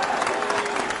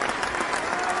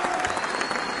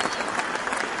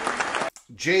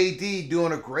 JD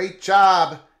doing a great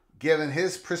job giving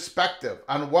his perspective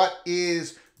on what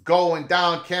is going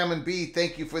down. Cameron B,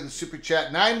 thank you for the super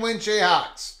chat. 9-win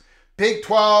Jayhawks. Big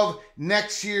 12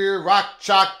 next year. Rock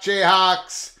Chalk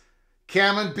Jayhawks.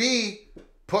 Cameron B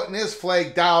putting his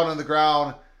flag down on the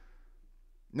ground.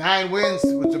 9 wins.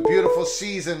 It was a beautiful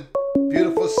season.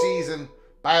 Beautiful season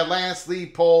by Lance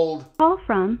Leopold. Call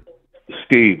from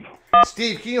Steve.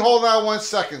 Steve, can you hold on 1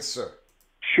 second, sir?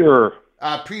 Sure.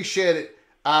 I appreciate it.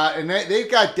 And they've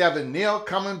got Devin Neal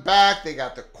coming back. They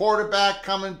got the quarterback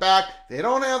coming back. They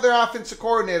don't have their offensive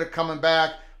coordinator coming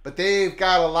back, but they've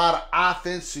got a lot of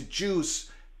offensive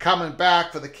juice coming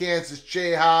back for the Kansas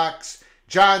Jayhawks.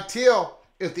 John Teal,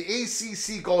 if the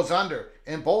ACC goes under,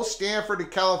 and both Stanford and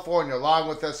California, along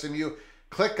with SMU,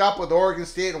 click up with Oregon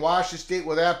State and Washington State,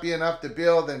 will that be enough to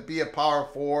build and be a Power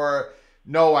 4?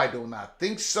 No, I do not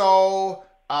think so.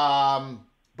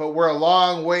 But we're a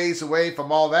long ways away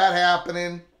from all that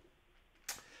happening.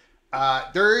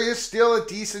 There is still a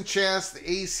decent chance the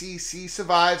ACC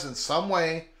survives in some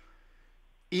way,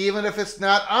 even if it's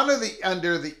not under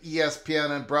the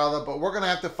ESPN umbrella. But we're gonna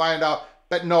have to find out.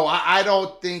 But no, I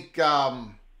don't think. I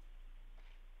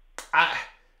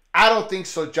don't think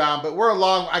so, John. But we're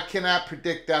along. I cannot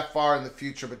predict that far in the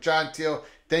future. But John Teal,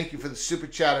 thank you for the super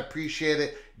chat. I appreciate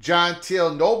it. John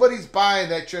Teal, nobody's buying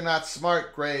that you're not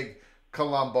smart, Greg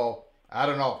Colombo. I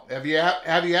don't know. Have you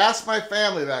asked my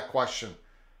family that question?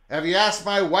 Have you asked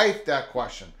my wife that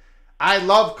question? I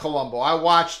love Colombo. I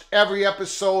watched every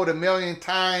episode a million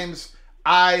times.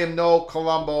 I am no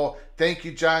Colombo. Thank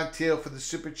you, John Teal, for the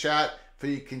super chat, for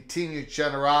your continued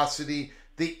generosity.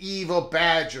 The Evil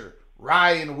Badger,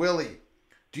 Ryan Willie.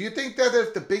 Do you think that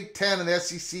if the Big Ten and the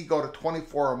SEC go to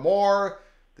 24 or more,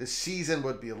 the season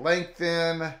would be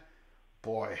lengthened?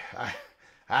 Boy,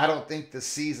 I don't think the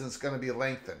season's going to be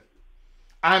lengthened.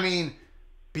 I mean,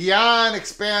 beyond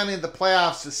expanding the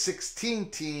playoffs to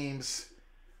 16 teams,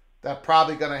 that's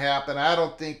probably going to happen. I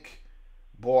don't think,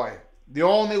 boy, the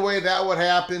only way that would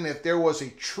happen if there was a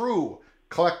true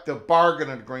collective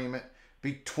bargaining agreement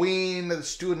between the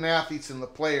student athletes and the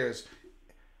players.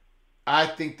 I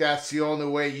think that's the only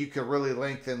way you could really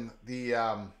lengthen the,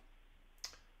 I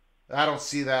don't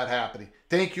see that happening.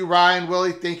 Thank you, Ryan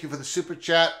Willie. Thank you for the super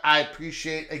chat. I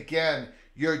appreciate, again,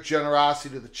 your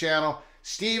generosity to the channel.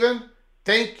 Steven,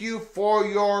 thank you for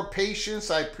your patience.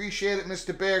 I appreciate it,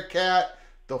 Mr. Bearcat.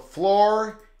 The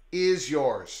floor is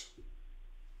yours.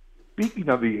 Speaking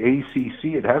of the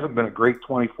ACC, it hasn't been a great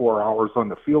 24 hours on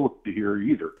the field here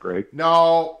either, Greg.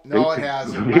 No, it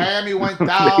hasn't. Miami went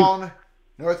down.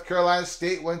 North Carolina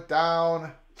State went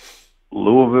down.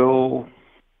 Louisville,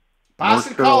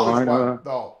 Boston College won,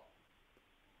 though.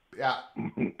 Yeah.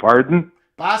 Pardon?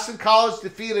 Boston College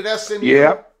defeated SMU.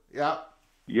 Yep. Yeah.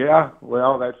 Yeah,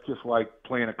 well, that's just like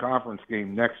playing a conference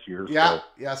game next year. Yeah, so,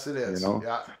 yes, it is. You know?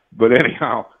 Yeah. But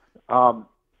anyhow,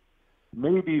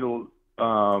 maybe when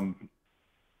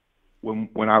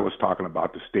I was talking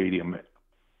about the stadium at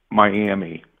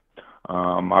Miami,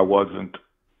 I wasn't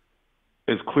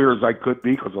as clear as I could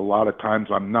be because a lot of times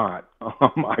I'm not.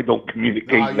 I don't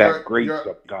communicate that great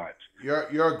sometimes.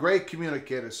 You're a great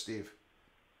communicator, Steve.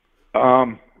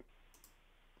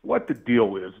 What the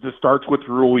deal is, this starts with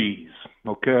Ruiz,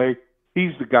 okay?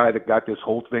 He's the guy that got this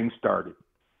whole thing started.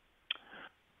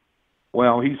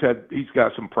 Well, he's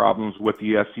got some problems with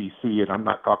the SEC, and I'm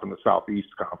not talking the Southeast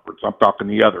Conference. I'm talking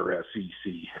the other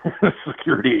SEC,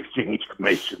 Security Exchange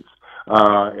Commissions,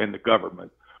 and the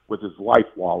government with his life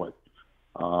wallet.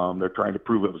 They're trying to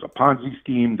prove it was a Ponzi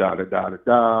scheme,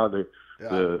 da-da-da-da-da.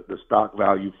 The stock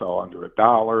value fell under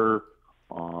 $1.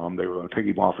 They were going to take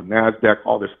him off of NASDAQ,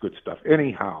 all this good stuff.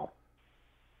 Anyhow,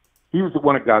 he was the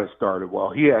one that got it started. Well,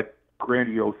 he had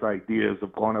grandiose ideas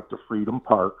of going up to Freedom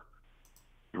Park,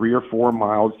 3 or 4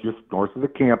 miles just north of the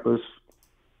campus,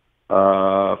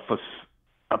 for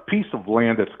a piece of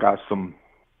land that's got some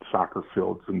soccer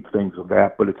fields and things of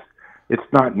that, but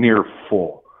it's not near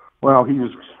full. Well, he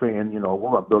was saying, we're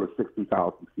going to build a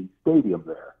 60,000-seat stadium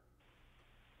there.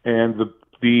 And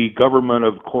the government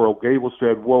of Coral Gables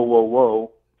said,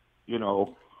 whoa,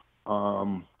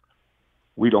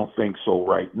 we don't think so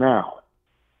right now.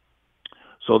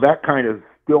 So that kind of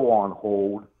still on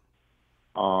hold.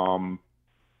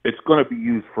 It's going to be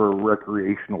used for a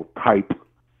recreational type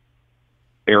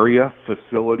area,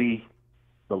 facility.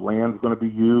 The land's going to be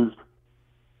used.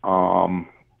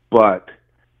 But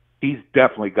he's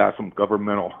definitely got some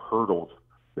governmental hurdles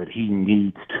that he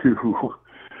needs to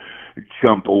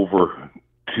jump over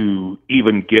to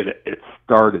even get it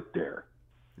started there.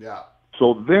 Yeah.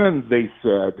 So then they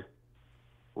said,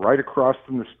 right across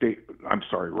from the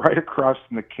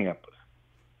campus,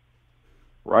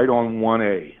 right on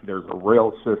 1A, there's a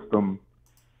rail system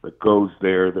that goes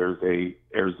there. There's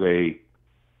a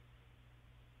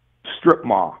strip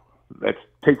mall that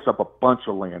takes up a bunch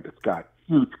of land. It's got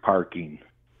huge parking.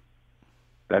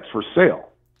 That's for sale.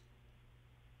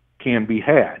 Can be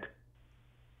had.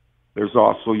 There's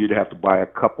also, you'd have to buy a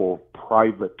couple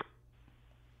private,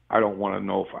 I don't want to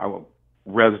know if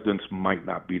residence might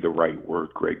not be the right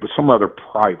word, Greg, but some other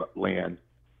private land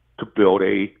to build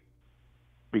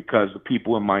because the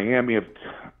people in Miami have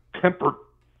tempered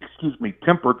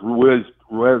Ruiz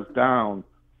down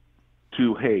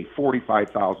to, hey,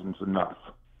 45,000 is enough.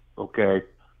 Okay?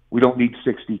 We don't need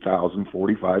 60,000.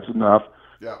 45 is enough.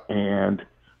 Yeah. And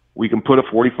we can put a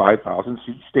 45,000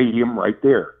 seat stadium right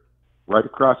there, right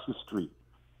across the street.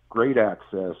 Great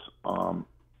access.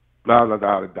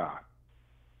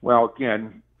 Well,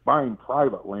 again, buying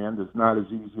private land is not as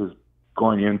easy as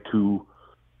going into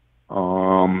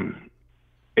a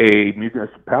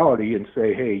municipality and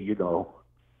say, hey,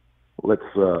 let's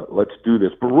do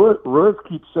this. But Ruiz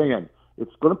keeps saying,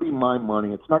 it's going to be my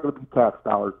money. It's not going to be tax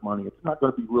dollars money. It's not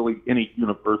going to be really any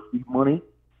university money.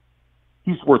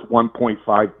 He's worth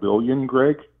 $1.5 billion,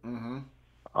 Greg. Mm-hmm.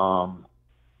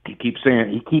 He keeps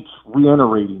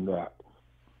reiterating that.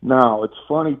 Now, it's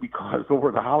funny because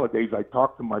over the holidays, I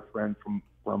talked to my friend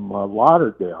from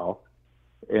Lauderdale,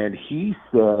 and he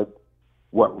said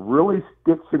what really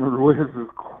sticks in Ruiz's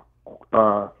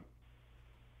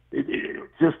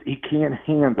he can't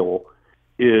handle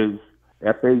is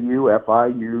FAU,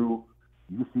 FIU,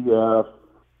 UCF,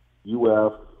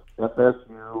 UF,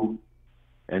 FSU,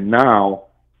 and now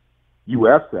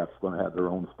USF's going to have their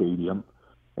own stadium.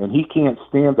 And he can't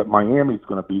stand that Miami's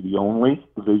going to be the only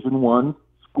Division I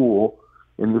school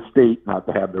in the state not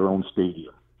to have their own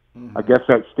stadium. Mm-hmm. I guess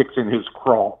that sticks in his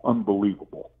craw.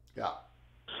 Unbelievable. Yeah.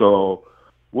 So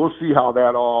we'll see how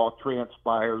that all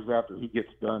transpires after he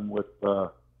gets done with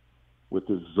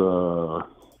his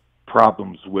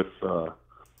problems with the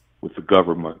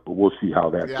government. But we'll see how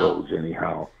that goes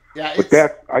anyhow. Yeah. But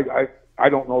that I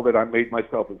don't know that I made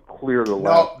myself as clear the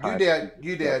last time.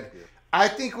 You did. I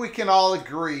think we can all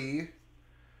agree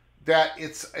that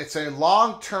it's a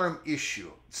long-term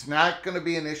issue. It's not going to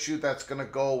be an issue that's going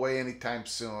to go away anytime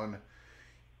soon.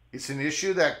 It's an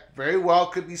issue that very well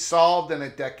could be solved in a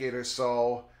decade or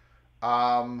so.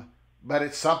 But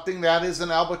it's something that is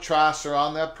an albatross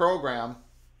around that program.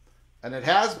 And it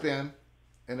has been,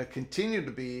 and it continued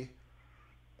to be.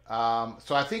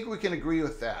 So I think we can agree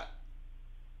with that.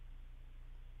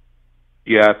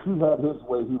 Yeah, if he had his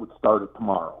way, he would start it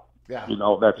tomorrow. Yeah.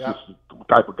 That's just the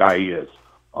type of guy he is,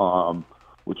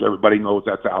 which everybody knows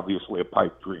that's obviously a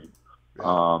pipe dream.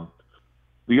 Yeah.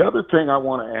 The other thing I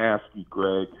want to ask you,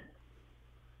 Greg,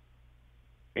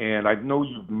 and I know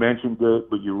you've mentioned it,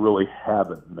 but you really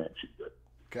haven't mentioned it.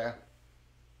 Okay.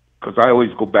 Because I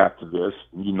always go back to this,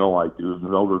 and I do, the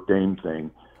Notre Dame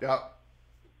thing. Yeah.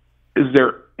 Is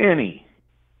there any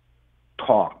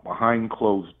talk behind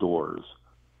closed doors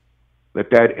that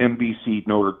NBC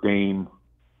Notre Dame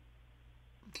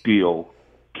deal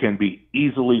can be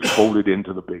easily folded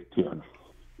into the Big Ten?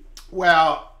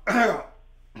 Well,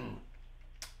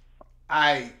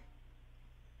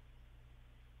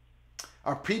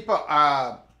 are people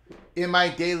in my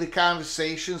daily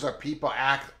conversations, are people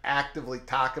actively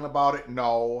talking about it?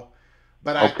 No.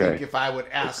 But I think if I would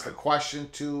ask the question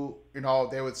to,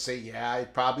 they would say, yeah,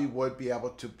 it probably would be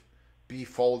able to be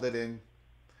folded in.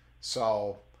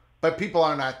 So, but people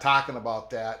are not talking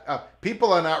about that.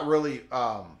 People are not really,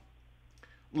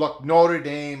 look, Notre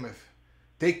Dame,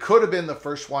 they could have been the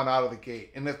first one out of the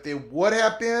gate. And if they would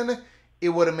have been, it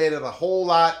would have made it a whole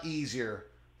lot easier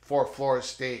for Florida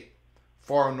State,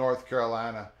 for North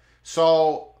Carolina.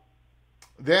 So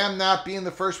them not being the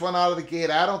first one out of the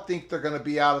gate, I don't think they're going to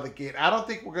be out of the gate. I don't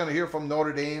think we're going to hear from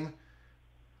Notre Dame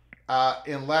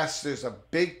unless there's a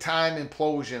big-time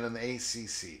implosion in the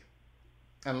ACC.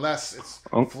 Unless it's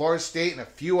Florida State and a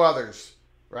few others,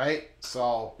 right?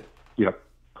 So, yeah.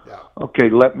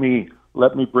 Okay, let me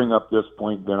bring up this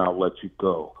point, then I'll let you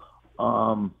go.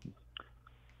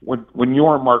 When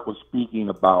Mark was speaking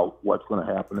about what's going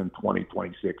to happen in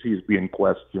 2026, he's being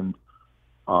questioned.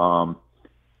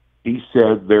 He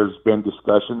said there's been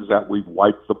discussions that we've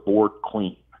wiped the board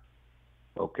clean.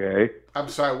 Okay? I'm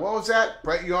sorry, what was that?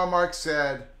 Brett Yormark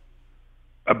said...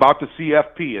 About the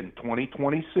CFP in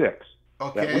 2026.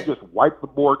 Okay. That we just wipe the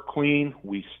board clean,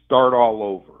 we start all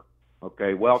over.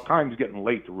 Okay, well, time's getting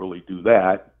late to really do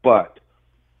that, but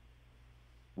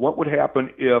what would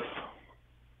happen if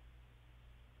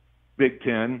Big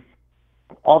Ten,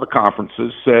 all the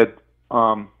conferences said,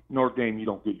 Notre Dame, you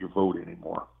don't get your vote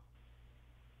anymore?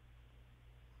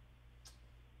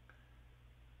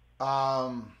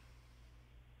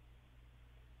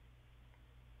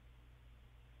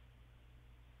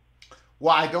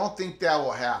 Well, I don't think that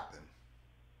will happen.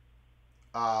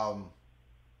 I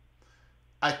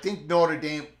think Notre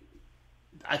Dame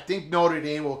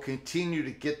will continue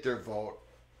to get their vote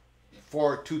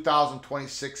for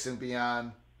 2026 and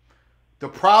beyond. The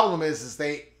problem is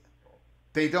they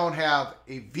don't have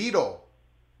a veto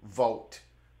vote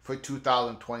for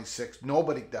 2026.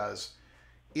 Nobody does.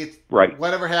 Right.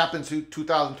 Whatever happens in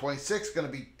 2026 is going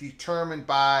to be determined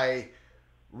by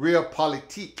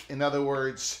realpolitik. In other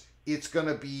words, it's going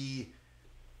to be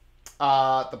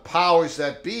the powers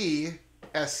that be,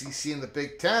 SEC and the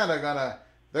Big Ten, they're gonna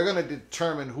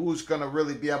determine who's gonna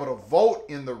really be able to vote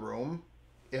in the room.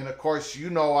 And of course, you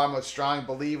know I'm a strong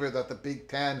believer that the Big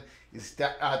Ten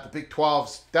the Big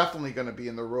 12's definitely going to be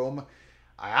in the room.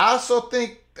 I also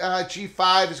think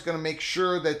G5 is going to make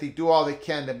sure that they do all they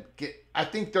can to get. I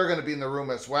think they're going to be in the room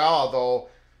as well. Although,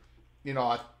 you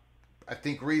know, I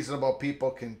think reasonable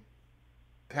people can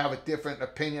have a different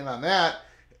opinion on that.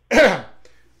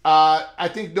 I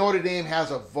think Notre Dame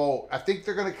has a vote. I think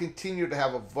they're going to continue to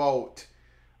have a vote,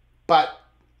 but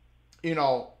you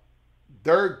know,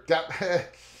 their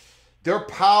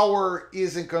power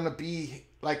isn't going to be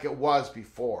like it was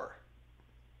before.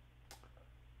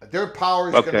 Their power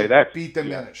is going to be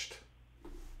diminished.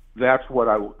 That's what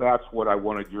I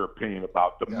wanted your opinion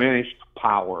about. Diminished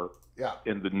power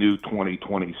in the new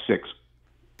 2026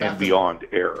 and beyond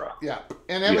era. Yeah,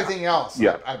 and everything else.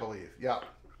 Yeah. I believe. Yeah.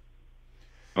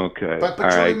 Okay. But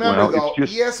you remember though,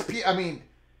 ESP. I mean,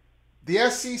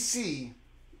 the SEC.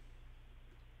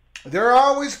 They're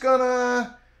always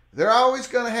gonna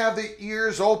have their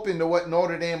ears open to what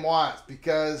Notre Dame wants,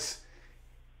 because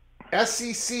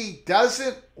SEC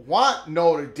doesn't want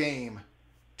Notre Dame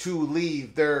to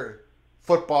leave their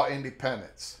football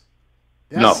independence.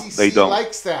 The SEC they don't.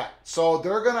 Likes that, so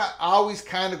they're gonna always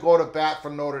kind of go to bat for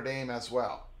Notre Dame as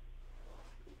well,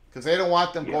 because they don't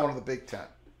want them going to the Big Ten.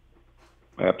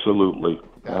 Absolutely.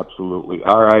 Absolutely.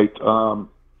 All right.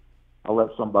 I'll let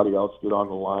somebody else get on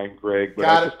the line, Greg. But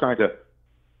I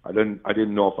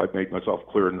didn't know if I made myself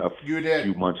clear enough a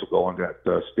few months ago on that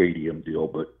stadium deal.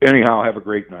 But anyhow, have a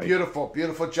great night. Beautiful,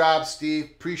 beautiful job, Steve.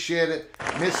 Appreciate it,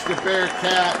 Mr.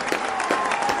 Bearcat.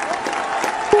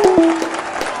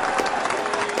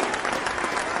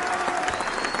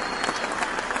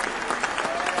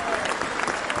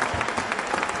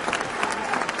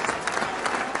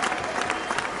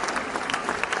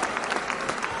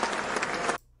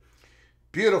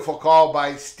 Beautiful call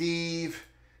by Steve.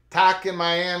 Talking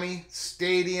Miami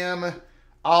Stadium,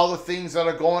 all the things that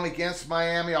are going against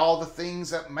Miami, all the things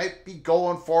that might be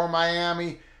going for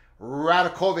Miami.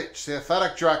 Radakovich, the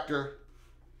athletic director.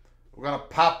 We're going to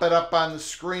pop it up on the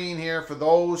screen here for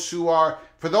those who are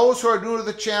new to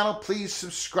the channel. Please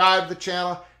subscribe to the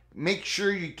channel. Make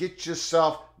sure you get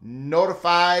yourself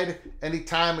notified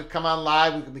anytime we come on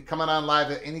live. We could be coming on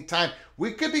live at any time.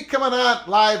 We could be coming on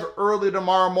live early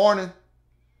tomorrow morning.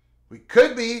 We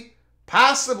could be,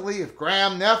 possibly, if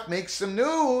Graham Neff makes some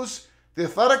news, the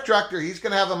athletic director, he's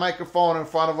going to have a microphone in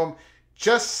front of him,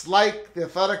 just like the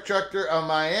athletic director of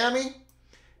Miami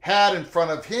had in front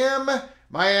of him.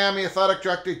 Miami athletic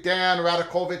director Dan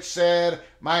Radakovich said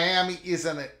Miami is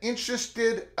an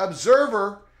interested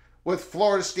observer, with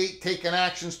Florida State taking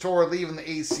actions toward leaving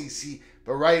the ACC.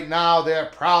 But right now, they're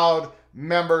proud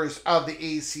members of the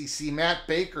ACC. Matt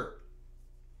Baker,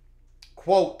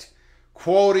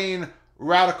 quoting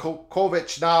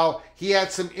Radakovich. Now, he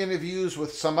had some interviews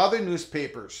with some other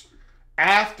newspapers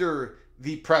after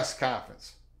the press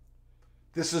conference.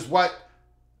 This is what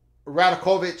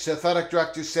Radakovich, the athletic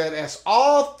director, said: as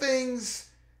all these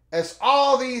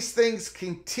things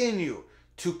continue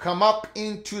to come up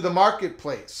into the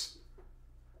marketplace,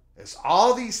 as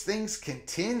all these things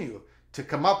continue to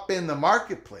come up in the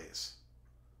marketplace,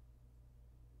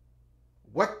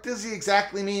 what does he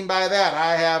exactly mean by that?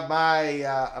 I have my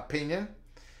opinion.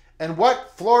 And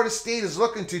what Florida State is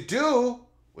looking to do,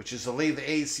 which is to leave the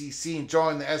ACC and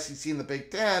join the SEC and the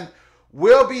Big Ten,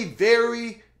 will be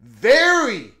very,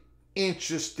 very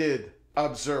interested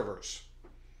observers.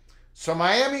 So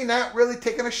Miami not really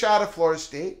taking a shot at Florida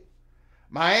State.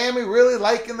 Miami really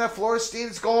liking that Florida State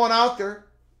is going out there,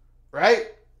 right?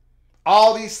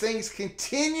 All these things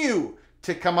continue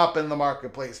to come up in the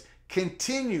marketplace.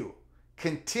 Continue.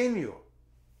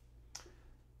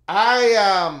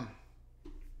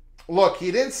 Look,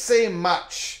 he didn't say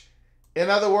much.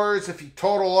 In other words, if you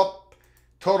total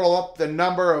up the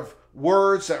number of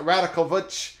words that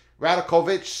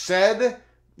Radakovich said,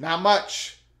 not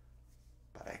much.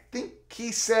 But I think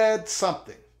he said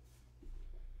something.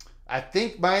 I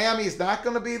think Miami is not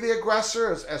going to be the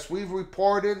aggressor, as we've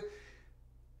reported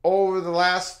over the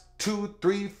last 2,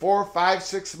 3, 4, 5,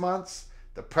 6 months.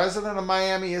 The president of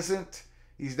Miami isn't.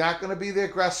 He's not going to be the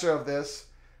aggressor of this.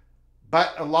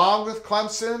 But along with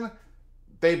Clemson,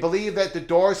 they believe that the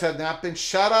doors have not been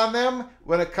shut on them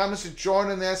when it comes to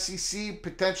joining the SEC,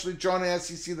 potentially joining the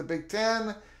SEC, the Big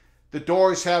Ten. The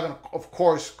doors haven't, of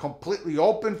course, completely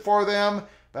open for them,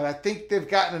 but I think they've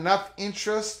gotten enough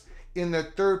interest in their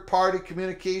third-party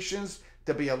communications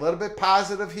to be a little bit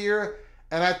positive here.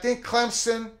 And I think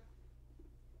Clemson,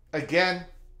 again,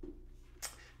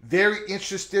 very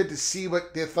interested to see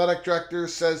what the athletic director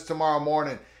says tomorrow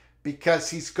morning, because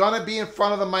he's going to be in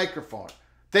front of the microphone.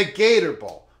 The Gator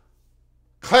Bowl.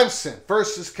 Clemson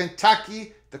versus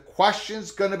Kentucky. The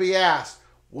question's going to be asked.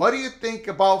 What do you think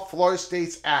about Florida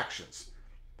State's actions?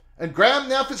 And Graham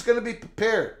Neff is going to be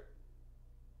prepared.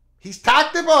 He's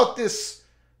talked about this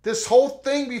whole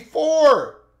thing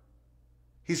before.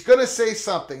 He's going to say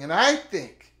something. And I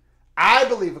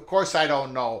believe, of course I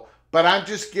don't know, but I'm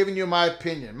just giving you my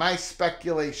opinion, my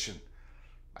speculation.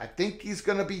 I think he's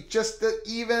going to be just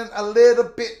even a little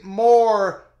bit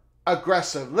more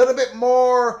aggressive, a little bit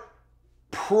more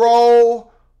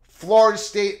pro-Florida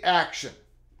State action.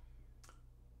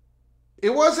 It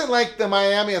wasn't like the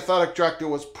Miami athletic director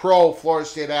was pro-Florida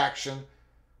State action.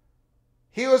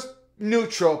 He was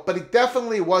neutral, but he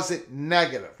definitely wasn't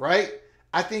negative, right?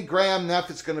 I think Graham Neff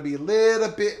is going to be a little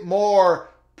bit more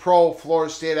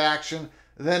pro-Florida State action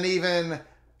than even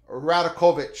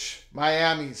Radakovich,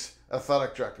 Miami's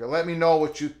athletic director. Let me know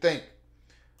what you think.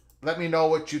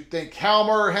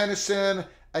 Helmer Henderson,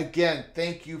 again,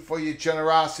 thank you for your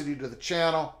generosity to the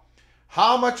channel.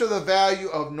 How much of the value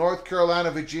of North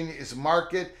Carolina, Virginia is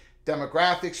market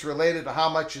demographics related to how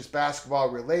much is basketball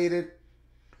related?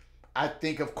 I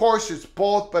think, of course, it's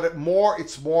both, but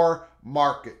it's more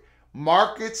market.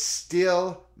 Markets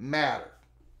still matter.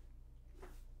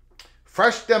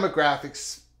 Fresh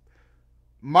demographics,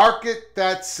 market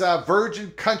that's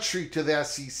virgin country to the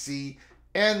SEC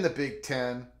and the Big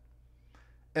Ten.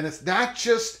 And it's not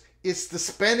just, it's the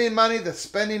spending money, the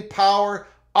spending power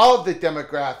of the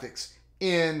demographics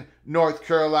in North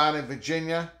Carolina and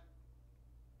Virginia.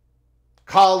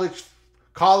 College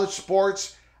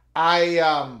sports,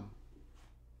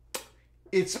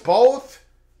 it's both,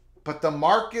 but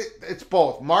it's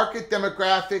both. Market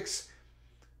demographics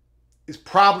is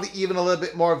probably even a little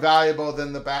bit more valuable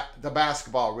than the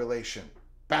basketball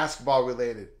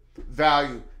related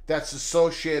value that's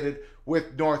associated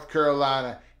with North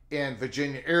Carolina and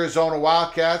Virginia. Arizona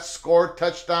Wildcats scored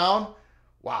touchdown.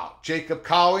 Wow. Jacob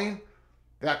Cowing,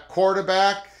 that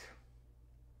quarterback.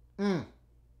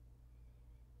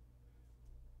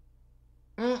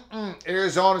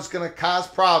 Arizona's going to cause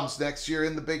problems next year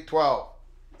in the Big 12.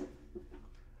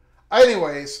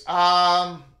 Anyways,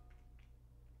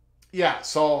 yeah,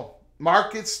 so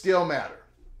markets still matter.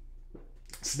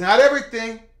 It's not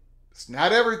everything. It's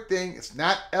not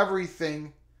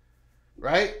everything,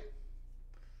 right?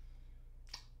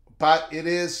 But it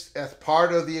is as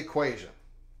part of the equation.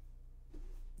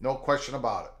 No question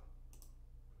about it.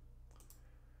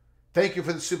 Thank you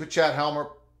for the super chat, Helmer.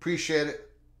 Appreciate it.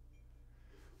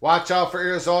 Watch out for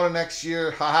Arizona next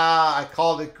year. Haha, I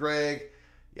called it, Greg.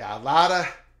 Yeah, a lot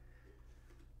of...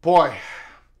 Boy.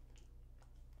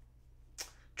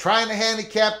 Trying to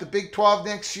handicap the Big 12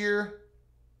 next year.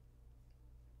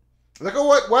 Look at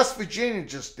what West Virginia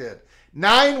just did.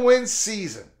 9-win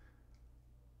season.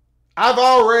 I've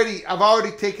already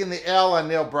taken the L on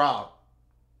Neil Brown.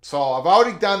 So I've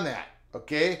already done that.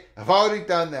 Okay? I've already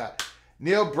done that.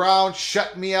 Neil Brown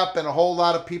shut me up and a whole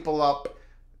lot of people up.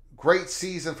 Great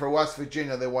season for West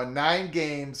Virginia. They won 9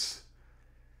 games.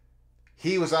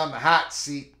 He was on the hot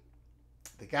seat.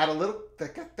 They got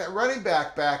that running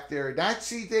back there. Not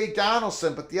C.J.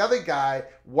 Donaldson, but the other guy,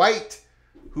 White,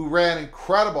 who ran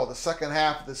incredible the second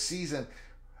half of the season,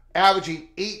 averaging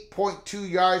 8.2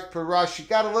 yards per rush. He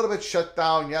got a little bit shut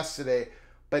down yesterday,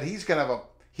 but he's gonna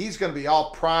be all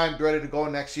primed, ready to go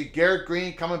next year. Garrett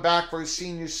Green coming back for his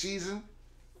senior season.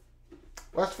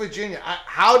 West Virginia,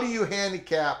 how do you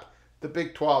handicap the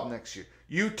Big 12 next year?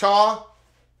 Utah,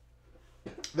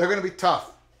 They're going to be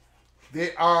tough.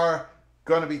 They are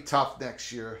going to be tough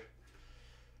next year.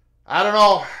 I don't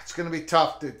know. It's going to be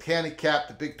tough to handicap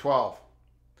the Big 12.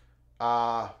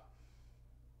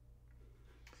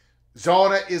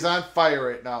 Zona is on fire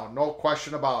right now. No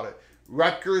question about it.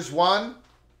 Rutgers won.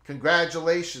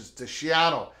 Congratulations to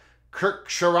Shiano. Kirk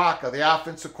Sharaka, the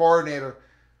offensive coordinator.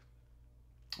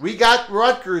 We got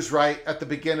Rutgers right at the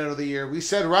beginning of the year. We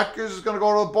said Rutgers is going to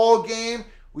go to a bowl game.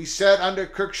 We said under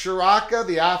Kirk Sharaka,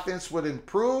 the offense would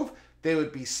improve. They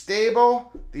would be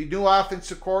stable. The new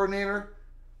offensive coordinator.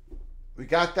 We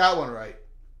got that one right.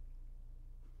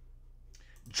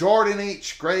 Jordan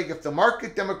H. Greg, if the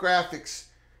market demographics,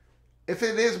 if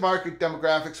it is market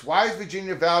demographics, why is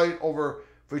Virginia valued over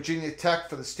Virginia Tech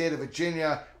for the state of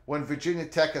Virginia when Virginia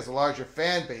Tech has a larger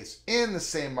fan base in the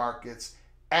same markets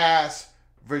as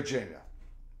Virginia?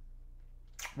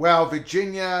 Well,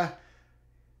 Virginia,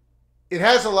 it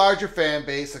has a larger fan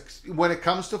base when it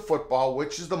comes to football,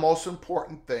 which is the most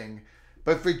important thing.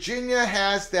 But Virginia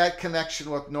has that connection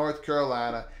with North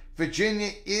Carolina.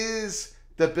 Virginia is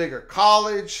the bigger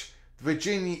college.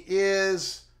 Virginia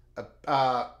is,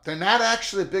 they're not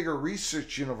actually a bigger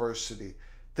research university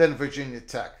than Virginia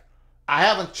Tech. I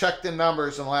haven't checked the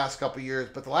numbers in the last couple of years,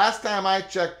 but the last time I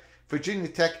checked, Virginia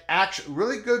Tech, actually,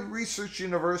 really good research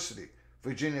university,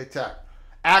 Virginia Tech,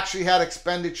 actually had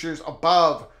expenditures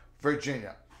above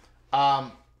Virginia.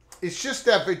 It's just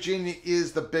that Virginia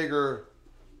is the bigger,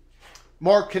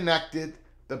 more connected,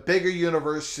 the bigger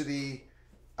university,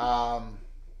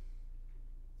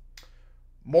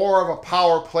 more of a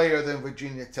power player than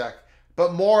Virginia Tech,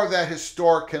 but more of that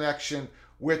historic connection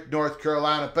with North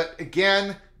Carolina. But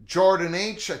again, Jordan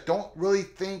H., I don't really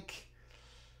think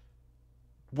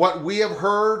what we have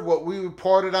heard, what we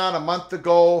reported on a month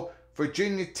ago,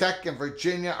 Virginia Tech and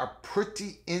Virginia are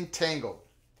pretty entangled.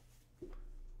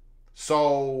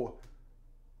 So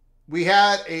we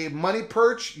had a money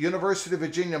perch, University of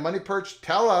Virginia money perch,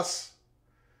 tell us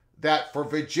that for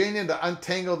Virginia to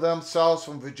untangle themselves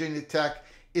from Virginia Tech,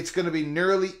 it's going to be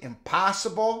nearly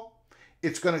impossible.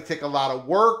 It's going to take a lot of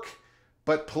work.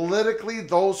 But politically,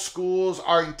 those schools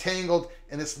are entangled.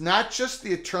 And it's not just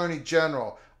the Attorney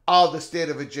General of the state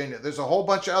of Virginia. There's a whole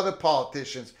bunch of other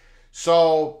politicians.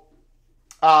 So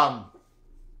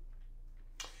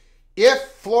if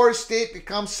Florida State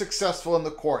becomes successful in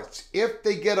the courts, if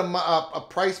they get a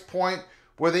price point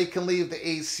where they can leave the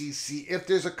ACC, if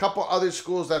there's a couple other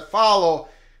schools that follow,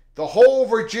 the whole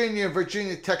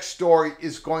Virginia Tech story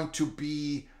is going to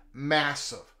be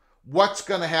massive. What's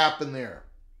going to happen there?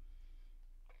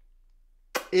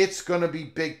 It's going to be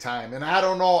big time. And I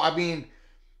don't know, I mean,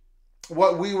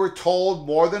 what we were told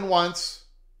more than once,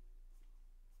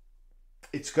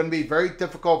 it's going to be very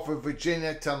difficult for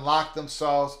Virginia to unlock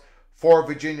themselves for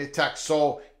Virginia Tech.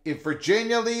 So if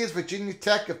Virginia leaves Virginia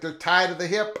Tech, if they're tied to the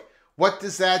hip, what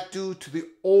does that do to the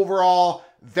overall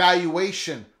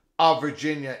valuation of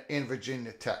Virginia in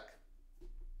Virginia Tech?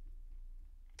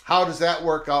 How does that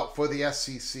work out for the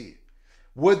SEC?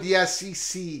 Would the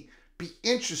SEC be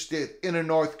interested in a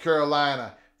North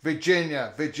Carolina,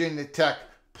 Virginia Tech,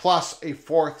 plus a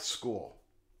fourth school?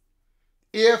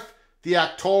 If the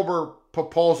October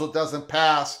proposal doesn't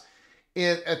pass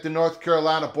at the North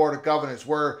Carolina Board of Governors,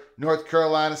 where North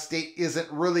Carolina State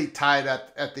isn't really tied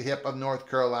at the hip of North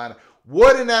Carolina,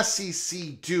 would an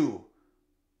SEC do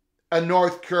a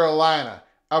North Carolina,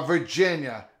 a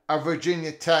Virginia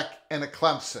Tech, and a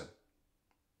Clemson?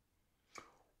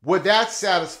 Would that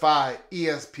satisfy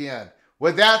ESPN?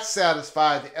 Would that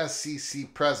satisfy the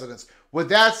SEC presidents? Would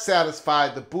that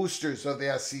satisfy the boosters of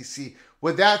the SEC?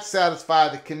 Would that satisfy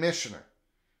the commissioner?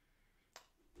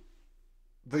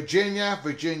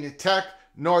 Virginia Tech,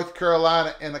 North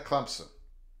Carolina, and a Clemson.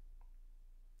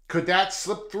 Could that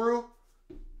slip through?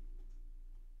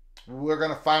 We're going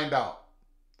to find out.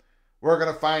 We're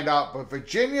going to find out. But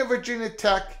Virginia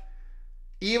Tech,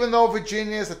 even though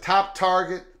Virginia is a top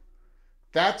target,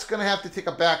 that's going to have to take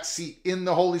a back seat in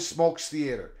the Holy Smokes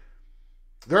Theater.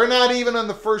 They're not even on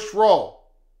the first row.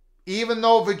 Even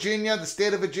though Virginia, the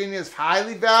state of Virginia, is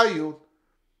highly valued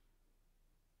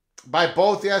by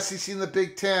both the SEC and the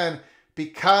Big Ten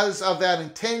because of that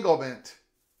entanglement,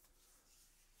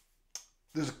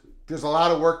 there's a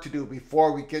lot of work to do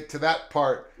before we get to that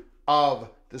part of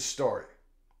the story.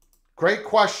 Great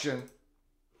question.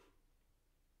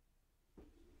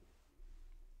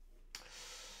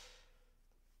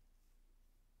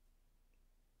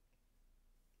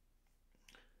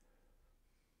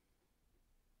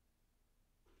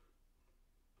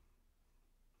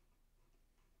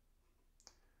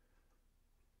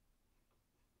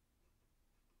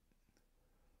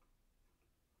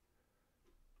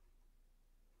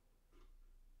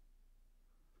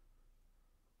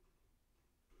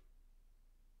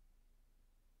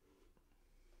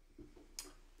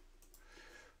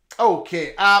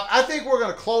 Okay, I think we're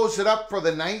going to close it up for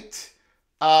the night.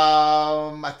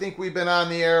 I think we've been on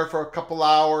the air for a couple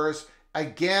hours.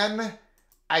 Again,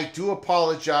 I do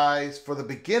apologize for the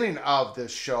beginning of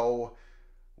this show.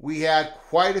 We had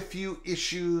quite a few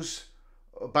issues,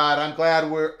 but I'm glad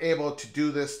we're able to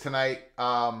do this tonight.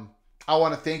 I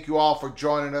want to thank you all for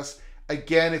joining us.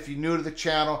 Again, if you're new to the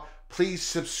channel, please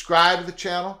subscribe to the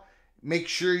channel. Make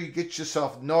sure you get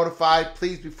yourself notified.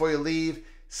 Please, before you leave,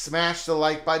 smash the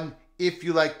like button if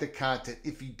you like the content.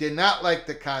 If you did not like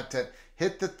the content,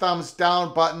 hit the thumbs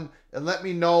down button and let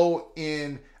me know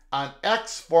on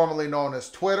X, formerly known as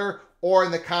Twitter, or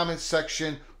in the comments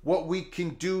section what we can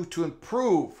do to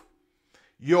improve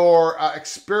your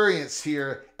experience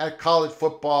here at College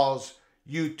Football's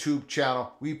YouTube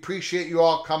channel. We appreciate you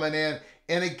all coming in.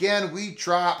 And again, we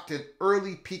dropped an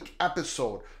early peak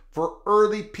episode for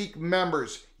early peak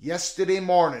members yesterday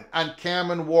morning on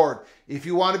Cameron Ward. If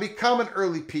you want to become an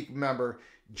early peak member,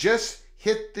 just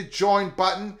hit the join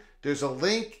button. There's a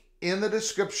link in the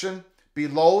description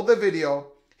below the video.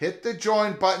 Hit the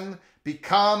join button,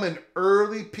 become an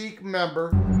early peak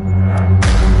member.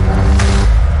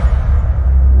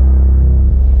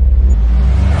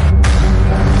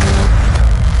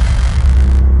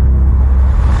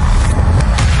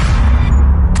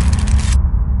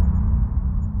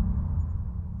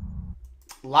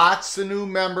 Lots of new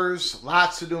members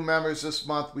this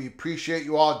month. We appreciate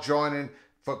you all joining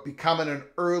for becoming an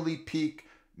early peak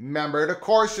member. And of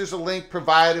course, there's a link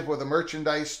provided with a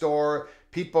merchandise store,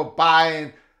 people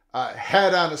buying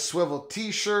head on a swivel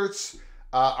t-shirts,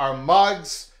 our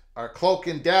mugs, our Cloak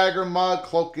and Dagger mug,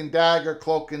 Cloak and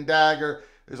Dagger.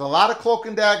 There's a lot of Cloak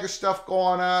and Dagger stuff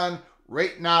going on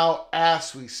right now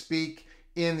as we speak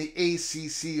in the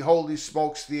ACC Holy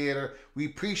Smokes Theater. We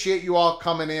appreciate you all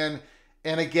coming in.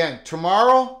 And again,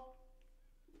 tomorrow,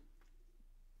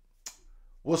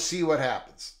 we'll see what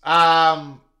happens.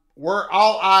 Where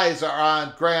all eyes are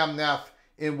on Graham Neff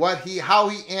and how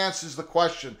he answers the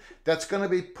question that's going to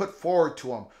be put forward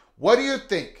to him. What do you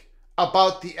think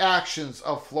about the actions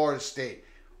of Florida State?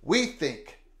 We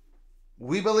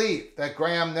believe that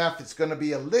Graham Neff is going to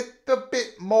be a little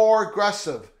bit more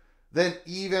aggressive than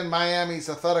even Miami's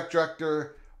athletic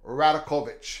director,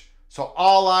 Radakovich. So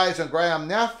all eyes on Graham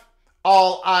Neff.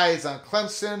 All eyes on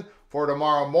Clemson for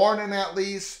tomorrow morning at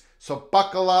least. So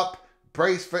buckle up,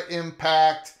 brace for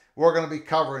impact. We're going to be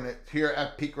covering it here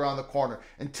at Peek Around the Corner.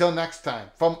 Until next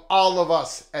time, from all of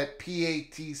us at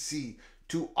PATC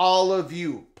to all of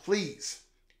you, please,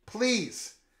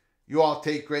 you all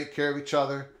take great care of each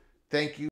other. Thank you.